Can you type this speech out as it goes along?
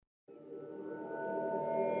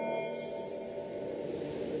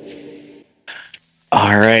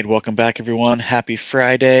All right, welcome back, everyone. Happy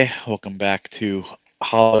Friday. Welcome back to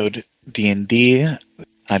Hollowed D&D.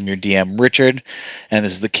 I'm your DM, Richard, and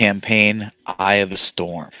this is the campaign Eye of the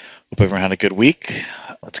Storm. Hope everyone had a good week.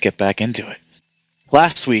 Let's get back into it.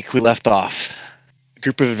 Last week, we left off. A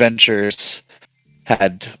group of adventurers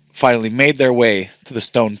had finally made their way to the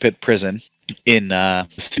Stone Pit prison in the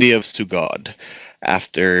city of Sugod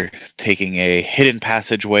after taking a hidden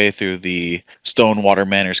passageway through the Stonewater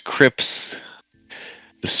Manor's crypts,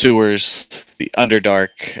 the sewers, the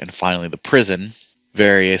Underdark, and finally the prison.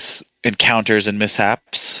 Various encounters and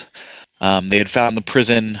mishaps. They had found the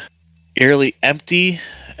prison eerily empty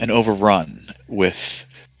and overrun with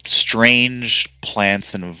strange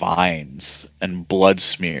plants and vines and blood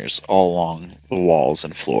smears all along the walls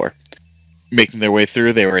and floor. Making their way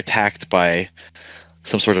through, they were attacked by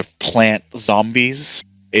some sort of plant zombies,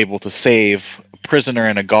 able to save a prisoner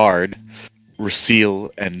and a guard,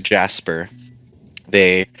 Lucille and Jasper.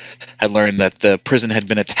 They had learned that the prison had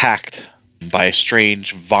been attacked by a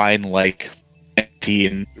strange vine-like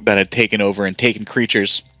entity that had taken over and taken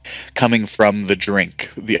creatures coming from the drink,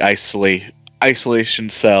 the isolation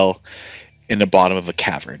cell in the bottom of a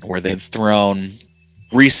cavern, where they'd thrown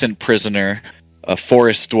recent prisoner, a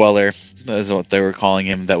forest dweller, that is what they were calling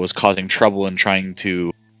him, that was causing trouble and trying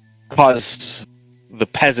to cause the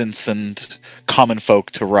peasants and common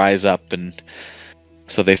folk to rise up, and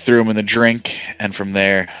so they threw him in the drink, and from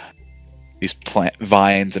there, these plant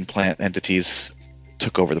vines and plant entities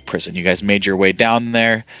took over the prison. You guys made your way down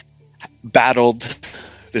there, battled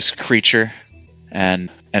this creature, and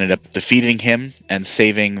ended up defeating him and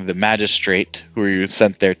saving the magistrate who you were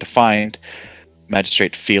sent there to find,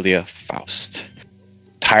 Magistrate Felia Faust.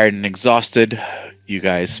 Tired and exhausted, you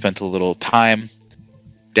guys spent a little time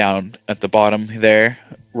down at the bottom there,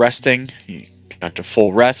 resting. You got a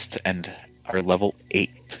full rest and are level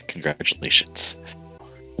 8. Congratulations.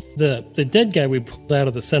 The dead guy we pulled out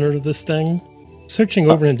of the center of this thing,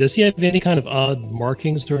 searching over him, does he have any kind of odd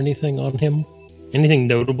markings or anything on him? Anything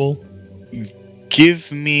notable?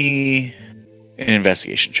 Give me an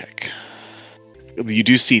investigation check. You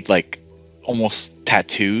do see, like, almost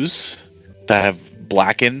tattoos that have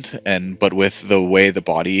blackened, but with the way the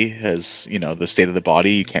body has, the state of the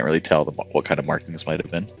body, you can't really tell what kind of markings might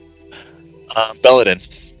have been. Belladin,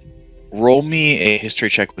 roll me a history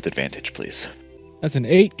check with advantage, please. That's an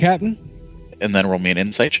 8, Captain. And then roll me an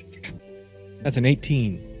insight check. That's an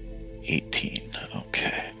 18. 18,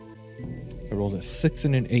 okay. I rolled a 6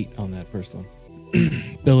 and an 8 on that first one.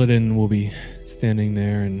 Belladin will be standing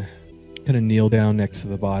there and kind of kneel down next to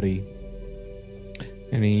the body.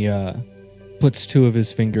 And he puts 2 of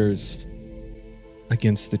his fingers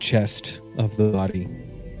against the chest of the body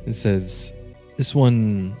and says, "This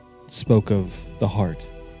one spoke of the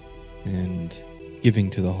heart and giving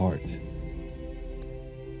to the heart,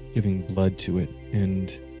 giving blood to it.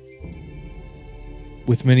 And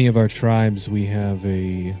with many of our tribes, we have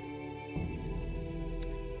a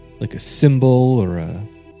symbol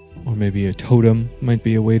or maybe a totem might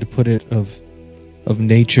be a way to put it of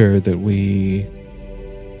nature that we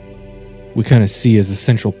kind of see as a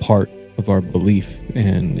central part of our belief,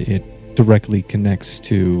 and it directly connects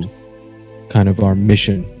to kind of our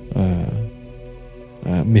mission.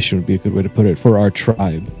 Mission would be a good way to put it, for our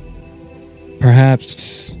tribe.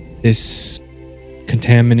 Perhaps this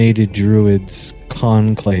contaminated druid's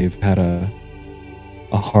conclave had a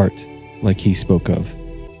heart like he spoke of.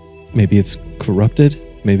 Maybe it's corrupted.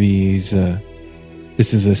 Maybe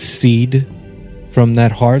this is a seed from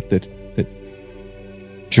that heart that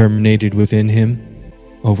germinated within him,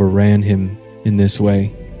 overran him in this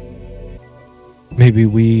way. Maybe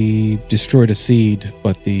we destroyed a seed,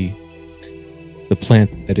 but the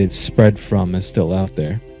plant that it spread from is still out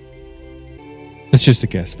there. That's just a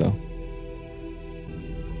guess, though.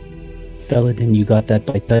 Belladin, you got that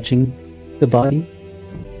by touching the body?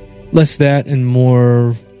 Less that and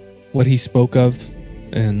more what he spoke of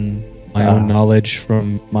and my own knowledge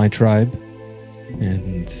from my tribe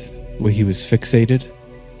and what he was fixated.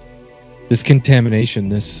 This contamination,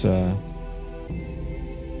 this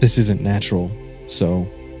isn't natural, so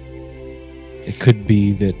it could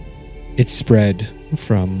be that it spread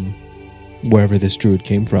from wherever this druid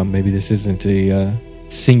came from. Maybe this isn't a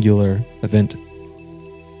singular event.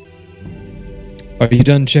 Are you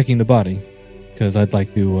done checking the body? Because I'd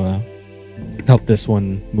like to help this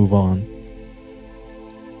one move on.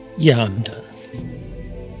 Yeah, I'm done.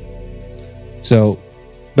 So,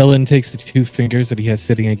 Belladin takes the 2 fingers that he has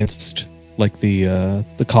sitting against, like the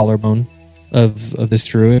collarbone of this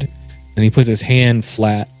druid, and he puts his hand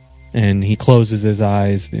flat, and he closes his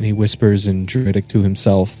eyes, and he whispers in Druidic to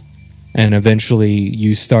himself, and eventually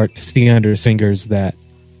you start to see under his fingers that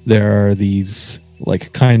there are these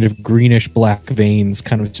like kind of greenish black veins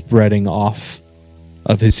kind of spreading off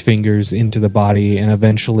of his fingers into the body, and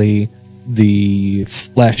eventually the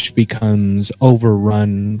flesh becomes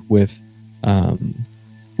overrun with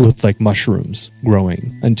like mushrooms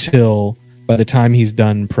growing, until by the time he's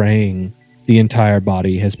done praying, the entire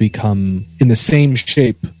body has become in the same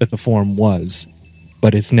shape that the form was,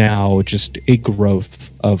 but it's now just a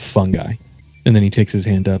growth of fungi. And then he takes his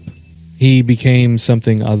hand up. He became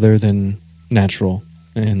something other than natural,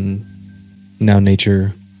 and now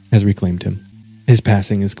nature has reclaimed him. His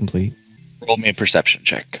passing is complete. Roll me a perception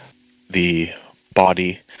check. The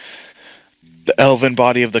elven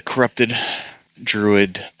body of the corrupted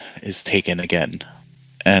druid is taken again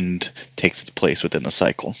and takes its place within the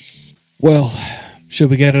cycle. Well, should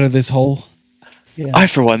we get out of this hole? Yeah. I,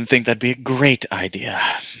 for one, think that'd be a great idea.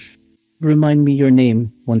 Remind me your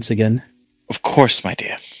name once again. Of course, my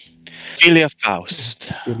dear. Philia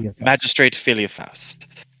Faust. Philia Faust. Magistrate Philia Faust.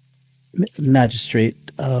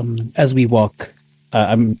 Magistrate, as we walk,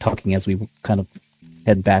 I'm talking as we kind of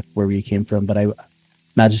head back where we came from, but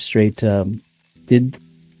Magistrate, did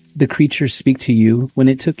the creature speak to you when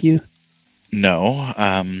it took you? No,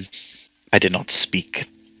 I did not speak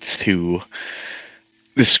to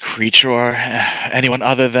this creature or anyone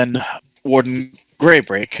other than Warden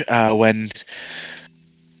Greybreak when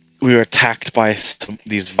we were attacked by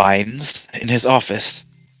these vines in his office.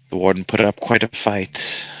 The warden put up quite a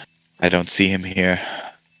fight. I don't see him here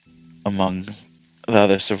among the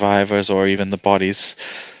other survivors or even the bodies.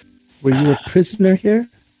 Were you a prisoner here?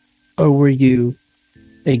 Or were you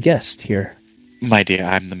a guest here? My dear,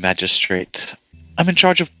 I'm the magistrate. I'm in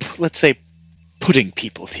charge of, let's say, putting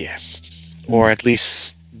people here. Or at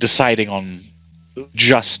least deciding on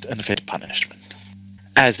just and fit punishment.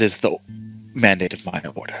 As is the mandate of my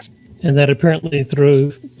order. And that apparently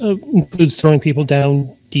includes throwing people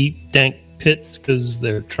down deep, dank pits because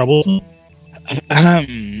they're troublesome?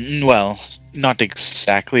 Well, not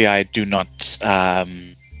exactly. I do not,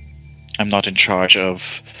 I'm not in charge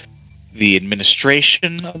of the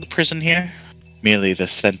administration of the prison here. Merely the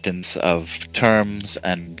sentence of terms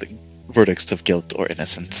and the verdicts of guilt or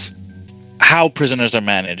innocence. How prisoners are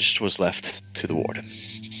managed was left to the warden.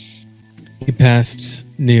 He passed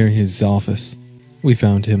near his office. We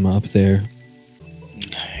found him up there.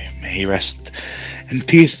 May he rest in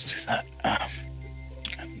peace and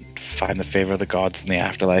find the favor of the gods in the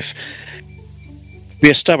afterlife. Be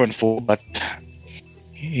a stubborn fool, but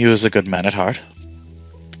he was a good man at heart.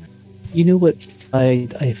 You know what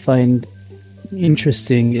I find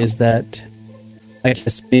interesting is that I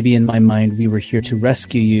guess maybe in my mind we were here to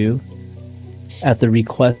rescue you at the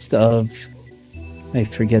request of, I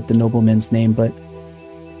forget the nobleman's name, but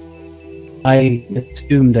I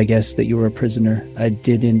assumed, I guess, that you were a prisoner. I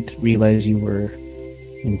didn't realize you were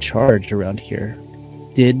in charge around here.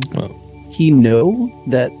 Did he know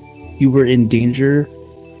that you were in danger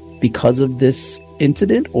because of this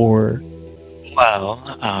incident, or? Well,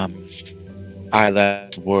 I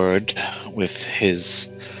left word with his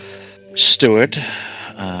steward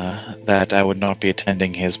that I would not be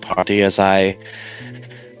attending his party as I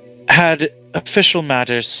had official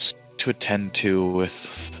matters to attend to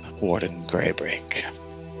with Warden Greybreak.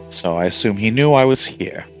 So I assume he knew I was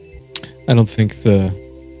here. I don't think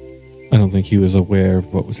he was aware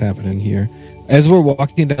of what was happening here. As we're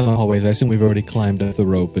walking down the hallways, I assume we've already climbed up the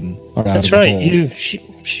rope and are out That's of the right.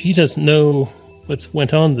 hole. She doesn't know what's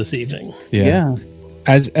went on this evening. Yeah.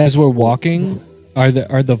 As we're walking, are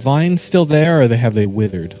the vines still there, or have they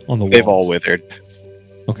withered on the walls? They've all withered.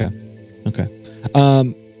 Okay.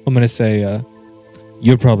 I'm gonna say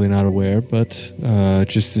you're probably not aware, but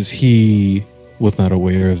just as he was not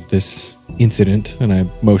aware of this incident, and I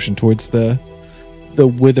motion towards the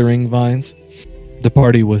withering vines, the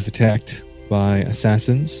party was attacked by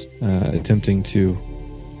assassins attempting to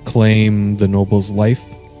claim the noble's life,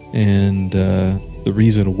 and the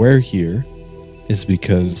reason we're here is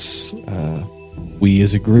because we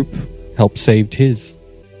as a group helped saved his.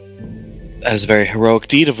 That is a very heroic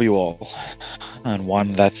deed of you all, and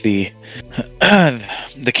one that the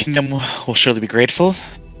kingdom will surely be grateful.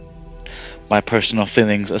 My personal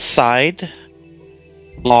feelings aside,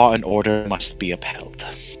 law and order must be upheld.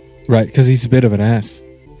 Right, because he's a bit of an ass.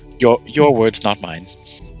 Your words, not mine.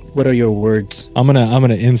 What are your words? I'm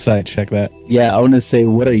gonna insight check that. Yeah, I want to say,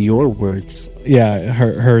 what are your words? Yeah,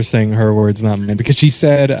 her saying her words, not mine, because she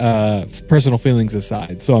said personal feelings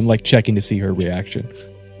aside. So I'm like checking to see her reaction.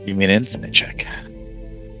 You mean insight check?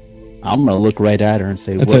 I'm gonna look right at her and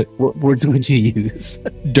say, what words would you use?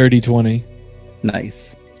 Dirty 20.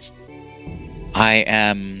 Nice. I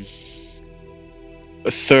am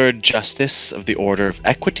a third justice of the Order of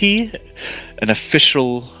Equity, an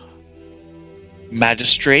official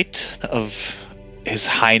magistrate of His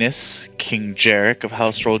Highness King Jarek of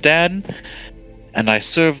House Roldan, and I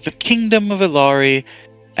serve the Kingdom of Ilari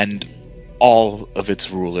and all of its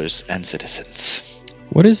rulers and citizens.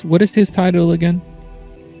 What is his title again?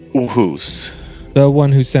 Who's? The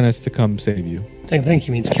one who sent us to come save you. I think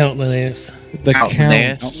he means Count Linnaeus. The Count Count.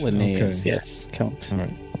 Linnaeus. Count Linnaeus, Okay. yes, Count. All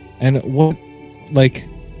right. And what, like,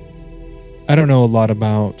 I don't know a lot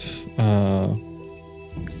about,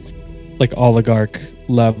 like, oligarch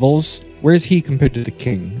levels. Where is he compared to the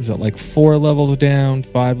king? Is it like 4 levels down,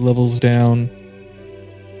 5 levels down?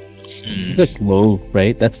 It's like low,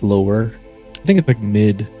 right? That's lower. I think it's like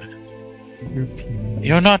mid.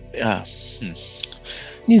 You're not.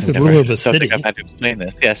 He's the Never- ruler of a so I city. think I've had to explain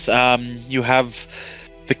this. Yes. You have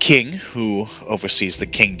the king who oversees the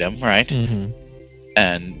kingdom, right? Mm-hmm.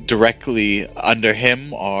 And directly under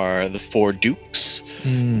him are the 4 dukes,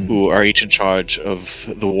 who are each in charge of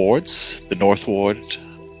the wards: the North Ward,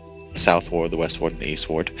 the South Ward, the West Ward, and the East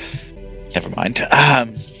Ward. Never mind.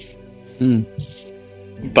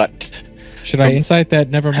 But Should I incite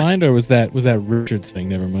that never mind, or was that Richard's thing,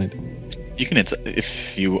 never mind? you can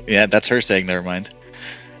if you. Yeah, that's her saying never mind.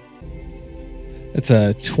 It's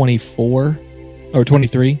a 24 or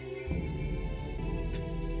 23.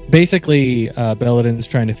 Basically, Belladin's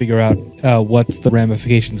trying to figure out what's the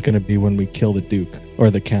ramifications going to be when we kill the Duke or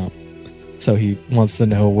the Count. So he wants to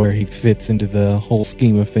know where he fits into the whole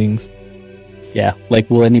scheme of things. Yeah, like,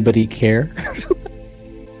 will anybody care?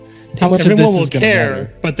 How much Everyone of this will is going to care,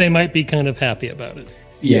 matter? but they might be kind of happy about it.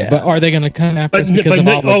 Yeah, but are they going to come after us because of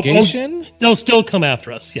obligation? They'll still come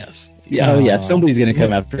after us, yes. Yeah, somebody's gonna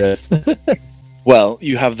come after us. Well,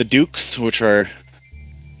 you have the dukes, which are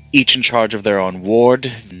each in charge of their own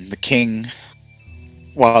ward. The king,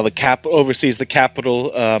 while the cap oversees the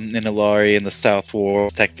capital in Ilari and the South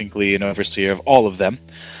Ward, is technically an overseer of all of them.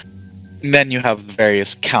 And then you have the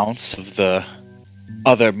various counts of the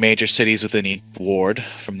other major cities within each ward.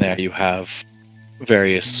 From there, you have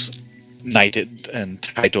various knighted and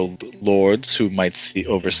titled lords who might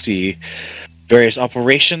oversee various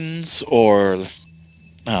operations or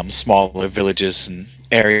smaller villages and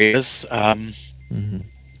areas. And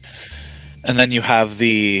then you have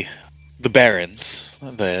the barons,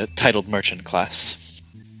 the titled merchant class.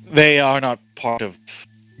 They are not part of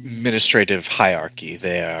administrative hierarchy.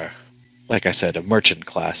 They are, like I said, a merchant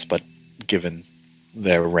class, but given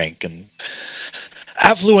their rank and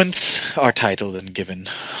affluence, are titled and given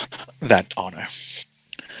that honor.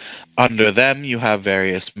 Under them, you have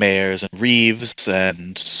various mayors and reeves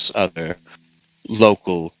and other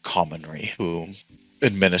local commonry who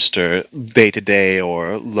administer day-to-day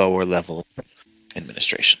or lower-level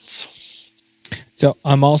administrations. So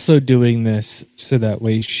I'm also doing this so that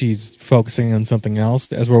way she's focusing on something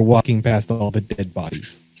else as we're walking past all the dead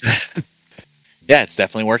bodies. Yeah, it's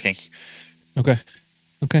definitely working.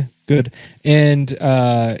 Okay, good. And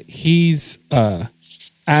he's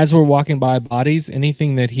as we're walking by bodies,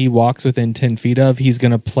 anything that he walks within 10 feet of, he's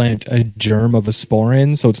going to plant a germ of a spore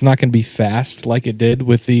in. So it's not going to be fast like it did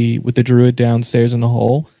with the druid downstairs in the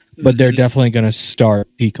hole, but they're definitely going to start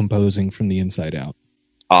decomposing from the inside out.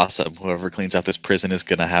 Awesome. Whoever cleans out this prison is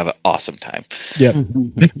going to have an awesome time. Yep.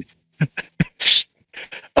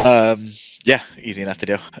 Yeah, easy enough to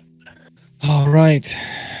do. All right.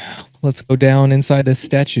 Let's go down inside this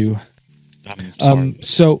statue. I'm sorry.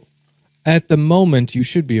 So at the moment, you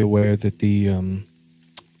should be aware that the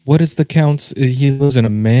what is the Count's? He lives in a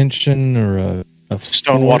mansion or a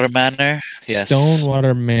Stonewater Manor. Yes.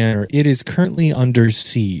 Stonewater Manor. It is currently under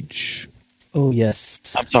siege. Oh yes,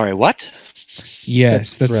 I'm sorry, what?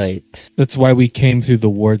 Yes, that's right. That's why we came through the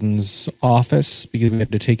warden's office, because we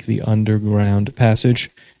had to take the underground passage,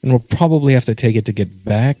 and we'll probably have to take it to get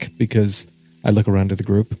back, because I look around at the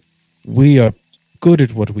group. We are good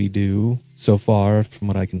at what we do so far, from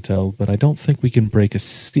what I can tell, but I don't think we can break a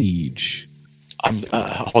siege.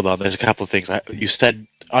 Hold on, there's a couple of things. You said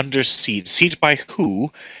under siege. Siege by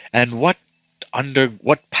who? And under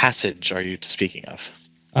what passage are you speaking of?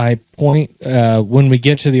 I point, when we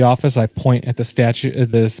get to the office, I point at the statue,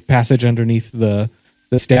 this passage underneath the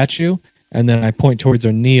statue, and then I point towards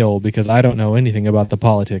O'Neill, because I don't know anything about the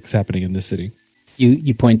politics happening in this city.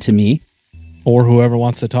 You point to me? Or whoever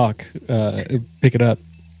wants to talk, pick it up.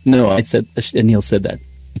 No, I said, Neil said that.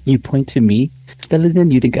 You point to me?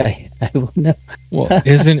 Belladin, you think I will know? Well,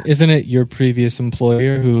 isn't it your previous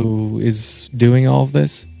employer who is doing all of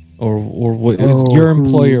this? Or what, is your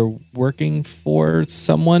employer working for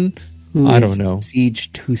someone? I don't know.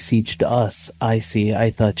 Who sieged us? I see.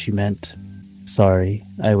 I thought you meant Sorry,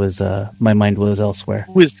 I was my mind was elsewhere.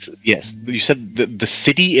 Who is? Yes, you said the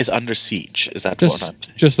city is under siege. Is that what I'm saying?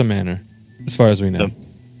 Just a manor, as far as we know.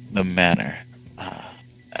 The manor.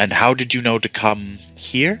 And how did you know to come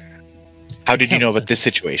here? How did you know about this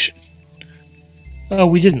situation? Oh,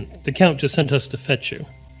 we didn't. The Count just sent us to fetch you.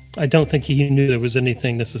 I don't think he knew there was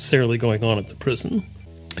anything necessarily going on at the prison.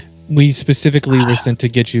 We specifically were sent to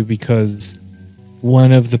get you because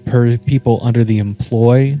one of the people under the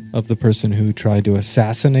employ of the person who tried to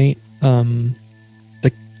assassinate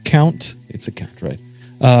the Count. It's a Count, right?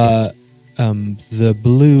 The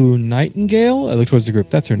Blue Nightingale. I look towards the group.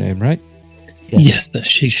 That's her name, right? Yes,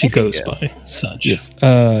 she goes by such. Yes.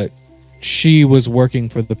 She was working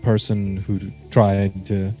for the person who tried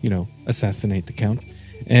to, assassinate the Count.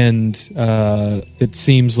 And it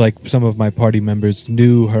seems like some of my party members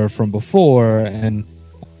knew her from before, and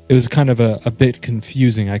it was kind of a bit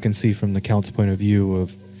confusing, I can see from the Count's point of view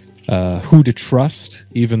of who to trust,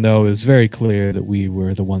 even though it was very clear that we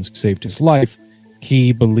were the ones who saved his life.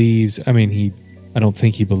 He believes, I don't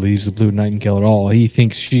think he believes the Blue Nightingale at all. He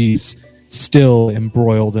thinks she's still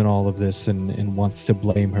embroiled in all of this and wants to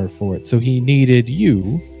blame her for it. So he needed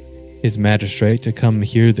you, his magistrate, to come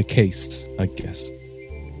hear the case, I guess.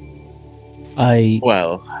 He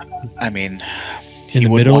would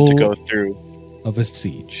want to go through of a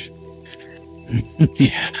siege.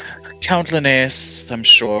 Count Linnaeus, I'm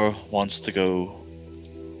sure, wants to go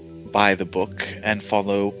by the book and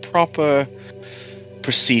follow proper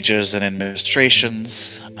procedures and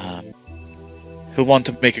administrations. He'll want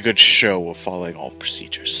to make a good show of following all the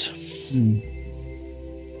procedures.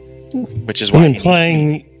 Which is why you're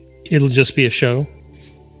implying it'll just be a show?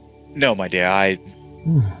 No, my dear.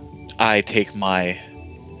 I take my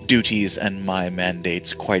duties and my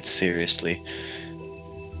mandates quite seriously.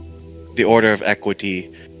 The Order of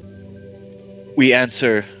Equity, we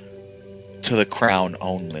answer to the crown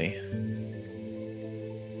only.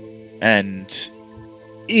 And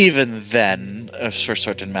even then, for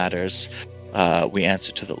certain matters, we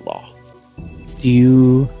answer to the law. Do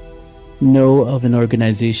you know of an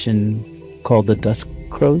organization called the Dusk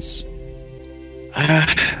Crows?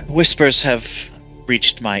 Whispers have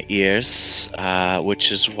reached my ears,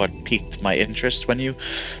 which is what piqued my interest when you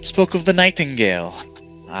spoke of the Nightingale.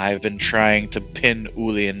 I've been trying to pin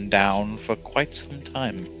Ulian down for quite some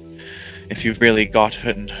time. If you've really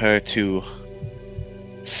gotten her to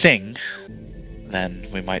sing, then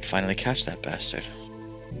we might finally catch that bastard.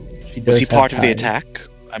 Was he part of the attack?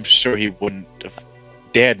 I'm sure he wouldn't have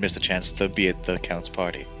dared miss a chance to be at the Count's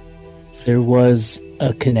party. There was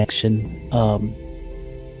a connection.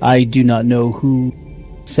 I do not know who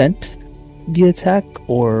sent the attack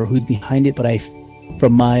or who's behind it, but I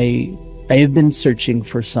have been searching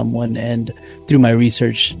for someone, and through my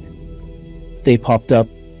research, they popped up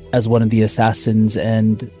as one of the assassins,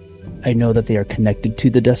 and I know that they are connected to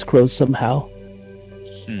the Dusk Crows somehow.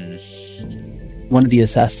 One of the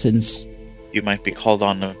assassins. You might be called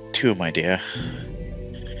on too, my dear.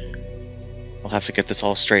 We'll have to get this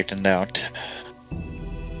all straightened out.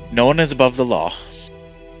 No one is above the law.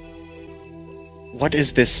 What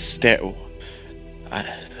is this stair? I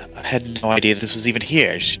had no idea this was even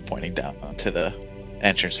here. She's pointing down to the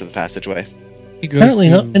entrance to the passageway. Apparently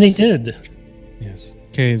not many did. Yes.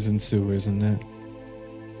 Caves and sewers and that.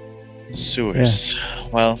 Sewers. Yeah.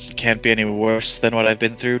 Well, can't be any worse than what I've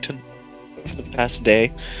been through for the past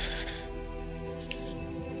day.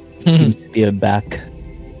 Seems to be a back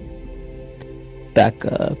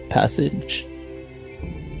passage.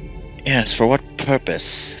 Yes, for what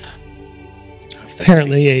purpose?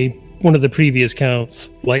 Apparently one of the previous counts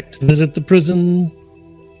liked to visit the prison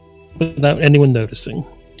without anyone noticing.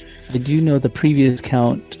 I do know the previous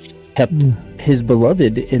count kept his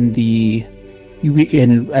beloved in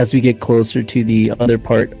as we get closer to the other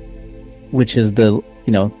part, which is the,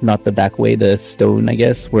 not the back way, the stone, I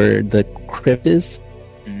guess, where the crypt is.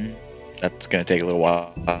 That's going to take a little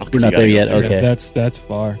while. We're not there yet, okay. That's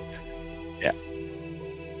far. Yeah.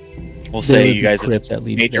 We'll say you guys have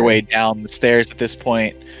made your way down the stairs at this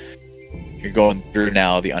point. You're going through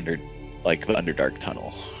now the Underdark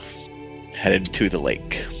tunnel, headed to the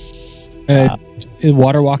lake. Is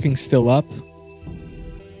water walking still up?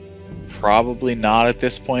 Probably not at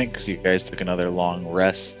this point, because you guys took another long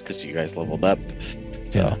rest because you guys leveled up.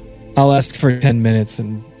 So yeah. I'll ask for 10 minutes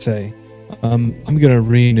and say, I'm going to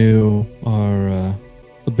renew our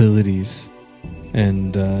abilities,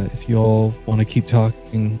 and if you all want to keep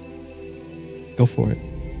talking, go for it.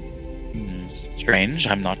 Strange.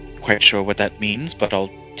 I'm not quite sure what that means, but I'll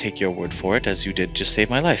take your word for it, as you did just save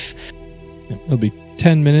my life. Yeah, it'll be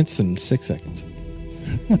 10 minutes and 6 seconds.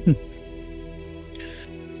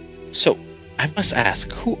 So, I must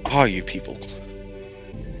ask, who are you people?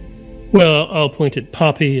 Well, I'll point at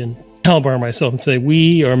Poppy and Halbar myself and say,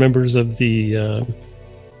 we are members of the Eye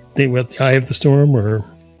of the Storm, or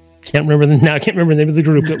can't remember the name of the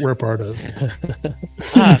group that we're a part of.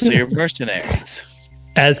 So you're mercenaries.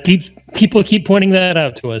 People keep pointing that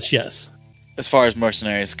out to us, yes. As far as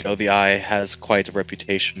mercenaries go, the Eye has quite a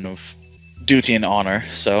reputation of duty and honor,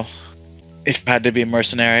 so if you had to be a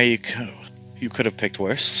mercenary, you could have picked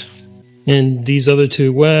worse. And these other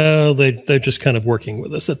two, well, they're just kind of working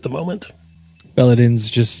with us at the moment.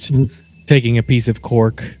 Belladin's just taking a piece of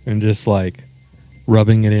cork and just like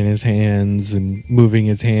rubbing it in his hands and moving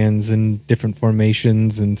his hands in different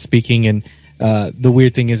formations and speaking. And the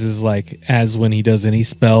weird thing is like, as when he does any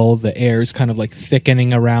spell, the air is kind of like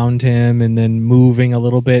thickening around him and then moving a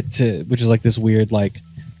little bit, which is like this weird like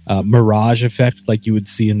mirage effect like you would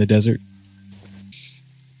see in the desert.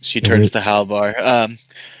 She turns to Halbar.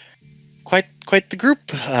 Quite the group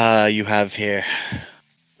you have here.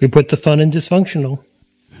 We put the fun in dysfunctional.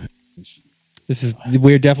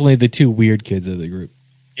 We're definitely the two weird kids of the group.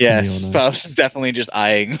 Yes, I was definitely just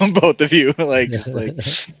eyeing both of you, I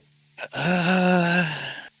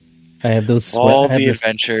have those all the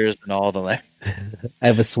adventures and all the I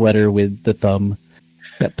have a sweater with the thumb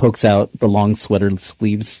that pokes out the long sweater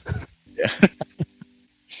sleeves. Yeah.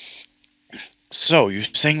 So you're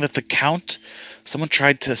saying that the Count? Someone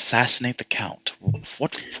tried to assassinate the Count. For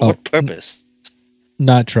what purpose?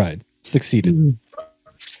 Not tried. Succeeded.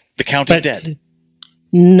 The Count is dead.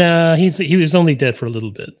 Nah, he was only dead for a little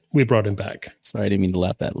bit. We brought him back. Sorry, I didn't mean to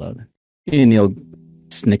laugh that loud. Neil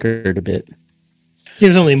snickered a bit. He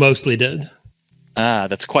was only mostly dead.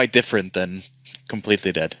 That's quite different than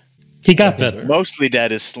completely dead. He got better. Mostly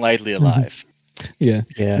dead is slightly alive. Yeah.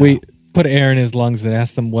 Yeah. We put air in his lungs and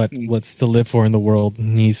asked him what's to live for in the world,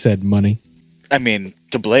 and he said money. I mean,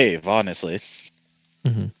 to Blave, honestly.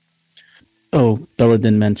 Mm-hmm. Oh,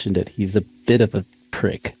 Belladin mentioned it. He's a bit of a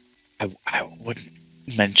prick. I wouldn't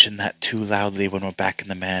mention that too loudly when we're back in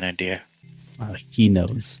the manor, dear. He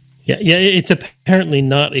knows. Yeah, it's apparently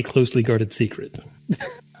not a closely guarded secret.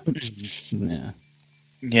 Yeah.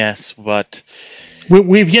 Yes, but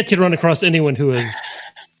we've yet to run across anyone who has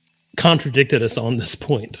contradicted us on this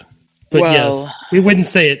point. But yes, we wouldn't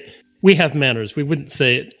say it. We have manners. We wouldn't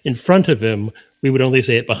say it in front of him. We would only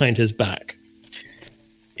say it behind his back.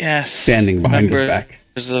 Yes, standing behind his back.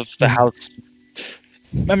 Members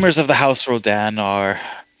of the House Rodan are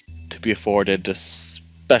to be afforded a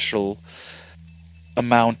special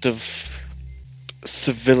amount of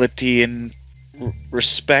civility and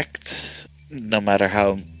respect, no matter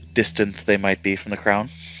how distant they might be from the crown.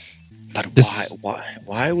 But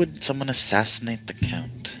why would someone assassinate the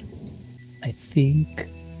Count? I think,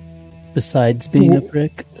 besides being a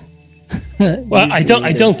prick. Well, I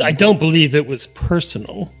don't believe it was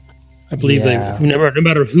personal. I believe no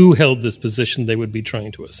matter who held this position, they would be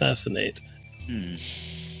trying to assassinate.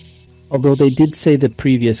 Although they did say the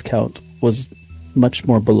previous Count was much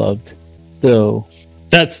more beloved, though.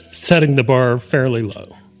 That's setting the bar fairly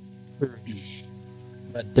low.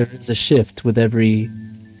 But there is a shift with every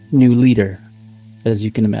new leader, as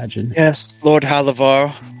you can imagine. Yes, Lord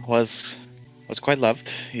Halavar was quite loved.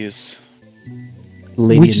 He's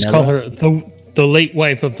Lady we just Anella. call her the late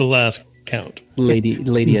wife of the last Count. Lady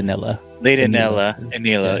Anella. Lady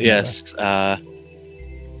Anela, yes.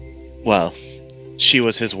 Well, she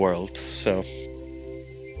was his world, so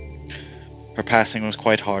her passing was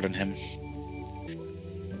quite hard on him.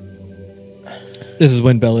 This is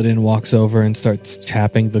when Belladin walks over and starts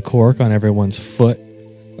tapping the cork on everyone's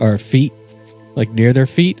feet, like near their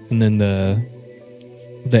feet, and then the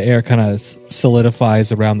air kind of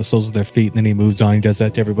solidifies around the soles of their feet, and then he moves on. He does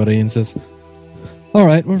that to everybody and says, "All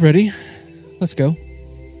right, we're ready. Let's go."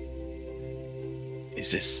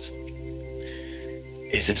 Is this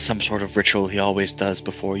some sort of ritual he always does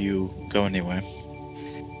before you go anywhere?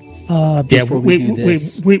 Before we do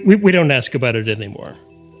this. We don't ask about it anymore.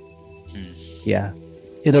 Yeah.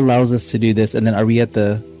 It allows us to do this, and then are we at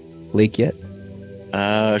the lake yet?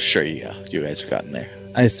 Sure, yeah. You guys have gotten there.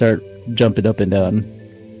 I start jumping up and down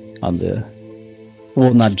on the...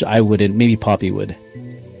 Well, I wouldn't. Maybe Poppy would.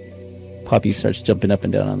 Poppy starts jumping up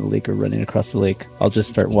and down on the lake or running across the lake. I'll just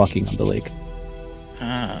start walking on the lake.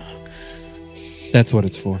 That's what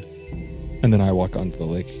it's for. And then I walk onto the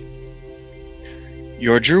lake.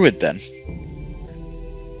 You're a druid, then.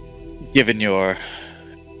 Given your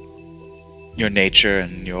nature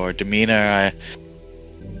and your demeanor,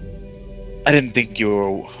 I didn't think you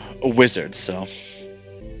were a wizard, so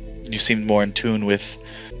you seemed more in tune with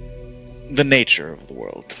the nature of the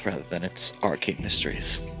world rather than its arcane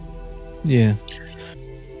mysteries. Yeah.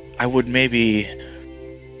 I would maybe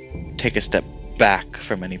take a step back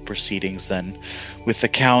from any proceedings then with the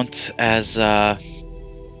Count, as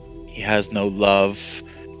he has no love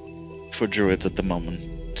for druids at the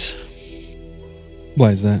moment.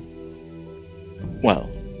 Why is that? Well,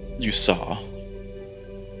 you saw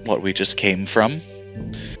what we just came from.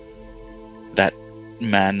 That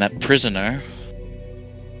man, that prisoner,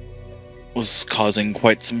 was causing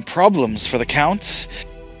quite some problems for the Count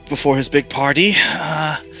before his big party.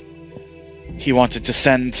 He wanted to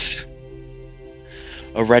send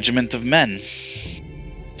a regiment of men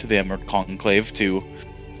to the Emerald Conclave to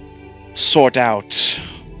sort out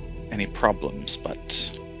any problems,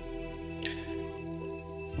 but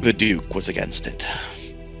the Duke was against it.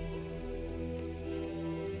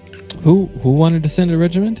 Who wanted to send a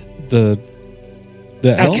regiment? The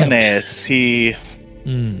elf? Linnaeus, he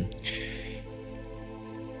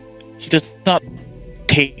does not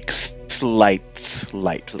take slights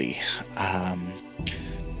lightly.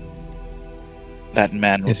 That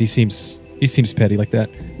man. Yes, he seems petty like that.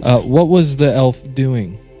 What was the elf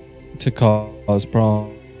doing to cause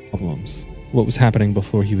problems? What was happening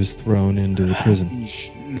before he was thrown into the prison?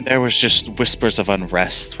 There was just whispers of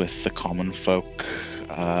unrest with the common folk,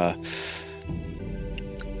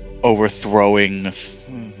 overthrowing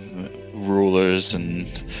rulers and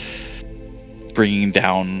bringing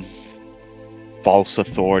down false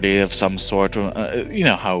authority of some sort. You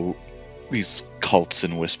know how these cults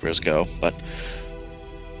and whispers go, but...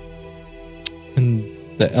 And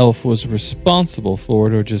the elf was responsible for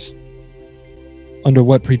it, or just... Under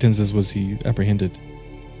what pretenses was he apprehended?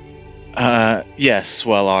 Yes,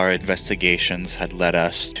 well, our investigations had led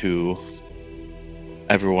us to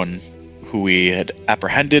everyone who we had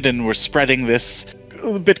apprehended and were spreading this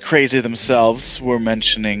a bit crazy themselves, were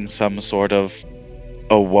mentioning some sort of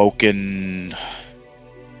awoken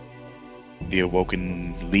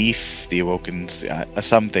leaf, the awoken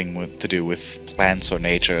something to do with plants or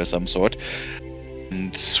nature of some sort.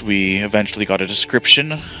 And we eventually got a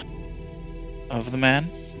description of the man,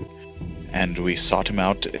 and we sought him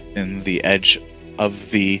out in the edge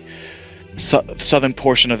of the southern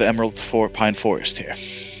portion of the Emerald Pine Forest here,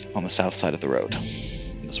 on the south side of the road.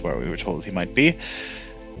 That's where we were told he might be.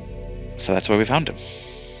 So that's where we found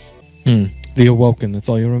him. The Awoken, that's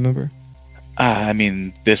all you remember? I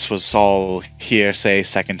mean, this was all hearsay,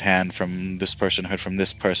 secondhand, from this person, heard from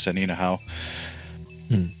this person. You know how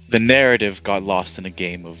the narrative got lost in a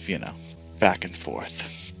game of, back and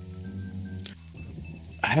forth.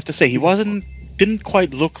 I have to say, he didn't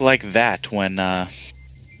quite look like that when I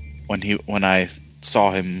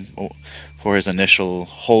saw him for his initial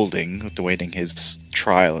holding, awaiting his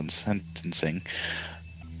trial and sentencing.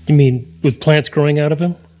 You mean with plants growing out of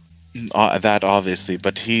him? That obviously,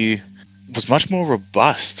 but he was much more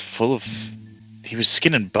robust, he was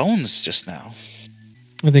skin and bones just now.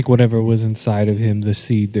 I think whatever was inside of him, the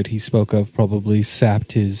seed that he spoke of, probably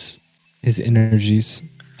sapped his energies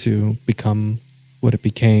to become what it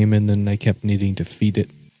became, and then I kept needing to feed it.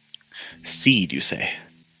 Seed, you say?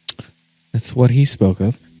 That's what he spoke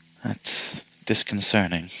of. That's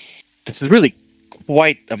disconcerting. This is really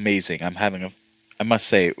quite amazing. I must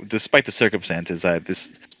say, despite the circumstances,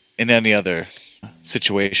 in any other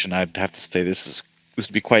situation, I'd have to say this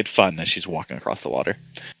would be quite fun as she's walking across the water.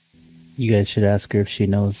 You guys should ask her if she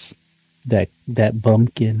knows that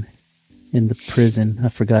bumpkin in the prison. I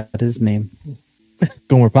forgot his name.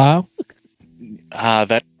 Gomer Pyle?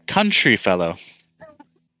 That country fellow.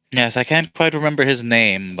 Yes, I can't quite remember his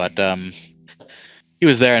name, but he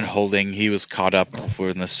was there in holding. He was caught up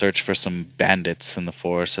in the search for some bandits in the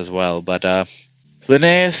forest as well. But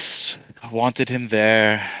Linnaeus wanted him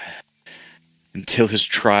there until his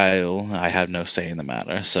trial. I have no say in the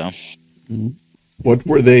matter, so... What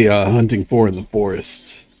were they hunting for in the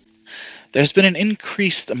forests? There's been an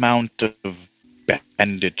increased amount of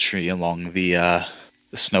banditry along the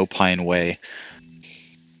Snow Pine Way,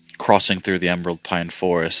 crossing through the Emerald Pine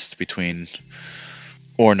Forest between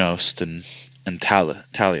Ornost and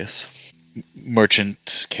Talius.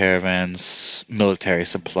 Merchant caravans, military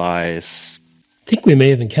supplies. I think we may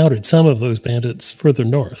have encountered some of those bandits further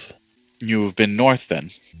north. You've been north,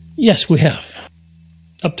 then? Yes, we have.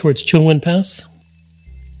 Up towards Chilwyn Pass.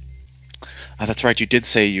 That's right, you did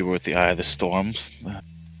say you were at the Eye of the Storm.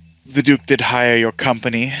 The Duke did hire your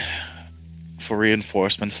company for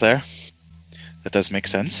reinforcements there. That does make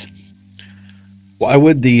sense. Why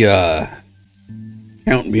would the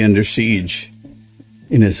Count be under siege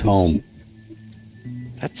in his home?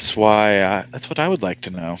 That's what I would like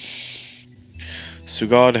to know.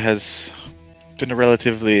 Sugod has been a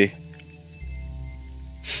relatively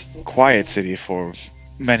quiet city for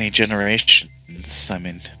many generations. I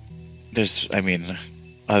mean,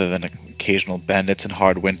 other than occasional bandits and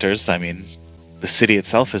hard winters, the city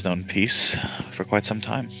itself has known peace for quite some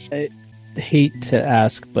time. I hate to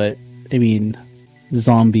ask, but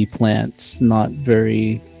zombie plants, not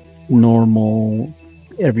very normal,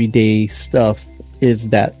 everyday stuff. Is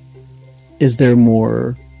there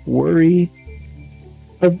more worry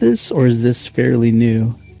of this, or is this fairly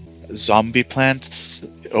new? Zombie plants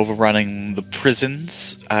overrunning the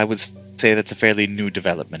prisons, I would say that's a fairly new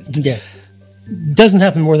development. Yeah. Doesn't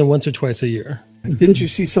happen more than once or twice a year. Didn't you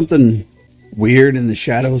see something weird in the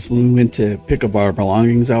shadows when we went to pick up our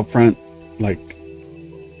belongings out front? Like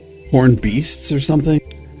horned beasts or something?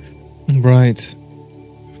 Right.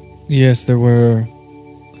 Yes, there were...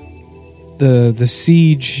 The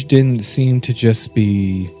siege didn't seem to just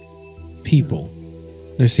be people.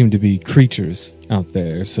 There seemed to be creatures out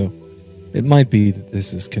there, so it might be that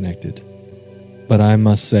this is connected. But I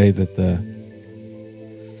must say that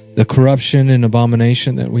the corruption and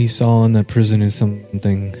abomination that we saw in that prison is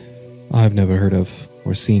something I've never heard of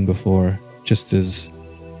or seen before. Just as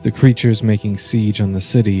the creatures making siege on the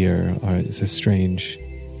city is a strange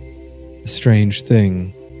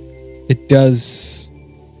thing. It does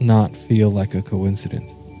not feel like a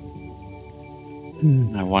coincidence.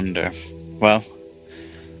 I wonder. Well,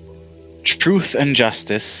 truth and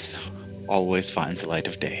justice always finds the light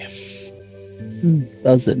of day.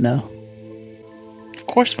 Does it now? Of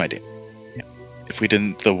course, my dear. If we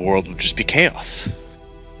didn't, the world would just be chaos.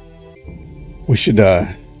 We should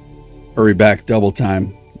hurry back double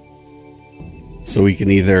time so we can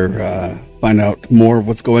either find out more of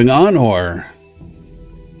what's going on or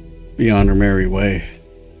be on our merry way.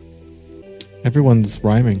 Everyone's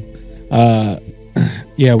rhyming.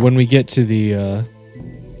 Yeah, when we get to the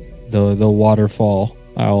waterfall,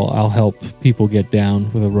 I'll help people get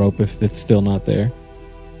down with a rope if it's still not there.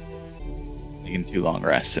 Taken too long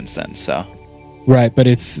rest since then, so. Right, but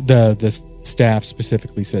it's the staff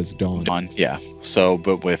specifically says dawn. Dawn, yeah. So,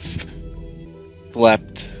 but with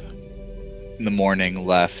slept in the morning,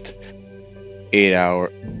 left 8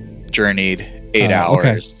 hour, journeyed 8 hours.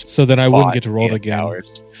 Okay. So then I wouldn't get to roll it again.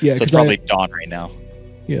 Hours. Yeah, so it's probably dawn right now.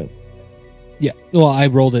 Yeah. Yeah. Well, I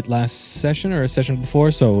rolled it last session or a session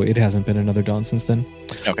before, so it hasn't been another dawn since then.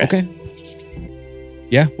 Okay.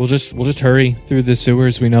 Yeah, we'll just hurry through the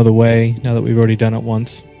sewers. We know the way now that we've already done it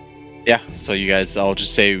once. Yeah, so you guys, I'll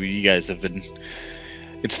just say you guys have been.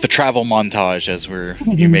 It's the travel montage as you're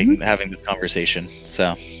having this conversation.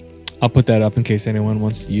 So I'll put that up in case anyone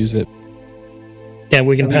wants to use it. Yeah,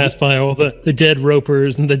 we can pass by all the dead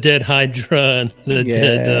ropers and the dead Hydra and the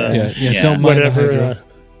dead. Yeah. Don't mind whatever. the Hydra.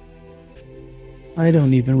 I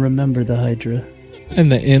don't even remember the Hydra.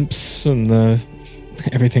 And the imps and the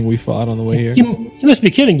everything we fought on the way here. You must be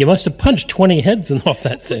kidding. You must have punched 20 heads off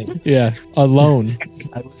that thing. Yeah, alone.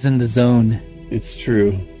 I was in the zone. It's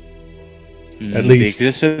true. At least the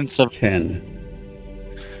existence of 10.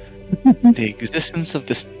 The existence of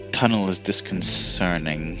this tunnel is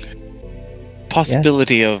disconcerting.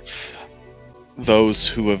 Possibility of those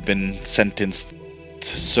who have been sentenced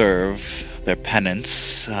to serve their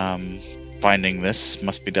penance finding this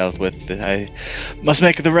must be dealt with. I must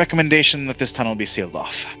make the recommendation that this tunnel be sealed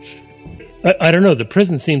off. I don't know. The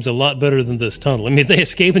prison seems a lot better than this tunnel. I mean, if they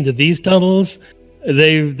escape into these tunnels,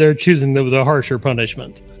 they're choosing the harsher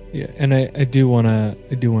punishment. Yeah, and I do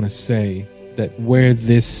wanna say that where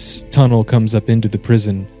this tunnel comes up into the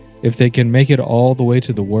prison, if they can make it all the way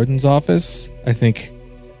to the warden's office, I think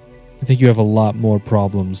you have a lot more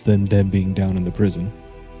problems than them being down in the prison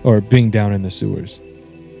or being down in the sewers.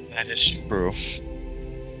 That is true.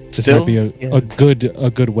 This might be a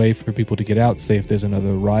good way for people to get out, say if there's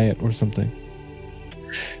another riot or something.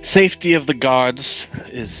 Safety of the guards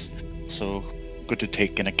is so good to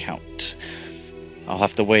take in account. I'll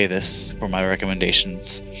have to weigh this for my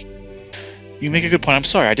recommendations. You make a good point. I'm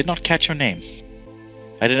sorry, I did not catch your name.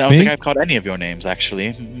 I don't think I've caught any of your names,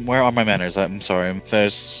 actually. Where are my manners? I'm sorry.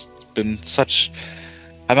 There's been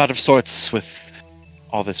I'm out of sorts with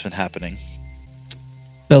all that's been happening.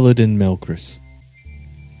 Belladin Melchris.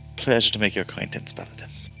 Pleasure to make your acquaintance, Belladin.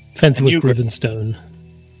 Fenthwick Rivenstone.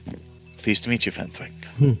 Pleased to meet you, Fenthwick.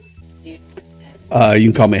 You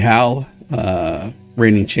can call me Hal,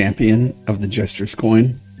 reigning champion of the Jester's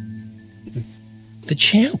Coin. The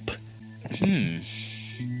champ.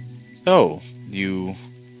 So, you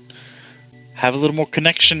have a little more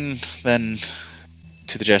connection than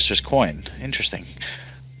to the Jester's Coin. Interesting.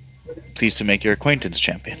 Pleased to make your acquaintance,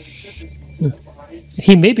 champion.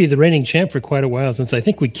 He may be the reigning champ for quite a while, since I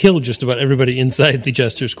think we killed just about everybody inside the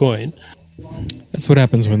Jester's Coin. That's what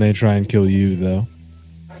happens when they try and kill you, though.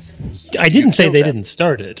 I didn't say they didn't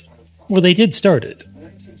start it. Well, they did start it.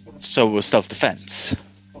 So it was self-defense.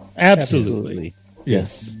 Absolutely.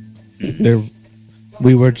 Yes. There,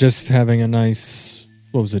 we were just having a nice,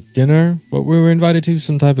 what was it, dinner? What we were invited to?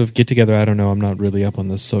 Some type of get-together. I don't know. I'm not really up on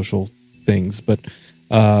the social things, but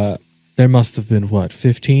there must have been,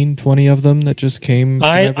 15, 20 of them that just came from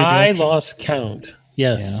every I direction? lost count.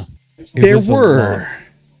 Yes. It There was a were. lot.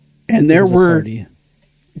 And there was a were party.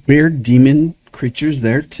 weird demon creatures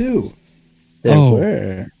there too. There Oh.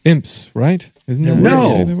 were. Imps, right? Isn't that No.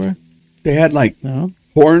 what you say they were? They had like No?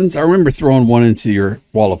 horns. I remember throwing one into your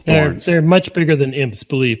wall of They're, thorns. they're much bigger than imps,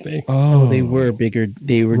 believe me. Oh, They were bigger.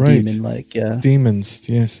 They were Right. demon-like, yeah. demons.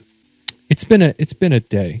 Yes. It's been a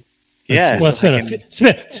day. Yeah. Well, so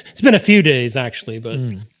it's been a few days actually, but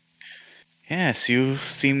Yes, you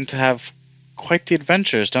seem to have quite the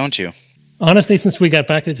adventures, don't you? honestly, since we got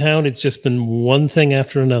back to town, it's just been one thing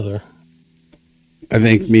after another. I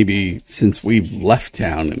think maybe since we've left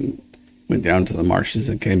town and went down to the marshes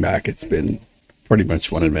and came back, it's been pretty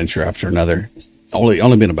much one adventure after another.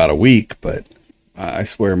 Only been about a week, but I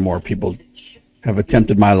swear more people have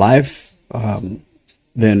attempted my life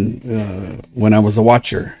than when I was a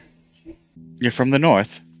watcher. You're from the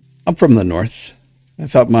north. I'm from the north. I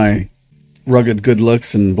thought my rugged good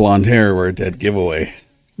looks and blonde hair were a dead giveaway.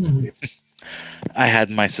 I had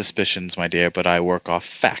my suspicions, my dear, but I work off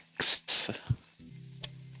facts.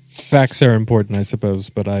 Facts are important, I suppose,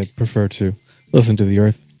 but I prefer to listen to the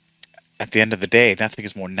earth. At the end of the day, nothing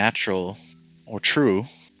is more natural or true.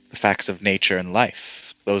 The facts of nature and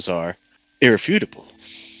life, those are irrefutable.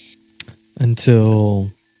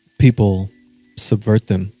 Until people subvert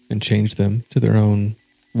them and change them to their own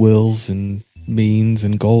wills and means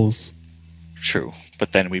and goals. True,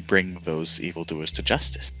 but then we bring those evildoers to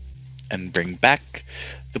justice and bring back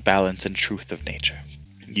the balance and truth of nature.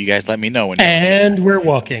 You guys let me know when. And we're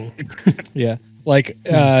walking. Yeah. Like,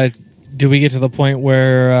 do we get to the point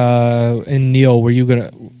where, and Neil,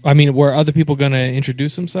 were other people going to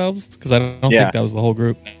introduce themselves? Because I don't think that was the whole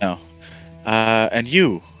group. No. And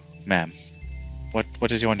you, ma'am,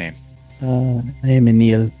 what is your name? I am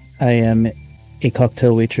Emil. I am a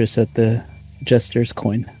cocktail waitress at the Jester's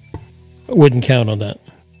Coin. Wouldn't count on that.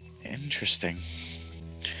 Interesting.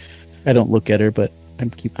 I don't look at her, but I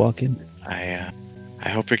keep walking. I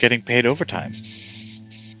hope you're getting paid overtime.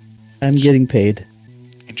 I'm getting paid.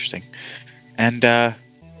 Interesting. And,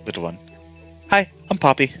 little one. Hi, I'm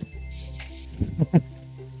Poppy.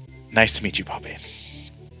 Nice to meet you, Poppy.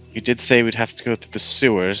 You did say we'd have to go through the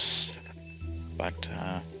sewers, but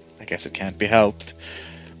I guess it can't be helped.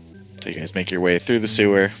 So you guys make your way through the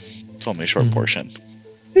sewer. It's only a short portion.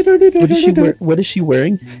 What is she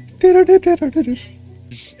wearing?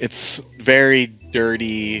 It's very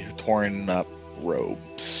dirty, torn up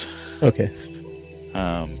robes. Okay.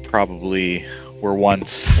 Probably were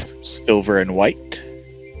once silver and white.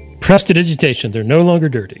 Prestidigitation. They're no longer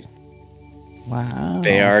dirty. Wow.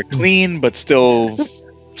 They are clean, but still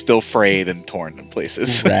frayed and torn in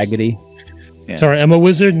places. Raggedy. Yeah. Sorry, I'm a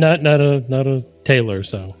wizard, not a tailor.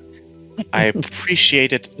 So I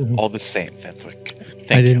appreciate it all the same, Fenwick.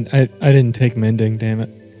 Thank I you. didn't take mending, damn it.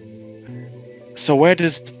 So where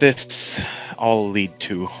does this all lead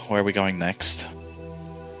to? Where are we going next?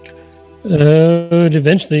 it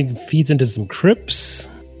eventually feeds into some crypts,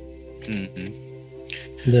 Mm-hmm.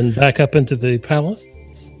 and then back up into the palace.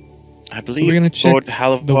 I We're believe gonna check Lord the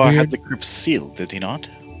Halavar weird- had the crypt sealed, did he not?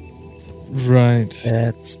 Right.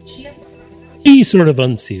 That's He sort of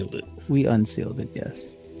unsealed it. we unsealed it.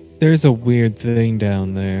 Yes. There's a weird thing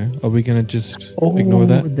down there. Are we going to just ignore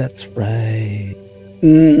that? That's right.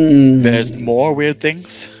 There's more weird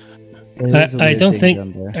things. There's a I weird don't thing think.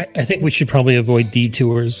 down there. I think we should probably avoid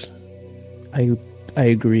detours. I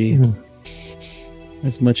agree. Mhm.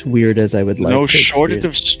 As much weird as I would like. No to shortage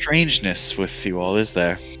of experience. strangeness with you all, is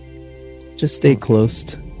there? Just stay close.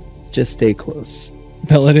 Just stay close.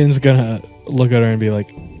 Paladin's going to look at her and be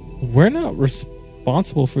like, we're not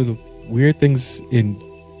responsible for the weird things in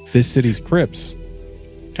this city's crypts.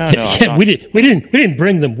 No, I'm not. we didn't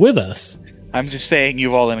bring them with us. I'm just saying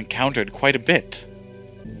you've all encountered quite a bit.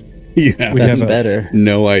 Yeah, We That's have a- better.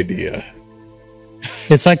 no idea.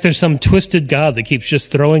 It's like there's some twisted god that keeps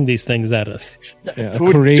just throwing these things at us. Yeah, a Who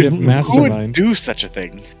would creative do- Who would mastermind. do such a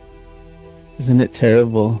thing? Isn't it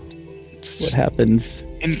terrible It's what happens?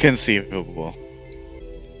 inconceivable.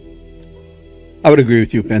 I would agree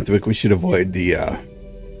with you, Fenwick. We should avoid the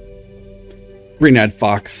green-eyed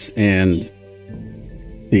fox and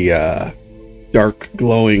the dark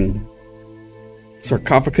glowing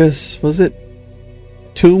sarcophagus. Was it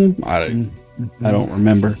tomb? I don't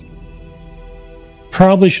remember.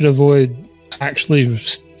 Probably should avoid actually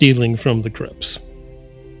stealing from the crypts.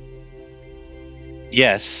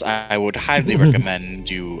 Yes, I would highly recommend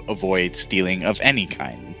you avoid stealing of any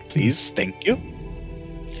kind. Please, thank you.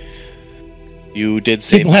 You did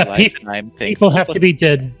save my life, and I'm thankful. People have to be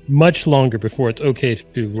dead much longer before it's okay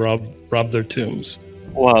to rob their tombs.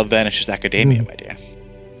 Well, then it's just academia, my dear.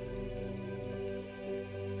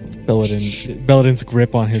 Belladin's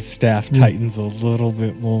grip on his staff tightens a little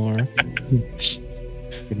bit more.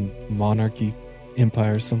 Monarchy,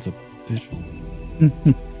 empire, sons of bitches.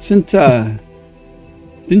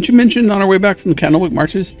 Didn't you mention on our way back from the Candlewick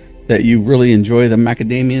Marches that you really enjoy the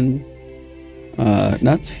macadamian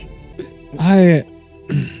nuts? I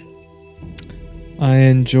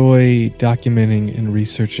enjoy documenting and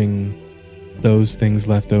researching those things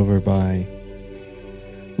left over by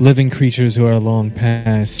living creatures who are long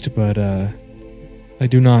past, but I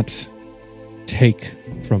do not take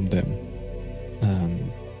from them.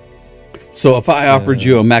 So if I offered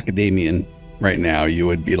you a macadamian right now, you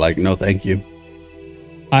would be like, no, thank you.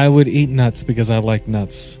 I would eat nuts because I like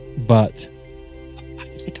nuts, but... Why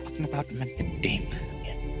is he talking about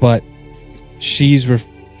macadamia? But she's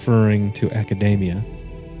referring to academia.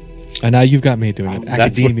 And now you've got me doing it.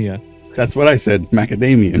 Academia. That's what I said,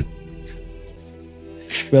 macadamian.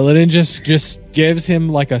 Belladin just gives him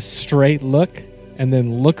like a straight look and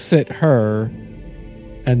then looks at her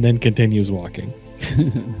and then continues walking.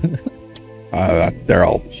 I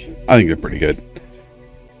think they're pretty good.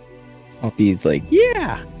 Poppy's like,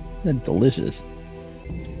 yeah, that's delicious.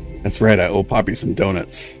 That's right, I owe Poppy some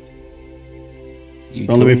donuts. You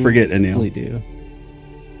Don't let me forget, Anil. Totally do.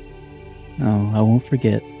 Oh, I won't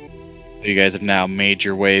forget. You guys have now made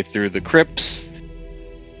your way through the crypts.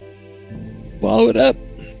 Follow it up.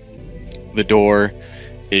 The door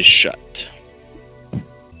is shut.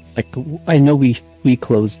 Like, I know we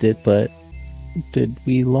closed it, but did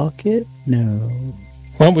we lock it? No.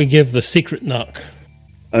 Why don't we give the secret knock?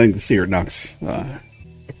 I think the secret knock's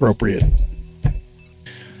appropriate.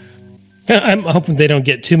 I'm hoping they don't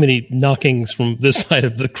get too many knockings from this side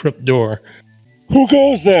of the crypt door. Who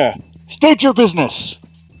goes there? State your business.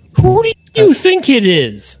 Who do you think it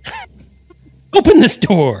is? Open this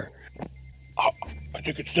door. I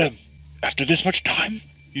think it's them. After this much time?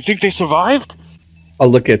 You think they survived? I'll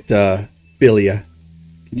look at Philia.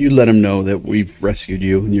 You let him know that we've rescued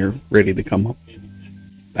you and you're ready to come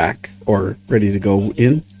back or ready to go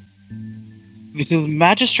in. This is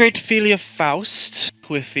Magistrate Philia Faust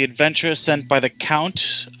with the adventurer sent by the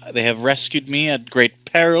Count. They have rescued me at great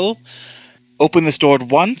peril. Open this door at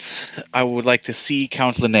once. I would like to see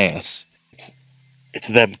Count Linnaeus. It's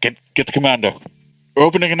them. Get the commander. We're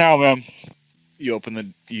opening it now, ma'am. You open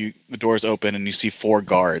the doors open and you see 4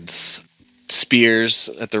 guards. Spears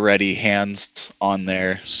at the ready, hands on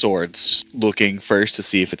their swords, looking first to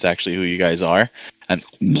see if it's actually who you guys are. And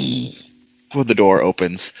when the door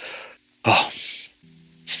opens, oh,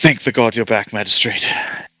 thank the gods you're back, Magistrate.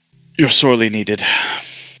 You're sorely needed.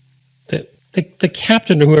 The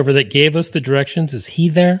captain or whoever that gave us the directions, is he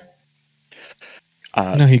there?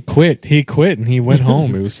 No, he quit. He quit and he went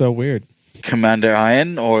home. It was so weird. Commander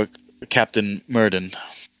Ian or Captain Murden?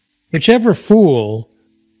 Whichever fool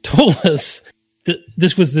told us that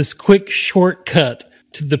this was this quick shortcut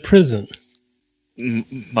to the prison.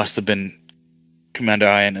 Must have been Commander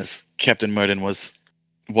Ian, as Captain Murden was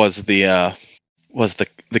the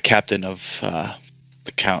captain of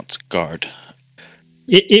the Count's guard.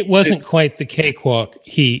 It wasn't quite the cakewalk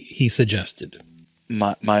he suggested.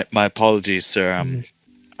 My apologies, sir.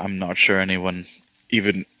 I'm not sure anyone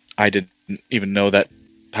I didn't even know that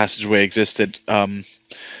passageway existed.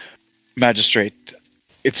 Magistrate,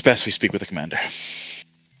 it's best we speak with the commander.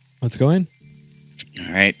 Let's go in.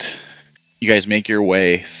 All right. You guys make your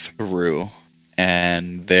way through,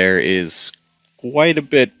 and there is quite a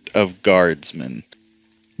bit of guardsmen.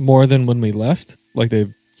 More than when we left? Like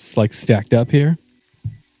they've stacked up here?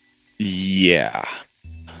 Yeah.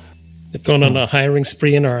 They've gone on a hiring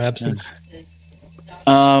spree in our absence.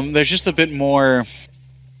 There's just a bit more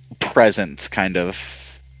presence kind of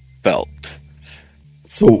felt.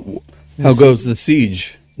 So, how goes the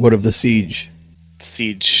siege? What of the siege?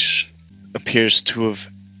 Siege appears to have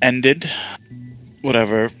ended.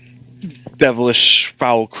 Whatever devilish,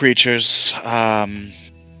 foul creatures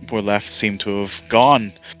were left seem to have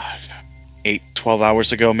gone. 12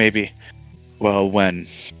 hours ago, maybe. Well, when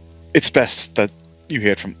it's best that you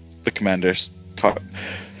hear it from the commanders. Talk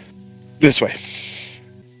this way.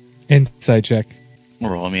 Insight check.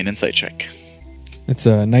 Roll me an insight check. It's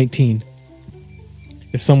 19.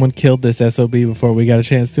 If someone killed this SOB before we got a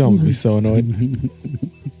chance to, I'm gonna be so annoyed.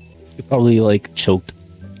 He probably choked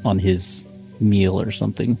on his meal or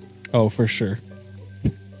something. Oh, for sure.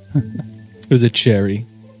 It was a cherry.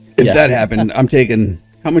 If that happened, I'm taking...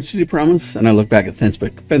 How much did he promise? And I look back at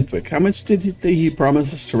Fenthwick. How much did he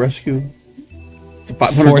promise us to rescue? It's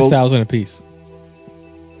 500 gold? 4,000 apiece.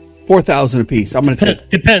 4,000 apiece. I'm going to take...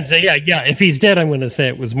 Depends. Yeah. If he's dead, I'm going to say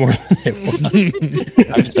it was more than it was.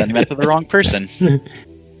 I'm sending that to the wrong person.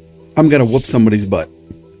 I'm going to whoop somebody's butt.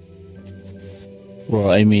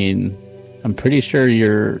 Well, I mean, I'm pretty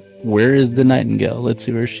sure where is the Nightingale? Let's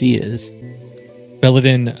see where she is.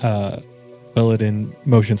 Belladin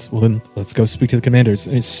motions. Well, then let's go speak to the commanders.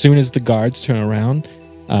 As soon as the guards turn around,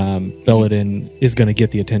 Belladin is going to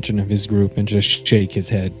get the attention of his group and just shake his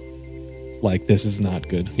head like this is not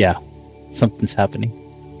good. Yeah, something's happening.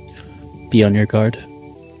 Be on your guard.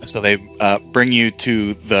 So they bring you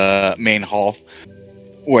to the main hall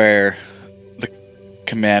where the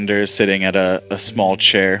commander is sitting at a small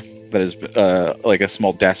chair that is like a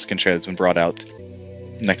small desk and chair that's been brought out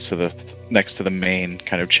next to the main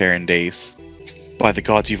kind of chair and dais. By the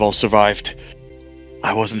gods, you've all survived.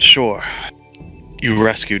 I wasn't sure. You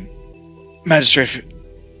rescued Magistrate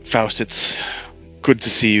Faust. It's good to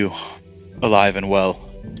see you alive and well.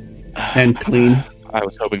 And clean. I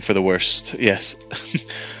was hoping for the worst, yes.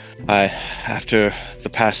 After the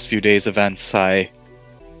past few days' events,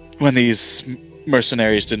 when these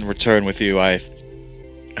mercenaries didn't return with you, I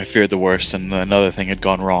feared the worst, and another thing had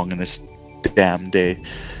gone wrong in this damn day.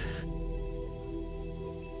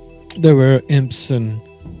 There were imps and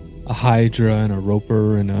a hydra and a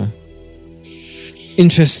roper and a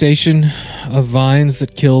infestation of vines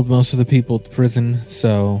that killed most of the people at the prison,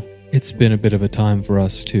 so it's been a bit of a time for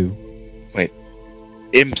us too. Wait,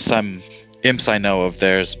 imps I know of.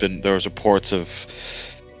 There was reports of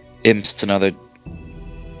imps and other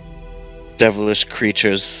devilish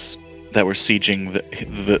creatures that were sieging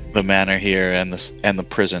the manor here and the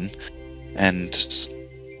prison, and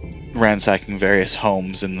ransacking various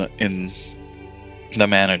homes in the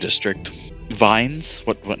manor district. Vines?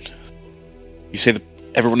 What? You say that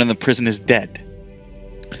everyone in the prison is dead?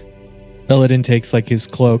 Belladin takes like his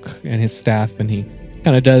cloak and his staff, and he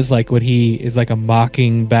kind of does like what he is like a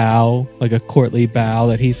mocking bow, like a courtly bow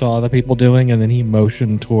that he saw other people doing, and then he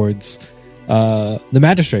motioned towards the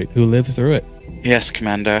magistrate who lived through it. Yes,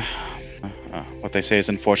 Commander. What they say is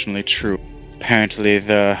unfortunately true. Apparently,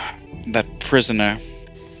 that prisoner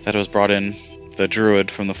that was brought in, the druid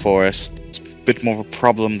from the forest, is a bit more of a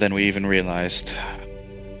problem than we even realized.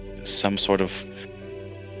 Some sort of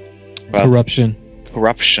corruption.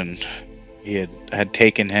 He had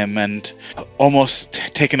taken him and almost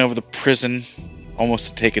taken over the prison, almost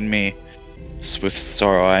had taken me. With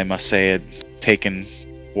sorrow, I must say, had taken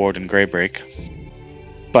Warden Greybreak.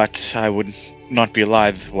 But I would not be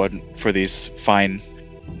alive for these fine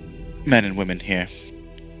men and women here.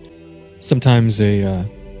 Sometimes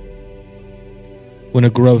when a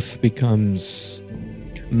growth becomes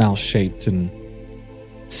mouse-shaped and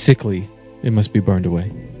sickly, it must be burned away.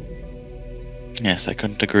 Yes, I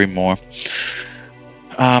couldn't agree more.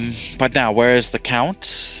 But now, where is the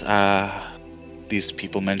Count? These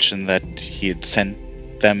people mentioned that he had sent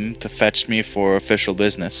them to fetch me for official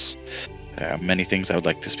business. There are many things I would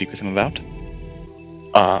like to speak with him about.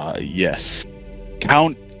 Yes.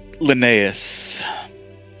 Count Linnaeus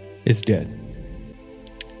is dead.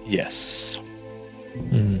 Yes.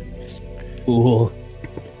 Cool.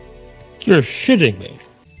 You're shitting me.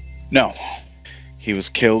 No. He was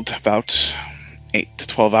killed about 8 to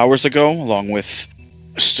 12 hours ago, along with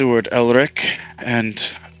Steward Elric and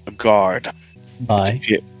a guard. Bye.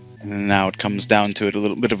 And now it comes down to it, a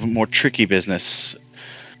little bit of a more tricky business.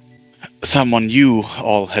 Someone you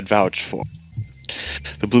all had vouched for.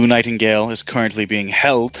 The Blue Nightingale is currently being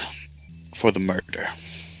held for the murder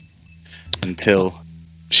until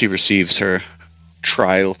she receives her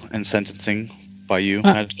trial and sentencing by you,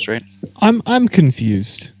 magistrate. I'm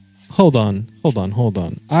confused. Hold on.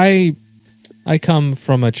 I come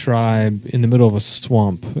from a tribe in the middle of a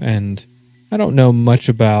swamp, and I don't know much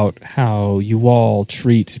about how you all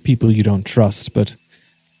treat people you don't trust, but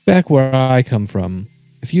back where I come from,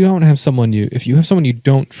 if you have someone you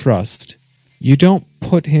don't trust, you don't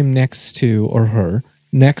put him next to, or her,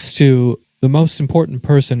 next to the most important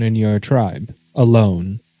person in your tribe,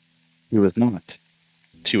 alone. He was not.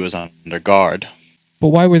 She was under guard. But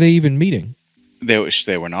why were they even meeting? They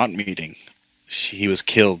were not meeting. He was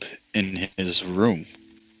killed in his room.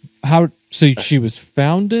 How? So she was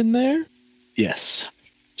found in there? Yes.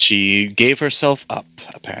 She gave herself up,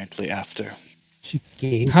 apparently, after. She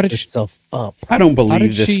gave herself up. I don't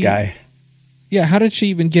believe this guy. Yeah, how did she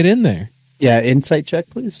even get in there? Yeah, insight check,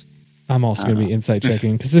 please. I'm also going to be insight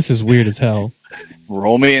checking, because this is weird as hell.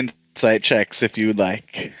 Roll me insight checks if you would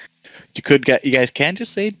like. You guys can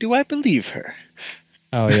just say, do I believe her?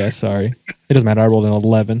 Oh, yeah, sorry. It doesn't matter. I rolled an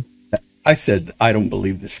 11. I said I don't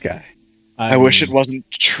believe this guy. I wish it wasn't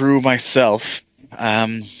true myself.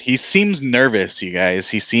 He seems nervous, you guys.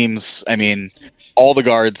 He seems, all the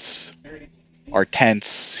guards are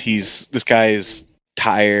tense. This guy is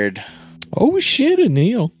tired. Oh, shit, a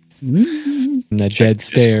Neil. And that dead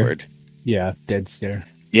stare. Discord. Yeah, dead stare.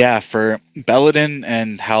 Yeah, for Belladin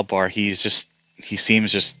and Halbar, he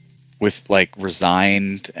seems just with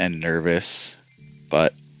resigned and nervous,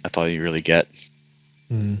 but that's all you really get.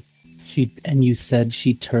 Mm. And you said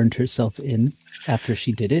she turned herself in after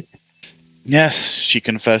she did it? Yes, she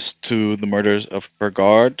confessed to the murders of her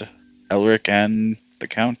guard, Elric, and the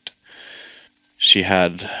Count. She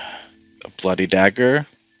had a bloody dagger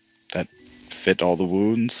that fit all the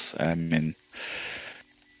wounds. Did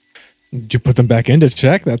you put them back in to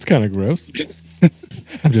check? That's kind of gross.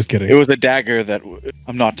 I'm just kidding. It was a dagger that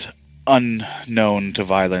I'm not unknown to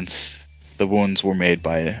violence. The wounds were made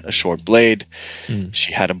by a short blade.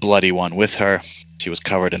 She had a bloody one with her. She was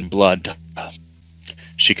covered in blood.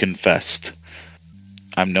 She confessed.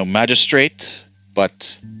 I'm no magistrate,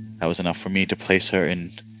 but that was enough for me to place her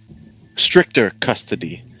in stricter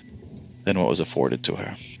custody than what was afforded to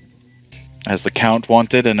her. As the Count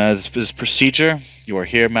wanted, and as is procedure, you are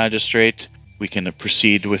here, magistrate. We can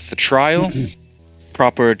proceed with the trial.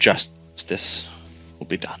 Proper justice will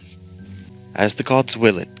be done. As the gods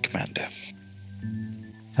will it, Commander.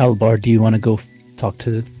 Halbar, do you want to go talk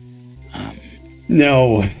to...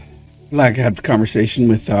 No. I'd like to have a conversation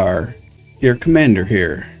with our dear commander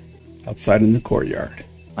here, outside in the courtyard.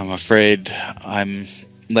 I'm afraid I'm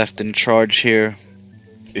left in charge here.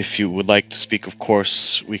 If you would like to speak, of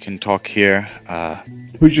course, we can talk here.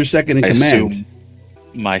 Who's your second in command? Assume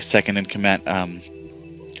my second in command.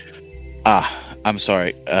 I'm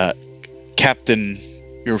sorry. Captain,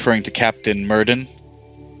 you're referring to Captain Murden?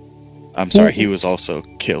 I'm sorry, he was also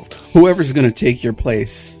killed. Whoever's going to take your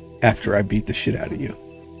place after I beat the shit out of you.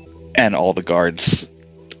 And all the guards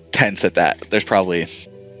tense at that. There's probably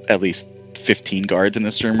at least 15 guards in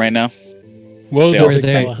this room right now. Whoa,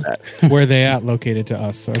 Where are they at located to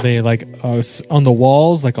us? Are they like us on the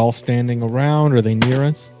walls, like all standing around? Are they near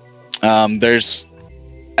us? There's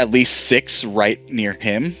at least 6 right near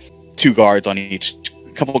him. 2 guards on each,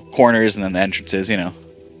 couple of corners, and then the entrances,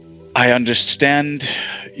 I understand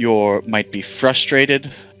you might be frustrated.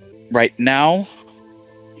 Right now,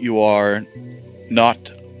 you are not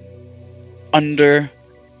under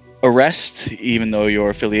arrest, even though your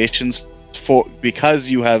affiliations, because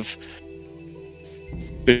you have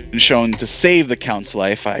been shown to save the Count's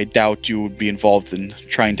life. I doubt you would be involved in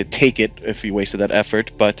trying to take it if you wasted that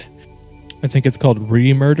effort, but... I think it's called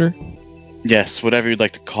re-murder? Yes, whatever you'd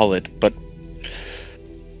like to call it, but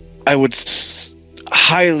I would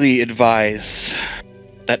highly advise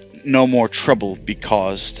that no more trouble be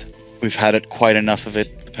caused. We've had it quite enough of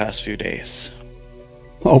it the past few days.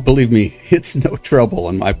 Oh, believe me, it's no trouble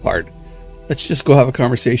on my part. Let's just go have a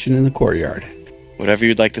conversation in the courtyard. Whatever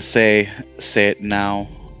you'd like to say it now.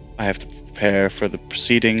 I have to prepare for the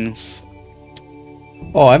proceedings.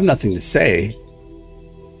 Oh, I have nothing to say.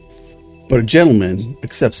 But a gentleman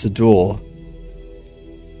accepts a duel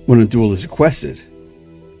when a duel is requested.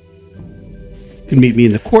 You can meet me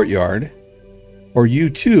in the courtyard, or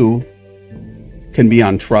you too can be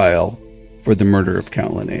on trial for the murder of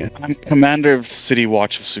Count Linnea. I'm commander of the City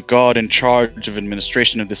Watch of Sugod, in charge of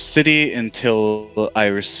administration of the city until I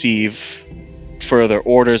receive further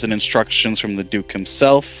orders and instructions from the Duke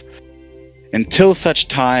himself. Until such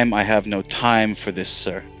time, I have no time for this,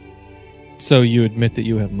 sir. So you admit that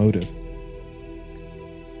you have motive?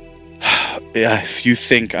 Yeah, if you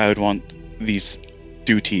think I would want these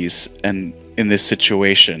duties and in this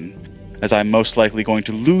situation, as I'm most likely going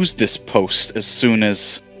to lose this post as soon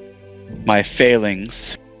as my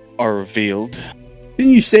failings are revealed.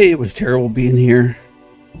 Didn't you say it was terrible being here?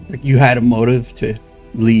 Like you had a motive to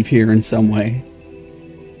leave here in some way?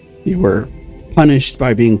 You were punished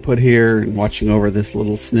by being put here and watching over this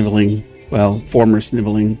little former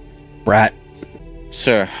sniveling brat.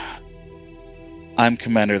 Sir, I'm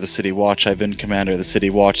commander of the City Watch. I've been commander of the City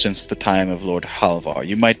Watch since the time of Lord Halvar.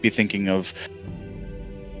 You might be thinking of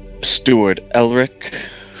Steward Elric,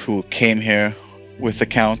 who came here with the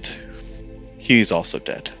Count. He's also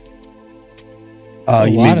dead. A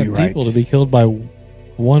You lot may of be right. people to be killed by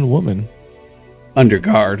one woman. Under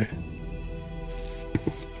guard.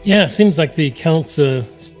 Yeah, it seems like the Count's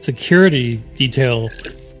security detail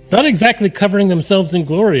not exactly covering themselves in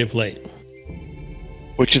glory of late.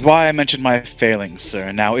 Which is why I mentioned my failings,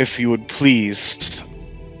 sir. Now, if you would please,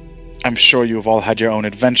 I'm sure you have all had your own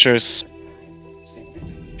adventures.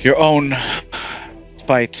 Your own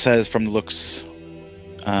fight says from the looks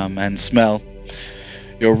and smell.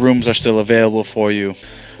 Your rooms are still available for you.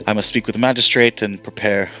 I must speak with the magistrate and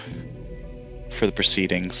prepare for the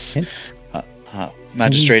proceedings.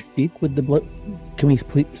 Magistrate. Can we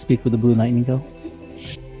speak with the Blue Nightingale?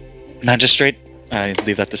 Magistrate, I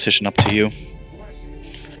leave that decision up to you.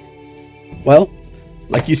 Well,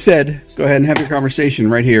 like you said, go ahead and have your conversation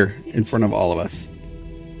right here in front of all of us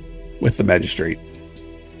with the magistrate.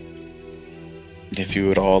 If you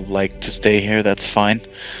would all like to stay here, that's fine.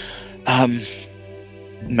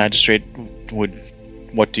 Magistrate,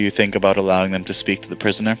 what do you think about allowing them to speak to the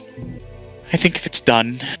prisoner? I think if it's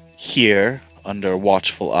done here, under a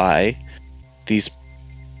watchful eye, these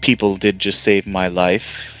people did just save my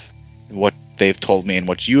life. What they've told me and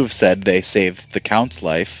what you have said, they saved the Count's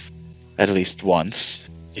life at least once.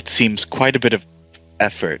 It seems quite a bit of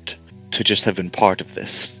effort to just have been part of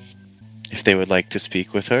this. If they would like to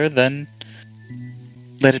speak with her, then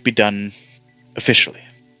let it be done officially.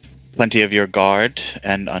 Plenty of your guard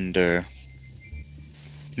and under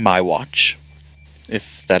my watch,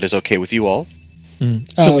 if that is okay with you all.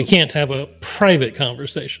 So we can't have a private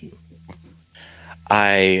conversation.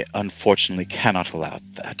 I unfortunately cannot allow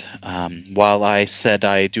that. While I said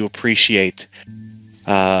I do appreciate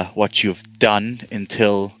what you've done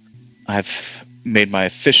until I've made my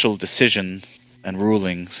official decision and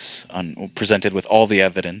rulings presented with all the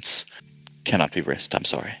evidence, cannot be risked. I'm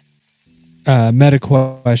sorry. Meta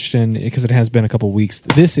question, because it has been a couple weeks.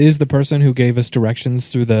 This is the person who gave us directions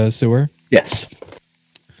through the sewer? Yes.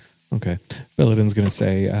 Okay. Billidan's going to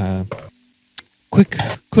say, quick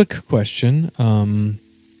question.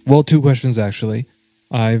 Well, two questions, actually.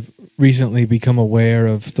 I've recently become aware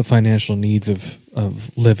of the financial needs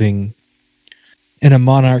of living in a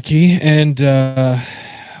monarchy, and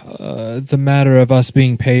the matter of us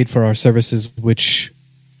being paid for our services, which,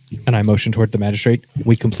 and I motion toward the magistrate,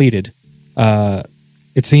 we completed.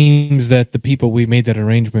 It seems that the people we made that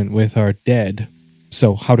arrangement with are dead.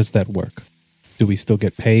 So how does that work? Do we still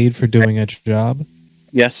get paid for doing a job?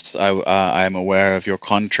 Yes, I am aware of your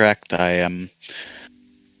contract. I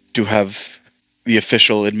do have the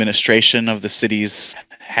official administration of the city's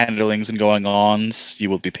handlings and going-ons. You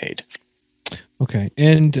will be paid. Okay.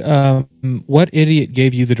 And what idiot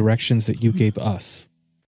gave you the directions that you gave us?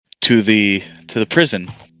 To the prison.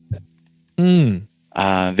 Mm.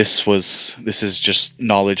 This is just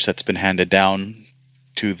knowledge that's been handed down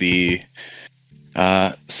to the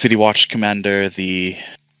City Watch commander, the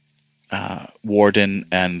warden,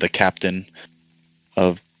 and the captain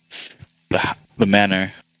of the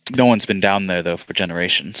manor. No one's been down there though for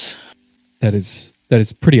generations. That is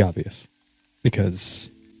pretty obvious,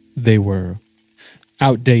 because they were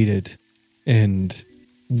outdated and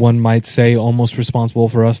one might say almost responsible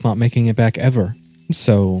for us not making it back ever.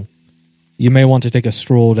 So you may want to take a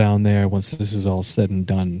stroll down there once this is all said and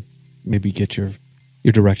done. Maybe get your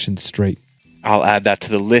directions straight. I'll add that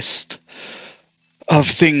to the list of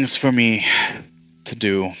things for me to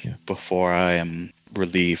do before I am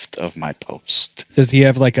relieved of my post. Does he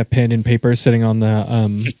have like a pen and paper sitting on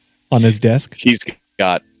the on his desk? He's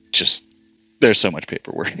got there's so much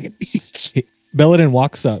paperwork. Belladin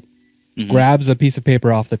walks up, grabs a piece of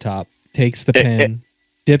paper off the top, takes the pen,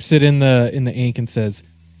 dips it in the ink, and says,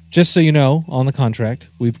 "Just so you know, on the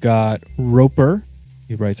contract, we've got Roper."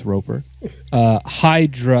 He writes Roper.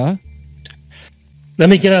 Hydra. Let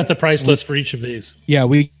me get out the price list for each of these. Yeah,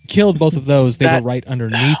 we killed both of those. They were right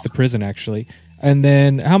underneath the prison, actually. And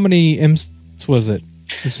then how many imps was it?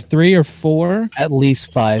 Was it 3 or 4? At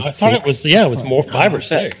least 5. I thought it was more 5 or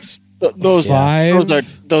 6. Those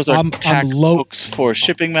 5. Those are tack hooks for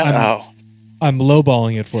shipping men. I'm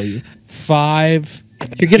lowballing it for you. 5.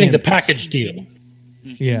 You're getting imps. the package deal.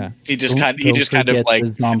 Yeah. He just kind of like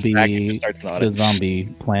the zombie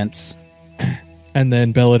plants. And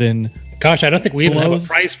then Belladin. Gosh, I don't think we even have a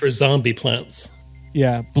price for zombie plants.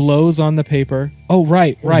 Yeah, blows on the paper. Oh,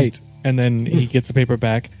 right. And then he gets the paper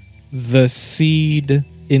back. The seed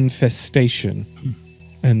infestation.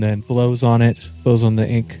 And then blows on it, blows on the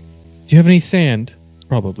ink. Do you have any sand?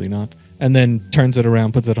 Probably not. And then turns it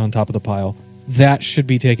around, puts it on top of the pile. That should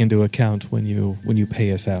be taken into account when you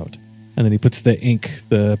pay us out. And then he puts the ink,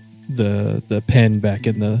 the pen back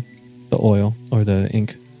in the oil or the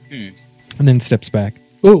ink. And then steps back.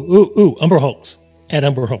 Ooh, Umber Hulks. Add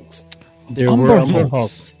Umber Hulks. There were Umber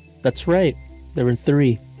Hulks. That's right. There were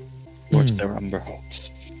 3. Of course, there were Umber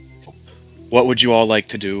Hulks. What would you all like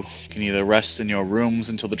to do? You can either rest in your rooms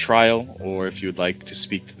until the trial, or if you'd like to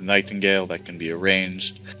speak to the Nightingale, that can be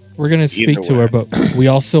arranged. We're going to speak to her, but we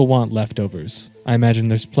also want leftovers. I imagine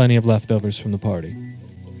there's plenty of leftovers from the party.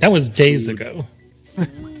 That was days ago.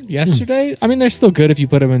 Yesterday? I mean, they're still good if you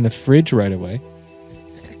put them in the fridge right away.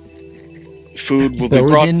 Food will be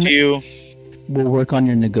brought to you. We'll work on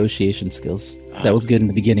your negotiation skills. That was good in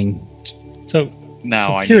the beginning. So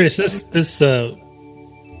now I'm curious.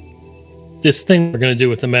 This thing we're going to do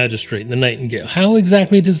with the magistrate and the Nightingale. How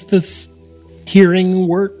exactly does this hearing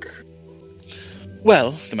work?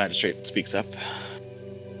 Well, the magistrate speaks up.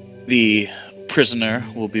 The prisoner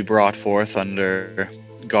will be brought forth under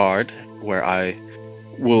guard, where I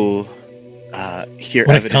will hear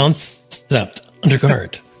what evidence. Concept under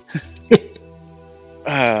guard.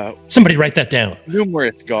 Somebody write that down.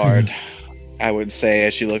 Numerous guard, I would say,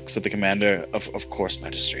 as she looks at the commander. Of course,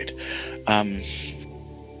 magistrate.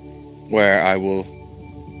 Where I will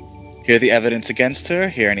hear the evidence against her,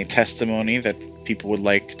 hear any testimony that people would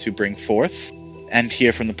like to bring forth, and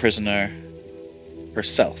hear from the prisoner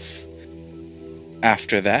herself.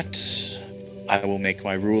 After that, I will make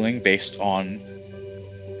my ruling based on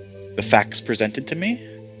the facts presented to me,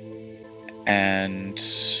 and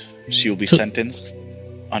she will be sentenced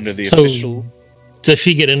under the official... Does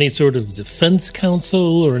she get any sort of defense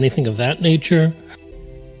counsel or anything of that nature?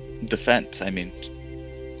 Defense, I mean...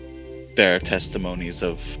 There are testimonies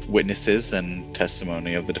of witnesses and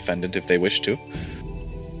testimony of the defendant if they wish to.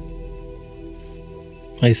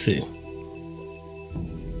 I see.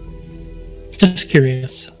 Just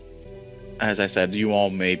curious. As I said, you all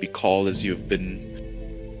may be called as you've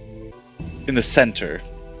been in the center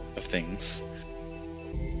of things.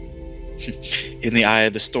 In the eye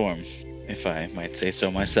of the storm, if I might say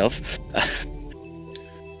so myself.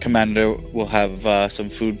 Commander will have some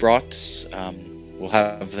food brought. We'll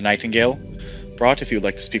have the Nightingale brought if you'd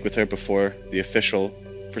like to speak with her before the official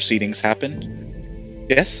proceedings happen.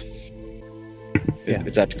 Yes? Yeah.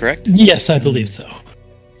 Is that correct? Yes, I believe so.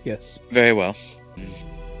 Yes. Very well.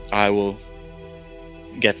 I will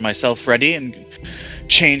get myself ready and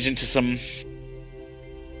change into some...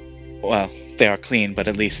 Well, they are clean, but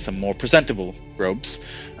at least some more presentable robes.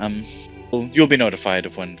 You'll be notified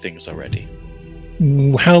of when things are ready.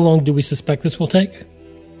 How long do we suspect this will take?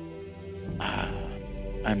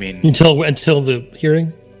 I mean... Until the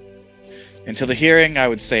hearing? Until the hearing, I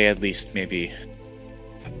would say at least maybe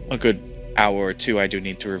a good hour or two. I do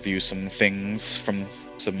need to review some things from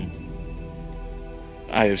some...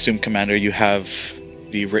 I assume, Commander, you have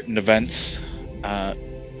the written events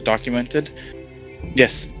documented?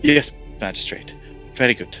 Yes, Magistrate.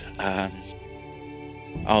 Very good.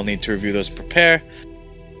 I'll need to review those and prepare.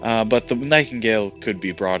 But the Nightingale could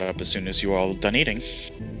be brought up as soon as you're all done eating.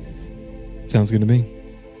 Sounds good to me.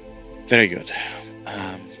 Very good.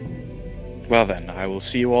 Well then, I will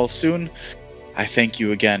see you all soon. I thank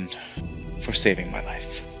you again for saving my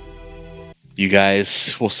life. You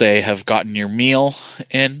guys, we'll say, have gotten your meal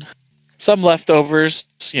in. Some leftovers,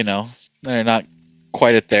 they're not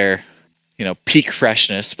quite at their, peak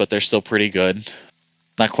freshness, but they're still pretty good.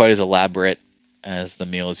 Not quite as elaborate as the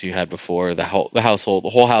meals you had before. The whole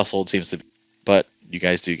household seems to be. But you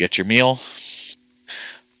guys do get your meal.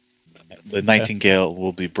 The Nightingale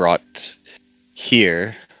will be brought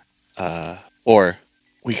here, or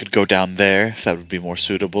we could go down there if that would be more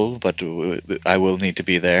suitable, but I will need to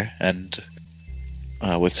be there, and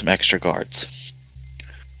with some extra guards.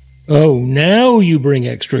 Oh, now you bring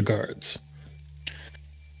extra guards.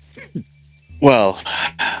 Well,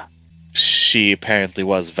 she apparently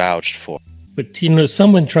was vouched for. But,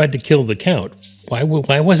 someone tried to kill the Count. Why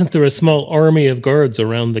wasn't there a small army of guards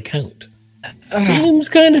around the Count? Seems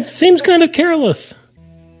kind of careless.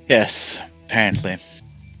 Yes, apparently.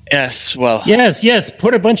 Yes, well... Yes,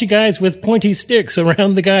 put a bunch of guys with pointy sticks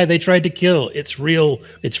around the guy they tried to kill. It's real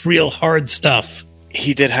hard stuff.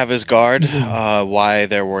 He did have his guard. Why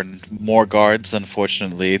there were more guards,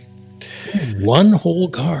 unfortunately... One whole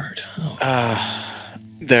guard. Oh.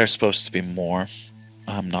 There's supposed to be more.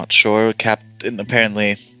 I'm not sure.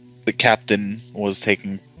 Apparently, the captain was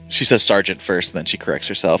taking... She says sergeant first, and then she corrects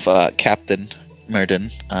herself. Captain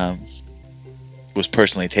Murden was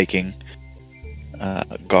personally taking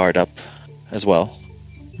guard up as well.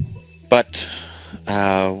 But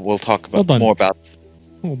we'll talk more about...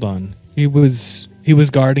 Hold on. He was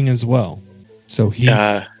guarding as well. So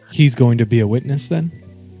he's going to be a witness then?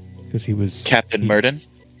 Because he was... Captain Murden?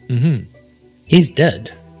 Mm-hmm. He's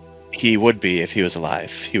dead. He would be if he was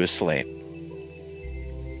alive. He was slain.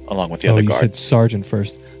 Along with the other guards. You said sergeant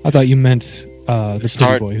first. I thought you meant the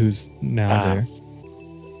pretty boy who's now there.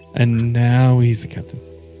 And now he's the captain.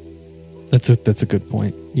 That's a good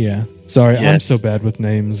point. Yeah. Sorry, yes. I'm so bad with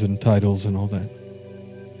names and titles and all that.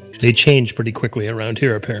 They change pretty quickly around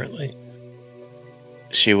here, apparently.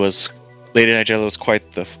 Lady Nigella was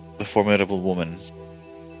quite the formidable woman.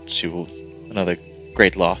 Another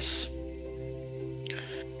great loss.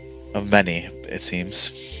 Of many, it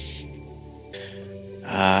seems.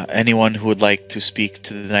 Anyone who would like to speak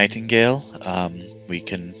to the Nightingale, we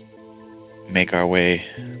can make our way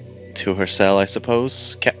to her cell, I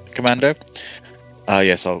suppose, Commander.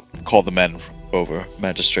 Yes, I'll call the men over,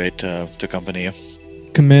 Magistrate, to accompany you.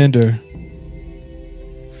 Commander.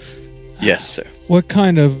 Yes, sir. What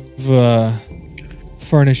kind of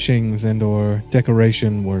furnishings and or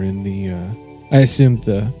decoration were in the... I assumed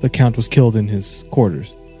the Count was killed in his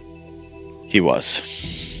quarters. He was.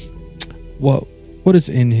 What is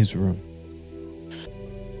in his room?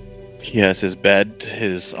 He has his bed,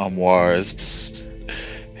 his armoires,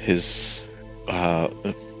 his a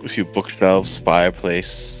few bookshelves,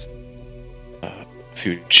 fireplace, a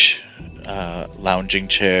few lounging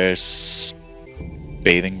chairs,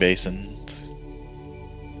 bathing basins.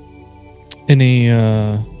 Any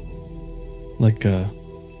like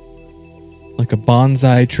a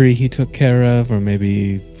bonsai tree he took care of, or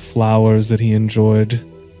maybe flowers that he enjoyed?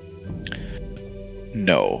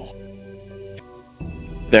 No.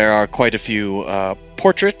 There are quite a few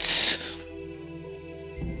portraits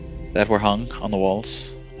that were hung on the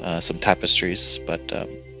walls, some tapestries, but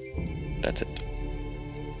that's it.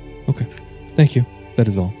 Okay, thank you. That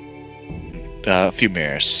is all. A few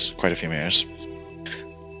mirrors, quite a few mirrors.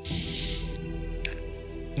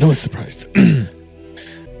 No one's surprised.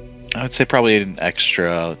 I would say probably an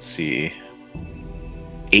extra, let's see,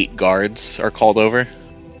 8 guards are called over.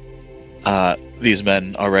 These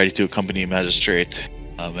men are ready to accompany a magistrate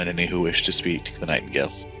and any who wish to speak to the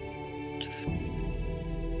Nightingale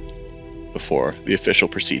before the official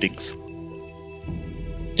proceedings.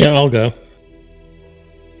 Yeah, I'll go.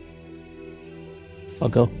 I'll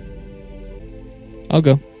go.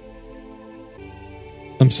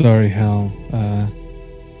 I'm sorry, Hal.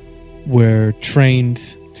 We're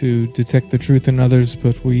trained to detect the truth in others,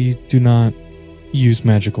 but we do not use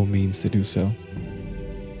magical means to do so.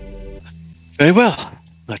 Very well.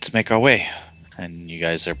 Let's make our way. And you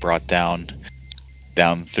guys are brought down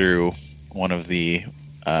through one of the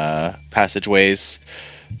passageways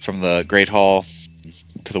from the Great Hall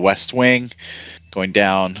to the West Wing, going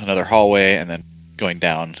down another hallway, and then going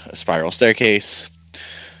down a spiral staircase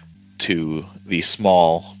to the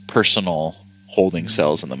small personal holding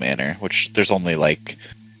cells in the manor, which there's only like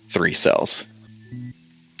 3 cells.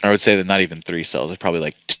 I would say that not even 3 cells. There's probably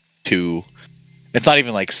like 2. It's not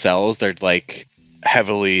even like cells. They're like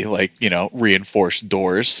heavily reinforced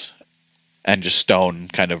doors and just stone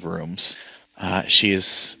kind of rooms. She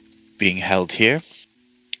is being held here.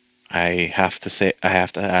 I have to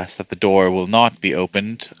ask that the door will not be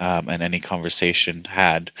opened, and any conversation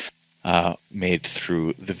had made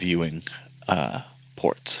through the viewing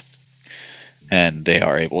ports. And they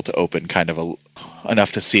are able to open kind of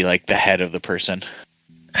enough to see like the head of the person.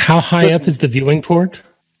 How high up is the viewing port?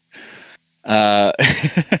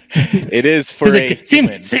 It is for a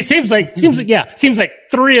human. Seems like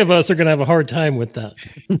 3 of us are gonna have a hard time with that.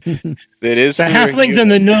 It is the for halflings and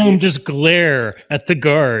the gnome just glare at the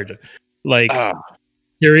guard, like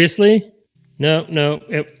seriously? No,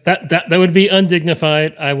 that would be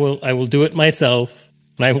undignified. I will do it myself,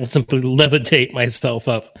 and I will simply levitate myself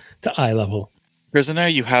up to eye level. Prisoner,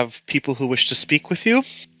 you have people who wish to speak with you?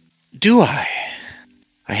 Do I?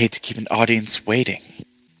 I hate to keep an audience waiting.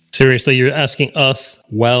 Seriously, you're asking us?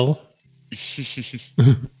 Well,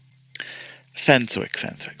 Fenswick.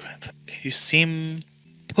 You seem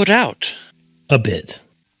put out a bit.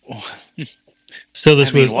 So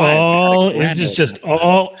this was all. It's just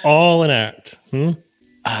all an act.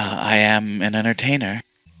 I am an entertainer.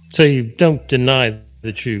 So you don't deny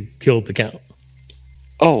that you killed the Count?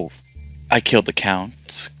 Oh, I killed the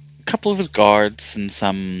Count. A couple of his guards and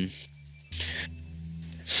some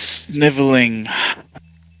sniveling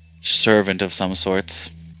servant of some sorts.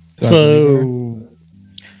 So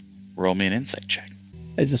roll me an insight check.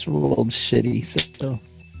 I just rolled shitty, so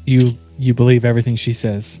you believe everything she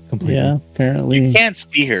says completely. Yeah, apparently. You can't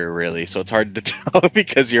see her really, so it's hard to tell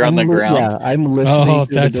because you're on the ground. Yeah, I'm listening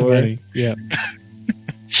to that's the door. funny. Yeah.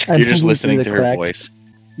 You're just listening to her voice.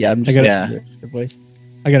 Yeah, I'm just listening to her voice.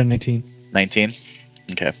 I got a 19. 19?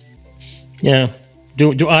 Okay. Yeah.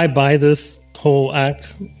 Do I buy this whole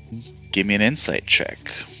act? Give me an insight check.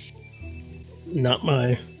 Not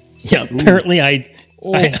my... Yeah, apparently I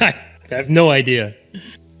have no idea.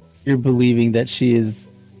 You're believing that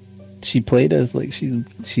she played us like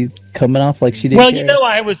she's coming off like she didn't care. You know,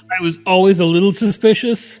 I was always a little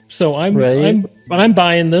suspicious, so I'm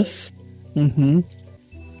buying this. Mm-hmm.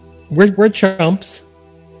 We're chumps.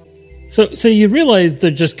 So you realize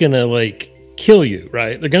they're just gonna like kill you,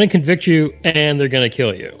 right? They're gonna convict you and they're gonna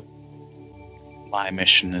kill you. My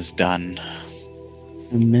mission is done.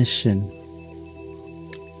 The mission.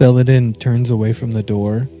 Belladin turns away from the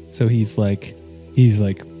door, so he's like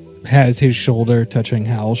has his shoulder touching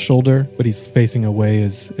Hal's shoulder, but he's facing away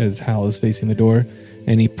as Hal is facing the door,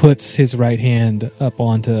 and he puts his right hand up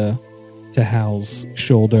onto Hal's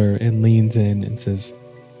shoulder and leans in and says,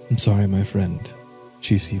 "I'm sorry, my friend.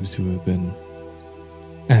 She seems to have been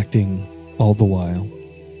acting all the while,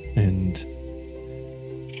 and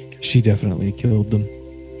she definitely killed them.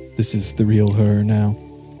 This is the real her now."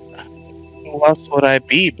 Who else would I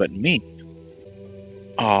be but me?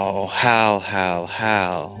 Oh,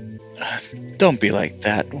 Hal. Don't be like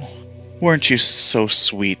that. Weren't you so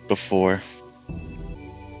sweet before?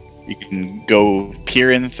 You can go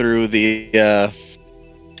peering through the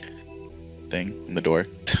thing in the door.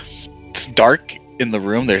 It's dark in the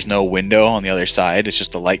room. There's no window on the other side. It's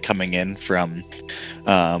just the light coming in from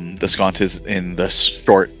the sconces in the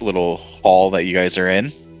short little hall that you guys are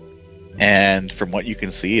in. And from what you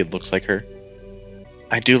can see, it looks like her.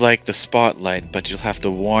 I do like the spotlight, but you'll have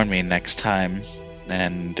to warn me next time.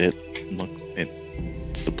 And it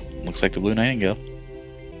looks like the Blue Nightingale.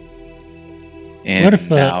 And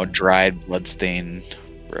now dried, bloodstained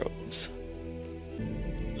robes.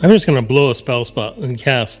 I'm just going to blow a spell spot and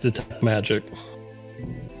cast Detect Magic.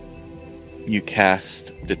 You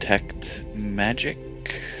cast Detect Magic?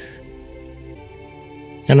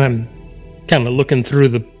 And I'm kind of looking through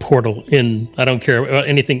the portal in. I don't care about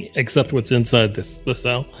anything except what's inside the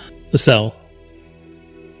cell. The cell.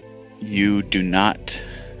 You do not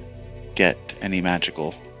get any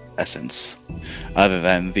magical essence other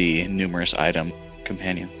than the numerous item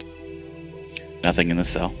companion. Nothing in the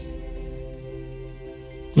cell.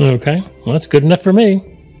 Okay, well that's good enough for me.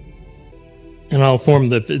 And I'll inform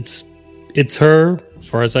that it's her. As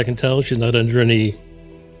far as I can tell, she's not under any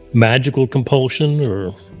magical compulsion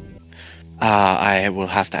or. I will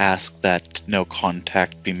have to ask that no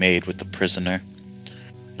contact be made with the prisoner.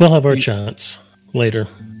 We'll have our chance later.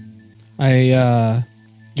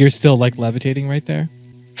 You're still like levitating right there?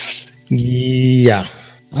 Yeah.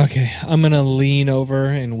 Okay, I'm gonna lean over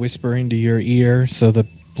and whisper into your ear so the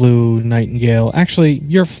Blue Nightingale. Actually,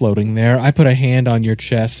 you're floating there. I put a hand on your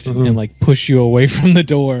chest and like push you away from the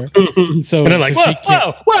door. So, and I'm like,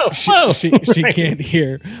 whoa. She can't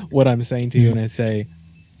hear what I'm saying to you, and I say,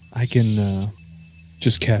 I can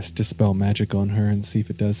just cast Dispel Magic on her and see if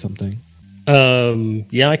it does something.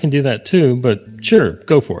 Yeah, I can do that too, but sure,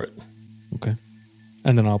 go for it. Okay.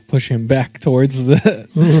 And then I'll push him back towards the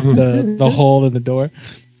hole in the door.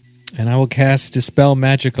 And I will cast Dispel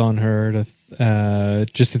Magic on her to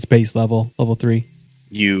just its base level 3.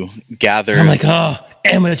 You gather... I'm like,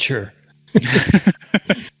 amateur.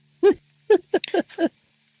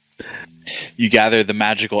 You gather the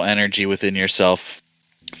magical energy within yourself,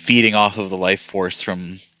 feeding off of the life force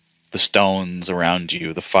from the stones around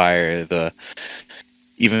you, the fire,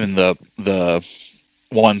 even the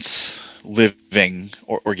once living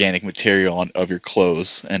or organic material of your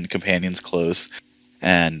clothes and companions' clothes,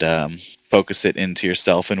 and focus it into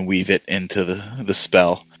yourself and weave it into the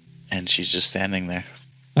spell. And she's just standing there.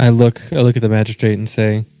 I look at the magistrate and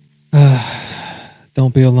say,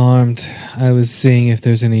 don't be alarmed. I was seeing if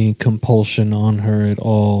there's any compulsion on her at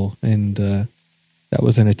all, and that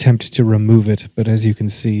was an attempt to remove it. But as you can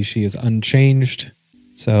see, she is unchanged.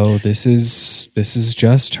 So this is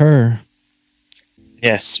just her.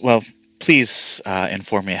 Yes. Well, please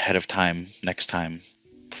inform me ahead of time next time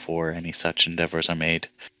before any such endeavors are made.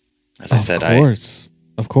 As I said,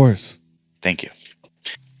 of course. Thank you.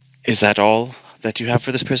 Is that all that you have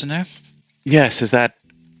for this prisoner? Yes. Is that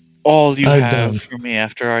all you have for me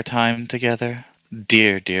after our time together,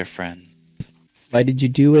 dear friend? Why did you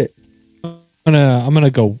do it? I'm gonna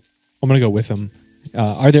go with him.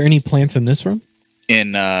 Are there any plants in this room?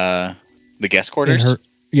 In the guest quarters?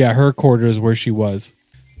 Her quarters where she was.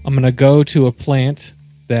 I'm gonna go to a plant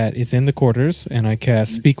that is in the quarters, and I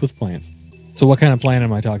cast Speak with Plants. So what kind of plant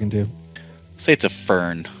am I talking to? Say it's a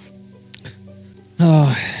fern.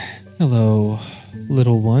 Oh, hello,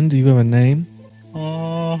 little one. Do you have a name?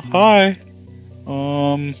 Hi.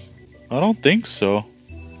 I don't think so.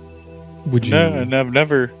 Would you? No, I've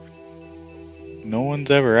never. No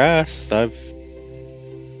one's ever asked. I've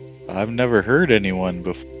never heard anyone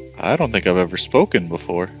before. I don't think I've ever spoken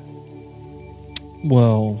before.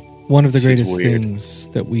 Well, one of the greatest things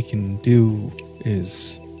that we can do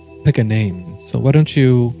is pick a name. So why don't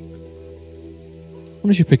you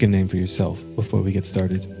pick a name for yourself before we get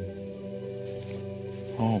started?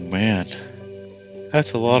 Oh man,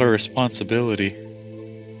 that's a lot of responsibility.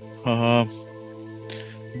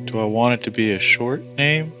 Do I want it to be a short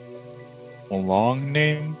name? A long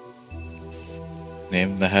name?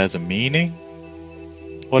 Name that has a meaning?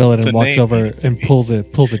 Belladin walks over and pulls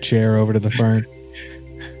a chair over to the fern.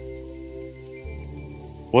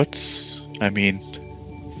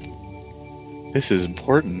 This is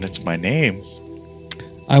important. It's my name.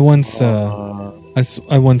 I once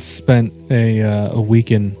spent a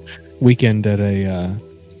weekend at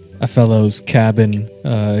a fellow's cabin.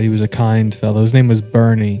 He was a kind fellow. His name was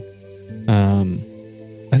Bernie.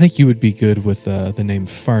 I think you would be good with the name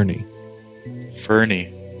Fernie.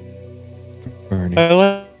 Fernie. Fernie.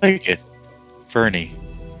 I like it. Fernie.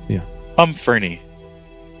 Yeah. I'm Fernie.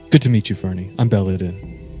 Good to meet you, Fernie. I'm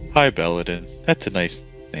Belladin. Hi, Belladin. That's a nice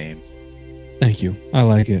name. Thank you. I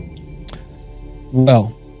like it.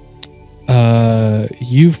 Well,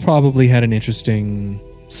 you've probably had an interesting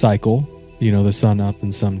cycle. You know, the sun up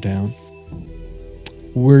and sun down.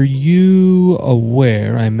 Were you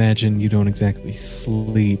aware? I imagine you don't exactly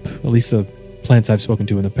sleep. At least the plants I've spoken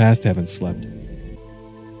to in the past haven't slept.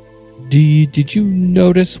 Did you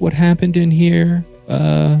notice what happened in here?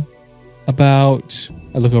 About...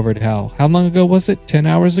 I look over at Hal. How long ago was it? 10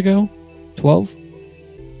 hours ago? 12?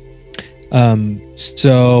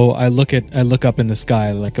 So I look up in the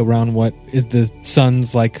sky, like around what is the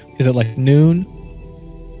sun's like? Is it like noon?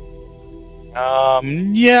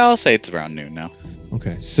 Yeah, I'll say it's around noon now.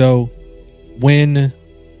 Okay, so when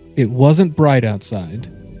it wasn't bright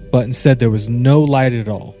outside, but instead there was no light at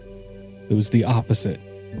all, it was the opposite.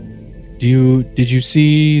 Did you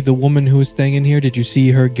see the woman who was staying in here? Did you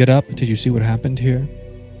see her get up? Did you see what happened here?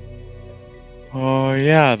 Oh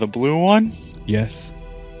yeah, the blue one? Yes.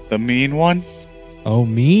 The mean one? Oh,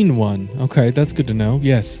 mean one. Okay, that's good to know.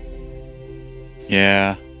 Yes.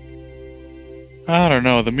 Yeah. I don't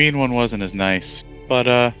know, the mean one wasn't as nice. But,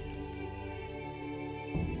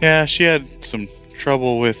 yeah, she had some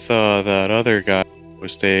trouble with, that other guy who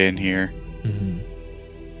was staying here. Mm-hmm.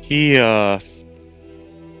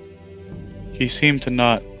 He seemed to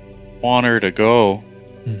not want her to go,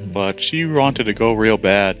 Mm-hmm. but she wanted to go real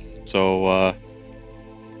bad. So, I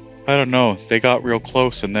don't know. They got real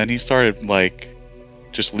close, and then he started, like,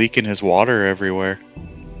 just leaking his water everywhere.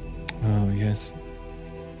 Oh, yes.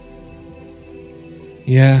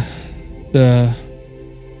 Yeah,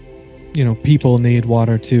 people need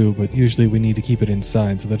water too, but usually we need to keep it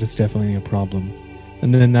inside, so that is definitely a problem.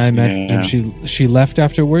 And then I imagine she left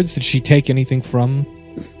afterwards. Did she take anything from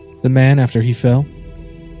the man after he fell?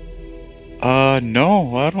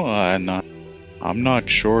 No, I don't. I'm not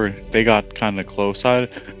sure. They got kind of close.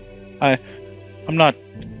 I'm not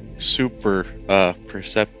super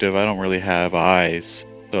perceptive. I don't really have eyes,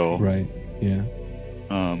 so right. Yeah.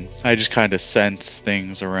 I just kind of sense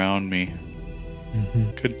things around me.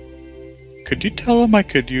 Mm-hmm. Could you tell him I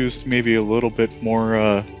could use maybe a little bit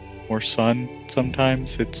more sun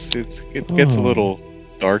sometimes? It gets a little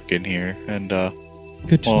dark in here, and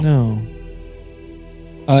good to know.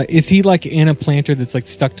 Is he like in a planter that's like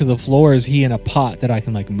stuck to the floor, or is he in a pot that I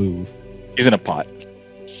can like move? He's in a pot.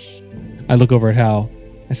 I look over at Hal.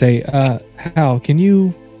 I say, Hal, can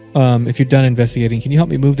you, if you're done investigating, can you help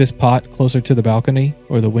me move this pot closer to the balcony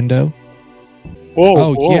or the window?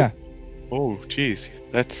 Whoa! Yeah. Oh, jeez,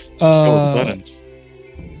 that's sudden.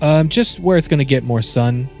 Just where it's going to get more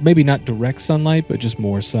sun. Maybe not direct sunlight, but just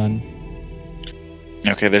more sun.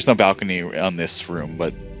 Okay, there's no balcony on this room,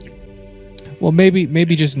 but well,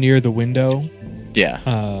 maybe just near the window.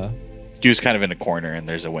 Yeah. He was kind of in a corner, and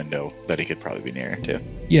there's a window that he could probably be near too.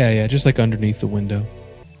 Yeah, just like underneath the window.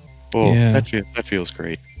 Oh, yeah. that feels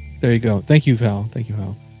great. There you go. Thank you, Hal.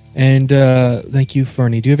 And thank you,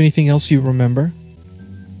 Fernie. Do you have anything else you remember?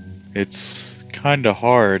 It's kind of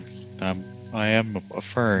hard. I am a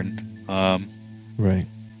fern. Right.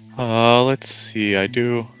 Let's see. I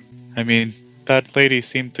mean, that lady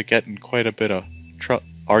seemed to get in quite a bit of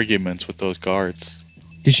arguments with those guards.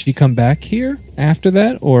 Did she come back here after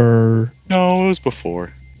that, or? No, it was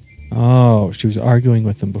before. Oh, she was arguing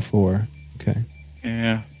with them before. Okay.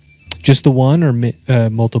 Yeah. Just the one, or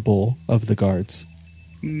multiple of the guards?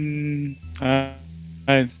 I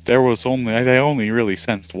only really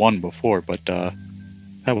sensed one before, but that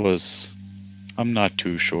was. I'm not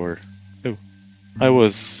too sure.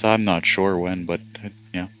 I'm not sure when, but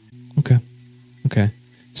yeah. Okay.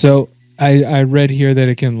 So I read here that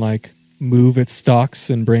it can like move its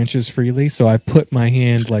stalks and branches freely. So I put my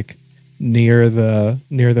hand like near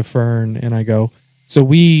the fern, and I go. So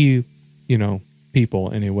we,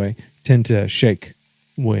 people anyway, tend to shake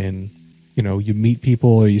when you meet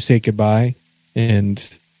people or you say goodbye,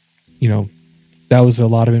 and that was a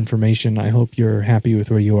lot of information. I hope you're happy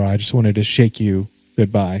with where you are. I just wanted to shake you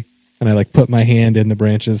goodbye, and I like put my hand in the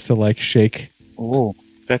branches to like shake. Oh,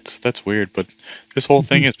 that's weird, but this whole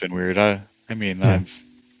thing has been weird.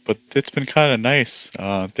 but it's been kind of nice.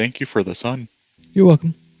 Thank you for the sun. You're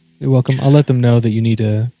welcome. You're welcome. I'll let them know that you need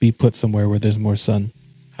to be put somewhere where there's more sun.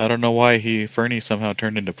 I don't know why Fernie somehow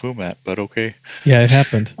turned into Pumat, but okay. Yeah, it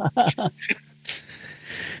happened.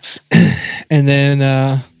 And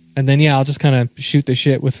then yeah, I'll just kind of shoot the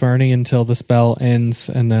shit with Fernie until the spell ends,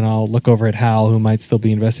 and then I'll look over at Hal, who might still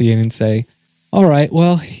be investigating, and say, "All right,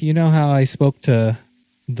 well, you know how I spoke to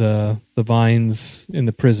the vines in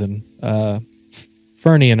the prison.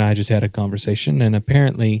 Fernie and I just had a conversation, and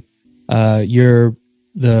apparently, you're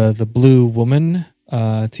the blue woman,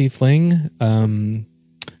 tiefling,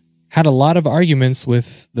 had a lot of arguments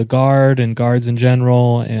with the guard and guards in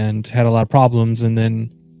general, and had a lot of problems. And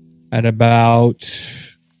then at about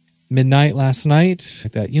midnight last night,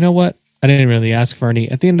 like that, you know what? I didn't really ask Fernie.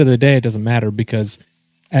 At the end of the day, it doesn't matter because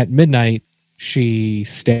at midnight she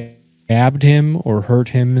stabbed him or hurt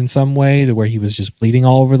him in some way where he was just bleeding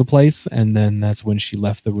all over the place. And then that's when she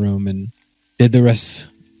left the room and did the rest.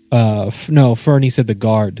 No, Fernie said the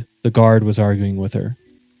guard was arguing with her.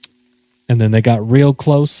 And then they got real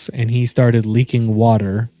close and he started leaking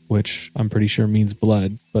water, which I'm pretty sure means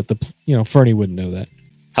blood. But Fernie wouldn't know that.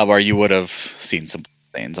 How about you would have seen some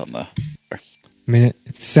stains on the floor? I mean,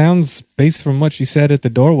 it sounds, based from what she said at the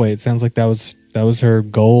doorway, it sounds like that was her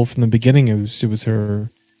goal from the beginning. It was her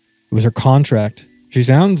contract. She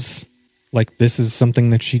sounds like this is something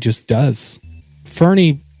that she just does.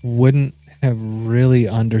 Fernie wouldn't have really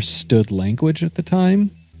understood language at the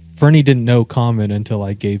time. Fernie didn't know Common until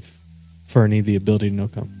I gave Fernie the ability to know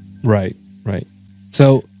Common. Right.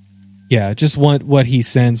 So, yeah, just what he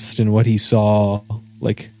sensed and what he saw.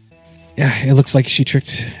 Like, yeah, it looks like she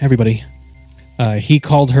tricked everybody. He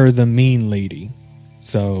called her the mean lady.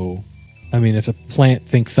 So, I mean, if a plant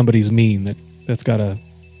thinks somebody's mean, that's gotta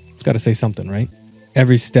say something, right?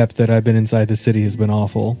 Every step that I've been inside the city has been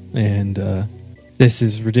awful, and this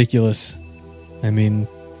is ridiculous. I mean,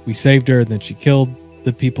 we saved her, and then she killed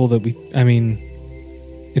the people that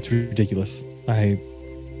it's ridiculous.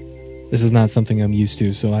 This is not something I'm used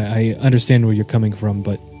to, so I understand where you're coming from,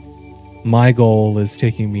 but my goal is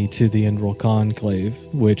taking me to the Enderal Conclave,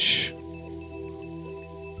 which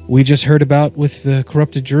we just heard about with the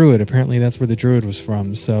corrupted druid. Apparently that's where the druid was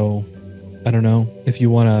from, so I don't know if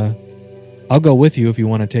you want to... I'll go with you if you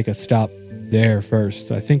want to take a stop there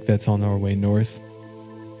first. I think that's on our way north.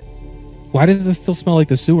 Why does this still smell like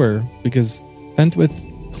the sewer? Because Fentwith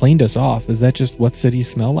cleaned us off. Is that just what cities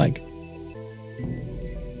smell like?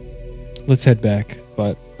 Let's head back,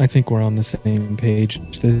 but I think we're on the same page.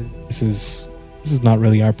 This is not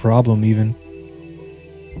really our problem, even.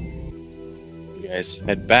 You guys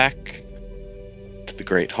head back to the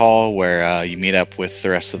Great Hall, where you meet up with the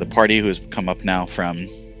rest of the party, who has come up now from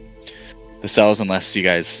the cells, unless you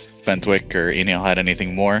guys, Fentwick or Enil, had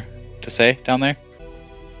anything more to say down there.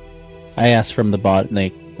 I asked from the bot,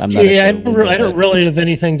 like, I'm not. Yeah, I don't really have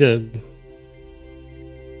anything to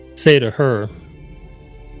say to her.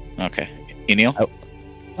 Okay, Enil.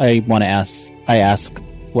 I want to ask. I ask,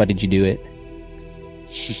 why did you do it?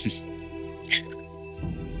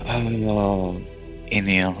 Oh,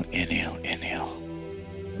 Enil.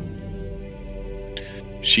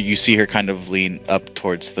 You see her kind of lean up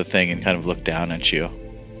towards the thing and kind of look down at you.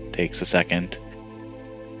 Takes a second.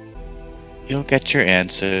 You'll get your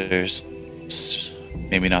answers.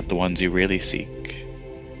 Maybe not the ones you really seek.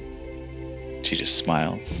 She just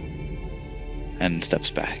smiles and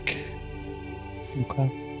steps back.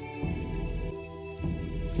 Okay.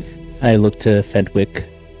 I look to Fentwick,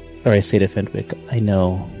 or I say to Fentwick, I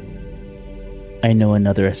know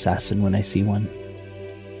another assassin when I see one.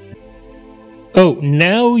 Oh,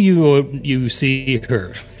 now you see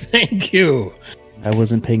her. Thank you. I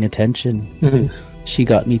wasn't paying attention. She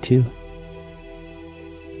got me too.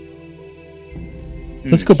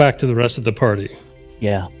 Let's go back to the rest of the party.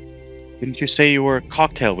 Yeah. Didn't you say you were a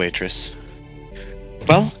cocktail waitress?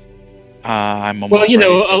 Well, I'm almost. Well, you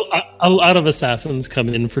know, a lot of assassins come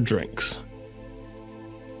in for drinks.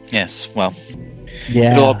 Yes. Well.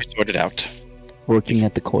 Yeah. It'll all be sorted out. Working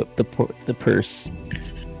at the purse.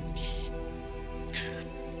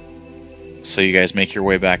 So you guys make your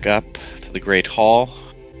way back up to the Great Hall.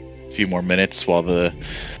 A few more minutes while the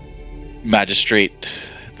magistrate,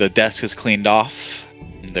 the desk is cleaned off.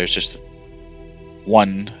 There's just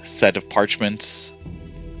one set of parchments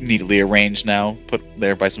neatly arranged now, put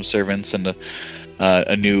there by some servants, and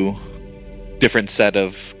a new, different set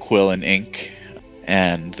of quill and ink.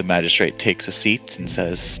 And the magistrate takes a seat and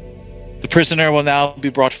says, "The prisoner will now be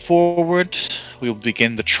brought forward. We will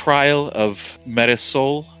begin the trial of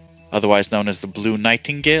Marisol, otherwise known as the Blue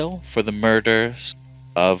Nightingale, for the murders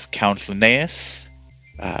of Count Linnaeus.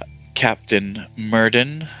 Captain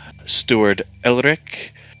Murden Steward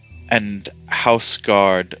Elric, and House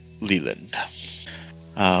Guard Leland.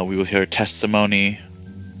 We will hear testimony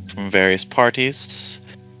from various parties,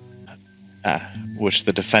 which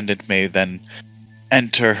the defendant may then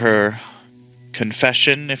enter her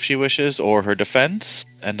confession if she wishes, or her defense,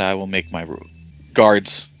 and I will make my rule. Guard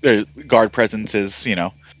presence is,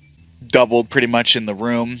 doubled pretty much in the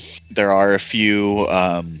room. There are a few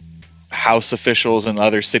house officials and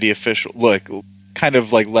other city officials, kind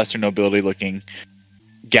of like lesser nobility looking,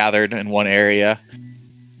 gathered in one area,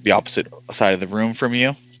 the opposite side of the room from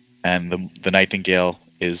you, and the Nightingale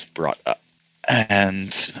is brought up.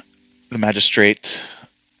 And the magistrate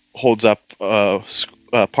holds up a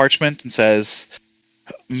parchment and says,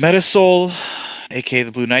 Metasol, aka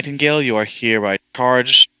the Blue Nightingale, you are hereby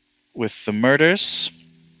charged with the murders,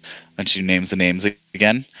 and she names the names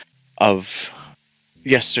again, of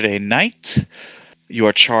yesterday night. You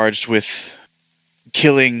are charged with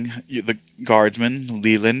killing the guardsman,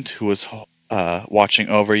 Leland, who was watching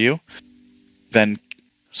over you. Then,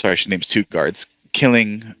 she names 2 guards.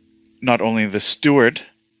 Killing not only the steward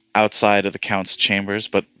outside of the Count's chambers,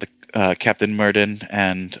 but the Captain Murden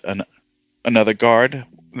and another guard,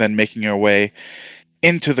 then making your way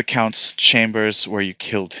into the Count's chambers where you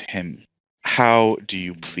killed him. How do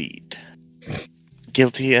you plead?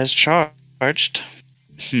 Guilty as charged.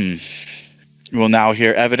 We will now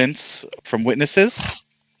hear evidence from witnesses.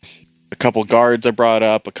 A couple guards are brought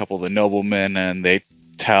up, a couple of the noblemen, and they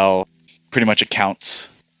tell pretty much accounts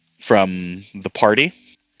from the party.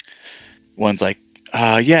 One's like,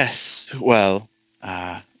 yes, well,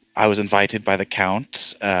 I was invited by the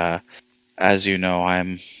Count. As you know,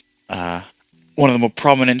 I'm one of the more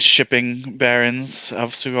prominent shipping barons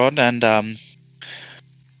of Sugod, and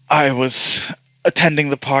I was attending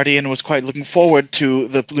the party and was quite looking forward to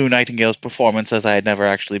the Blue Nightingale's performance, as I had never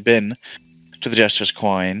actually been to the Jester's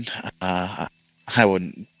Coin. I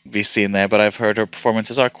wouldn't be seen there, but I've heard her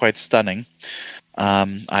performances are quite stunning.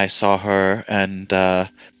 I saw her and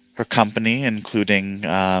her company, including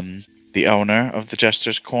the owner of the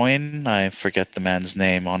Jester's Coin. I forget the man's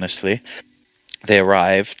name, honestly. They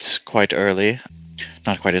arrived quite early.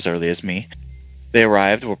 Not quite as early as me. They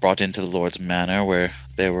arrived, were brought into the Lord's Manor, where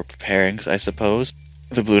they were preparing, I suppose.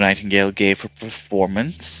 The Blue Nightingale gave her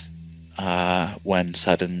performance,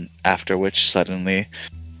 after which suddenly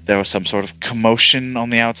there was some sort of commotion on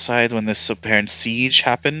the outside when this apparent siege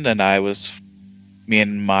happened, and me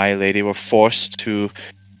and my lady were forced to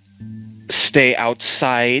stay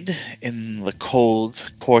outside in the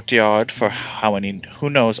cold courtyard for who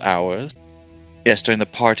knows, hours. Yes, during the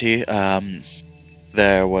party,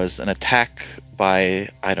 there was an attack by,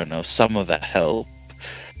 some of that help.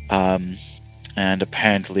 And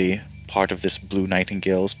apparently part of this Blue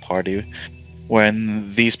Nightingale's party,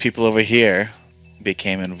 when these people over here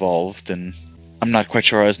became involved, and I'm not quite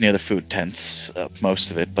sure I was near the food tents, most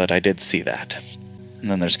of it, but I did see that. And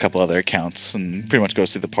then there's a couple other accounts, and pretty much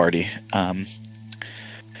goes through the party.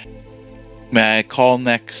 May I call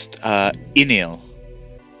next Enil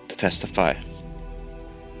to testify?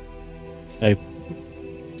 I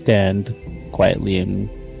stand quietly and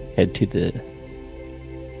head to the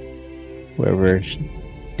wherever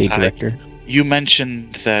day director. You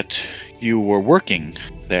mentioned that you were working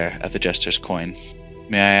there at the Jester's Coin.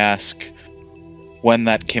 May I ask when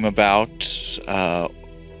that came about?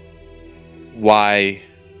 Why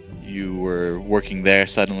you were working there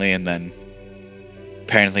suddenly, and then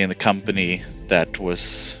apparently in the company that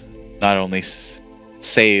was not only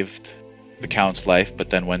saved the Count's life, but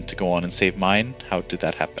then went to go on and save mine? How did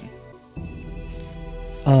that happen?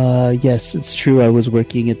 Yes, it's true. I was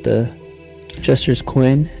working at the Jester's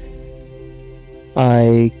Coin.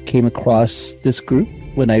 I came across this group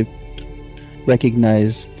when I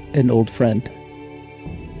recognized an old friend.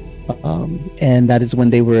 And that is when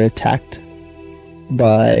they were attacked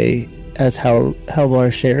by, as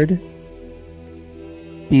Halvar shared,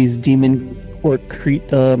 these demon or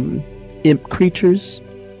imp creatures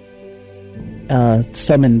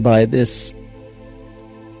summoned by this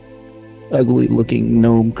ugly looking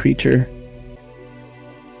gnome creature.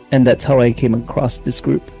 And that's how I came across this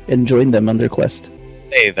group and joined them on their quest.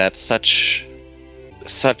 Hey, that such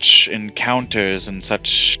encounters and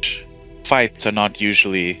such fights are not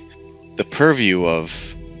usually the purview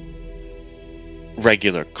of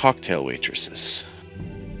regular cocktail waitresses.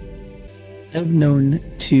 I'm known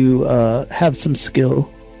to have some skill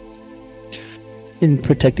in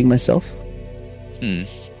protecting myself.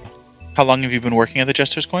 How long have you been working at the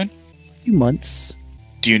Jester's Coin? A few months.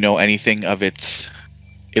 Do you know anything of its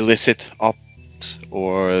illicit ops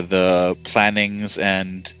or the plannings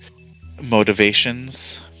and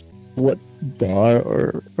motivations? what bar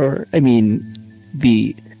or I mean,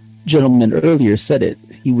 the gentleman earlier said it.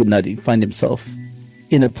 He would not even find himself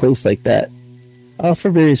in a place like that for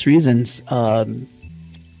various reasons.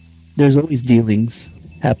 There's always dealings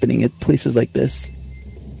happening at places like this.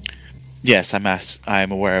 Yes,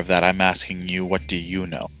 I'm aware of that. I'm asking you, what do you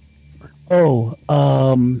know? Oh,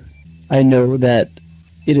 I know that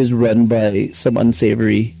it is run by some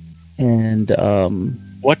unsavory, and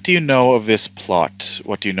What do you know of this plot?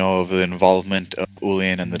 What do you know of the involvement of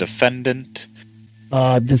Ulian and the defendant?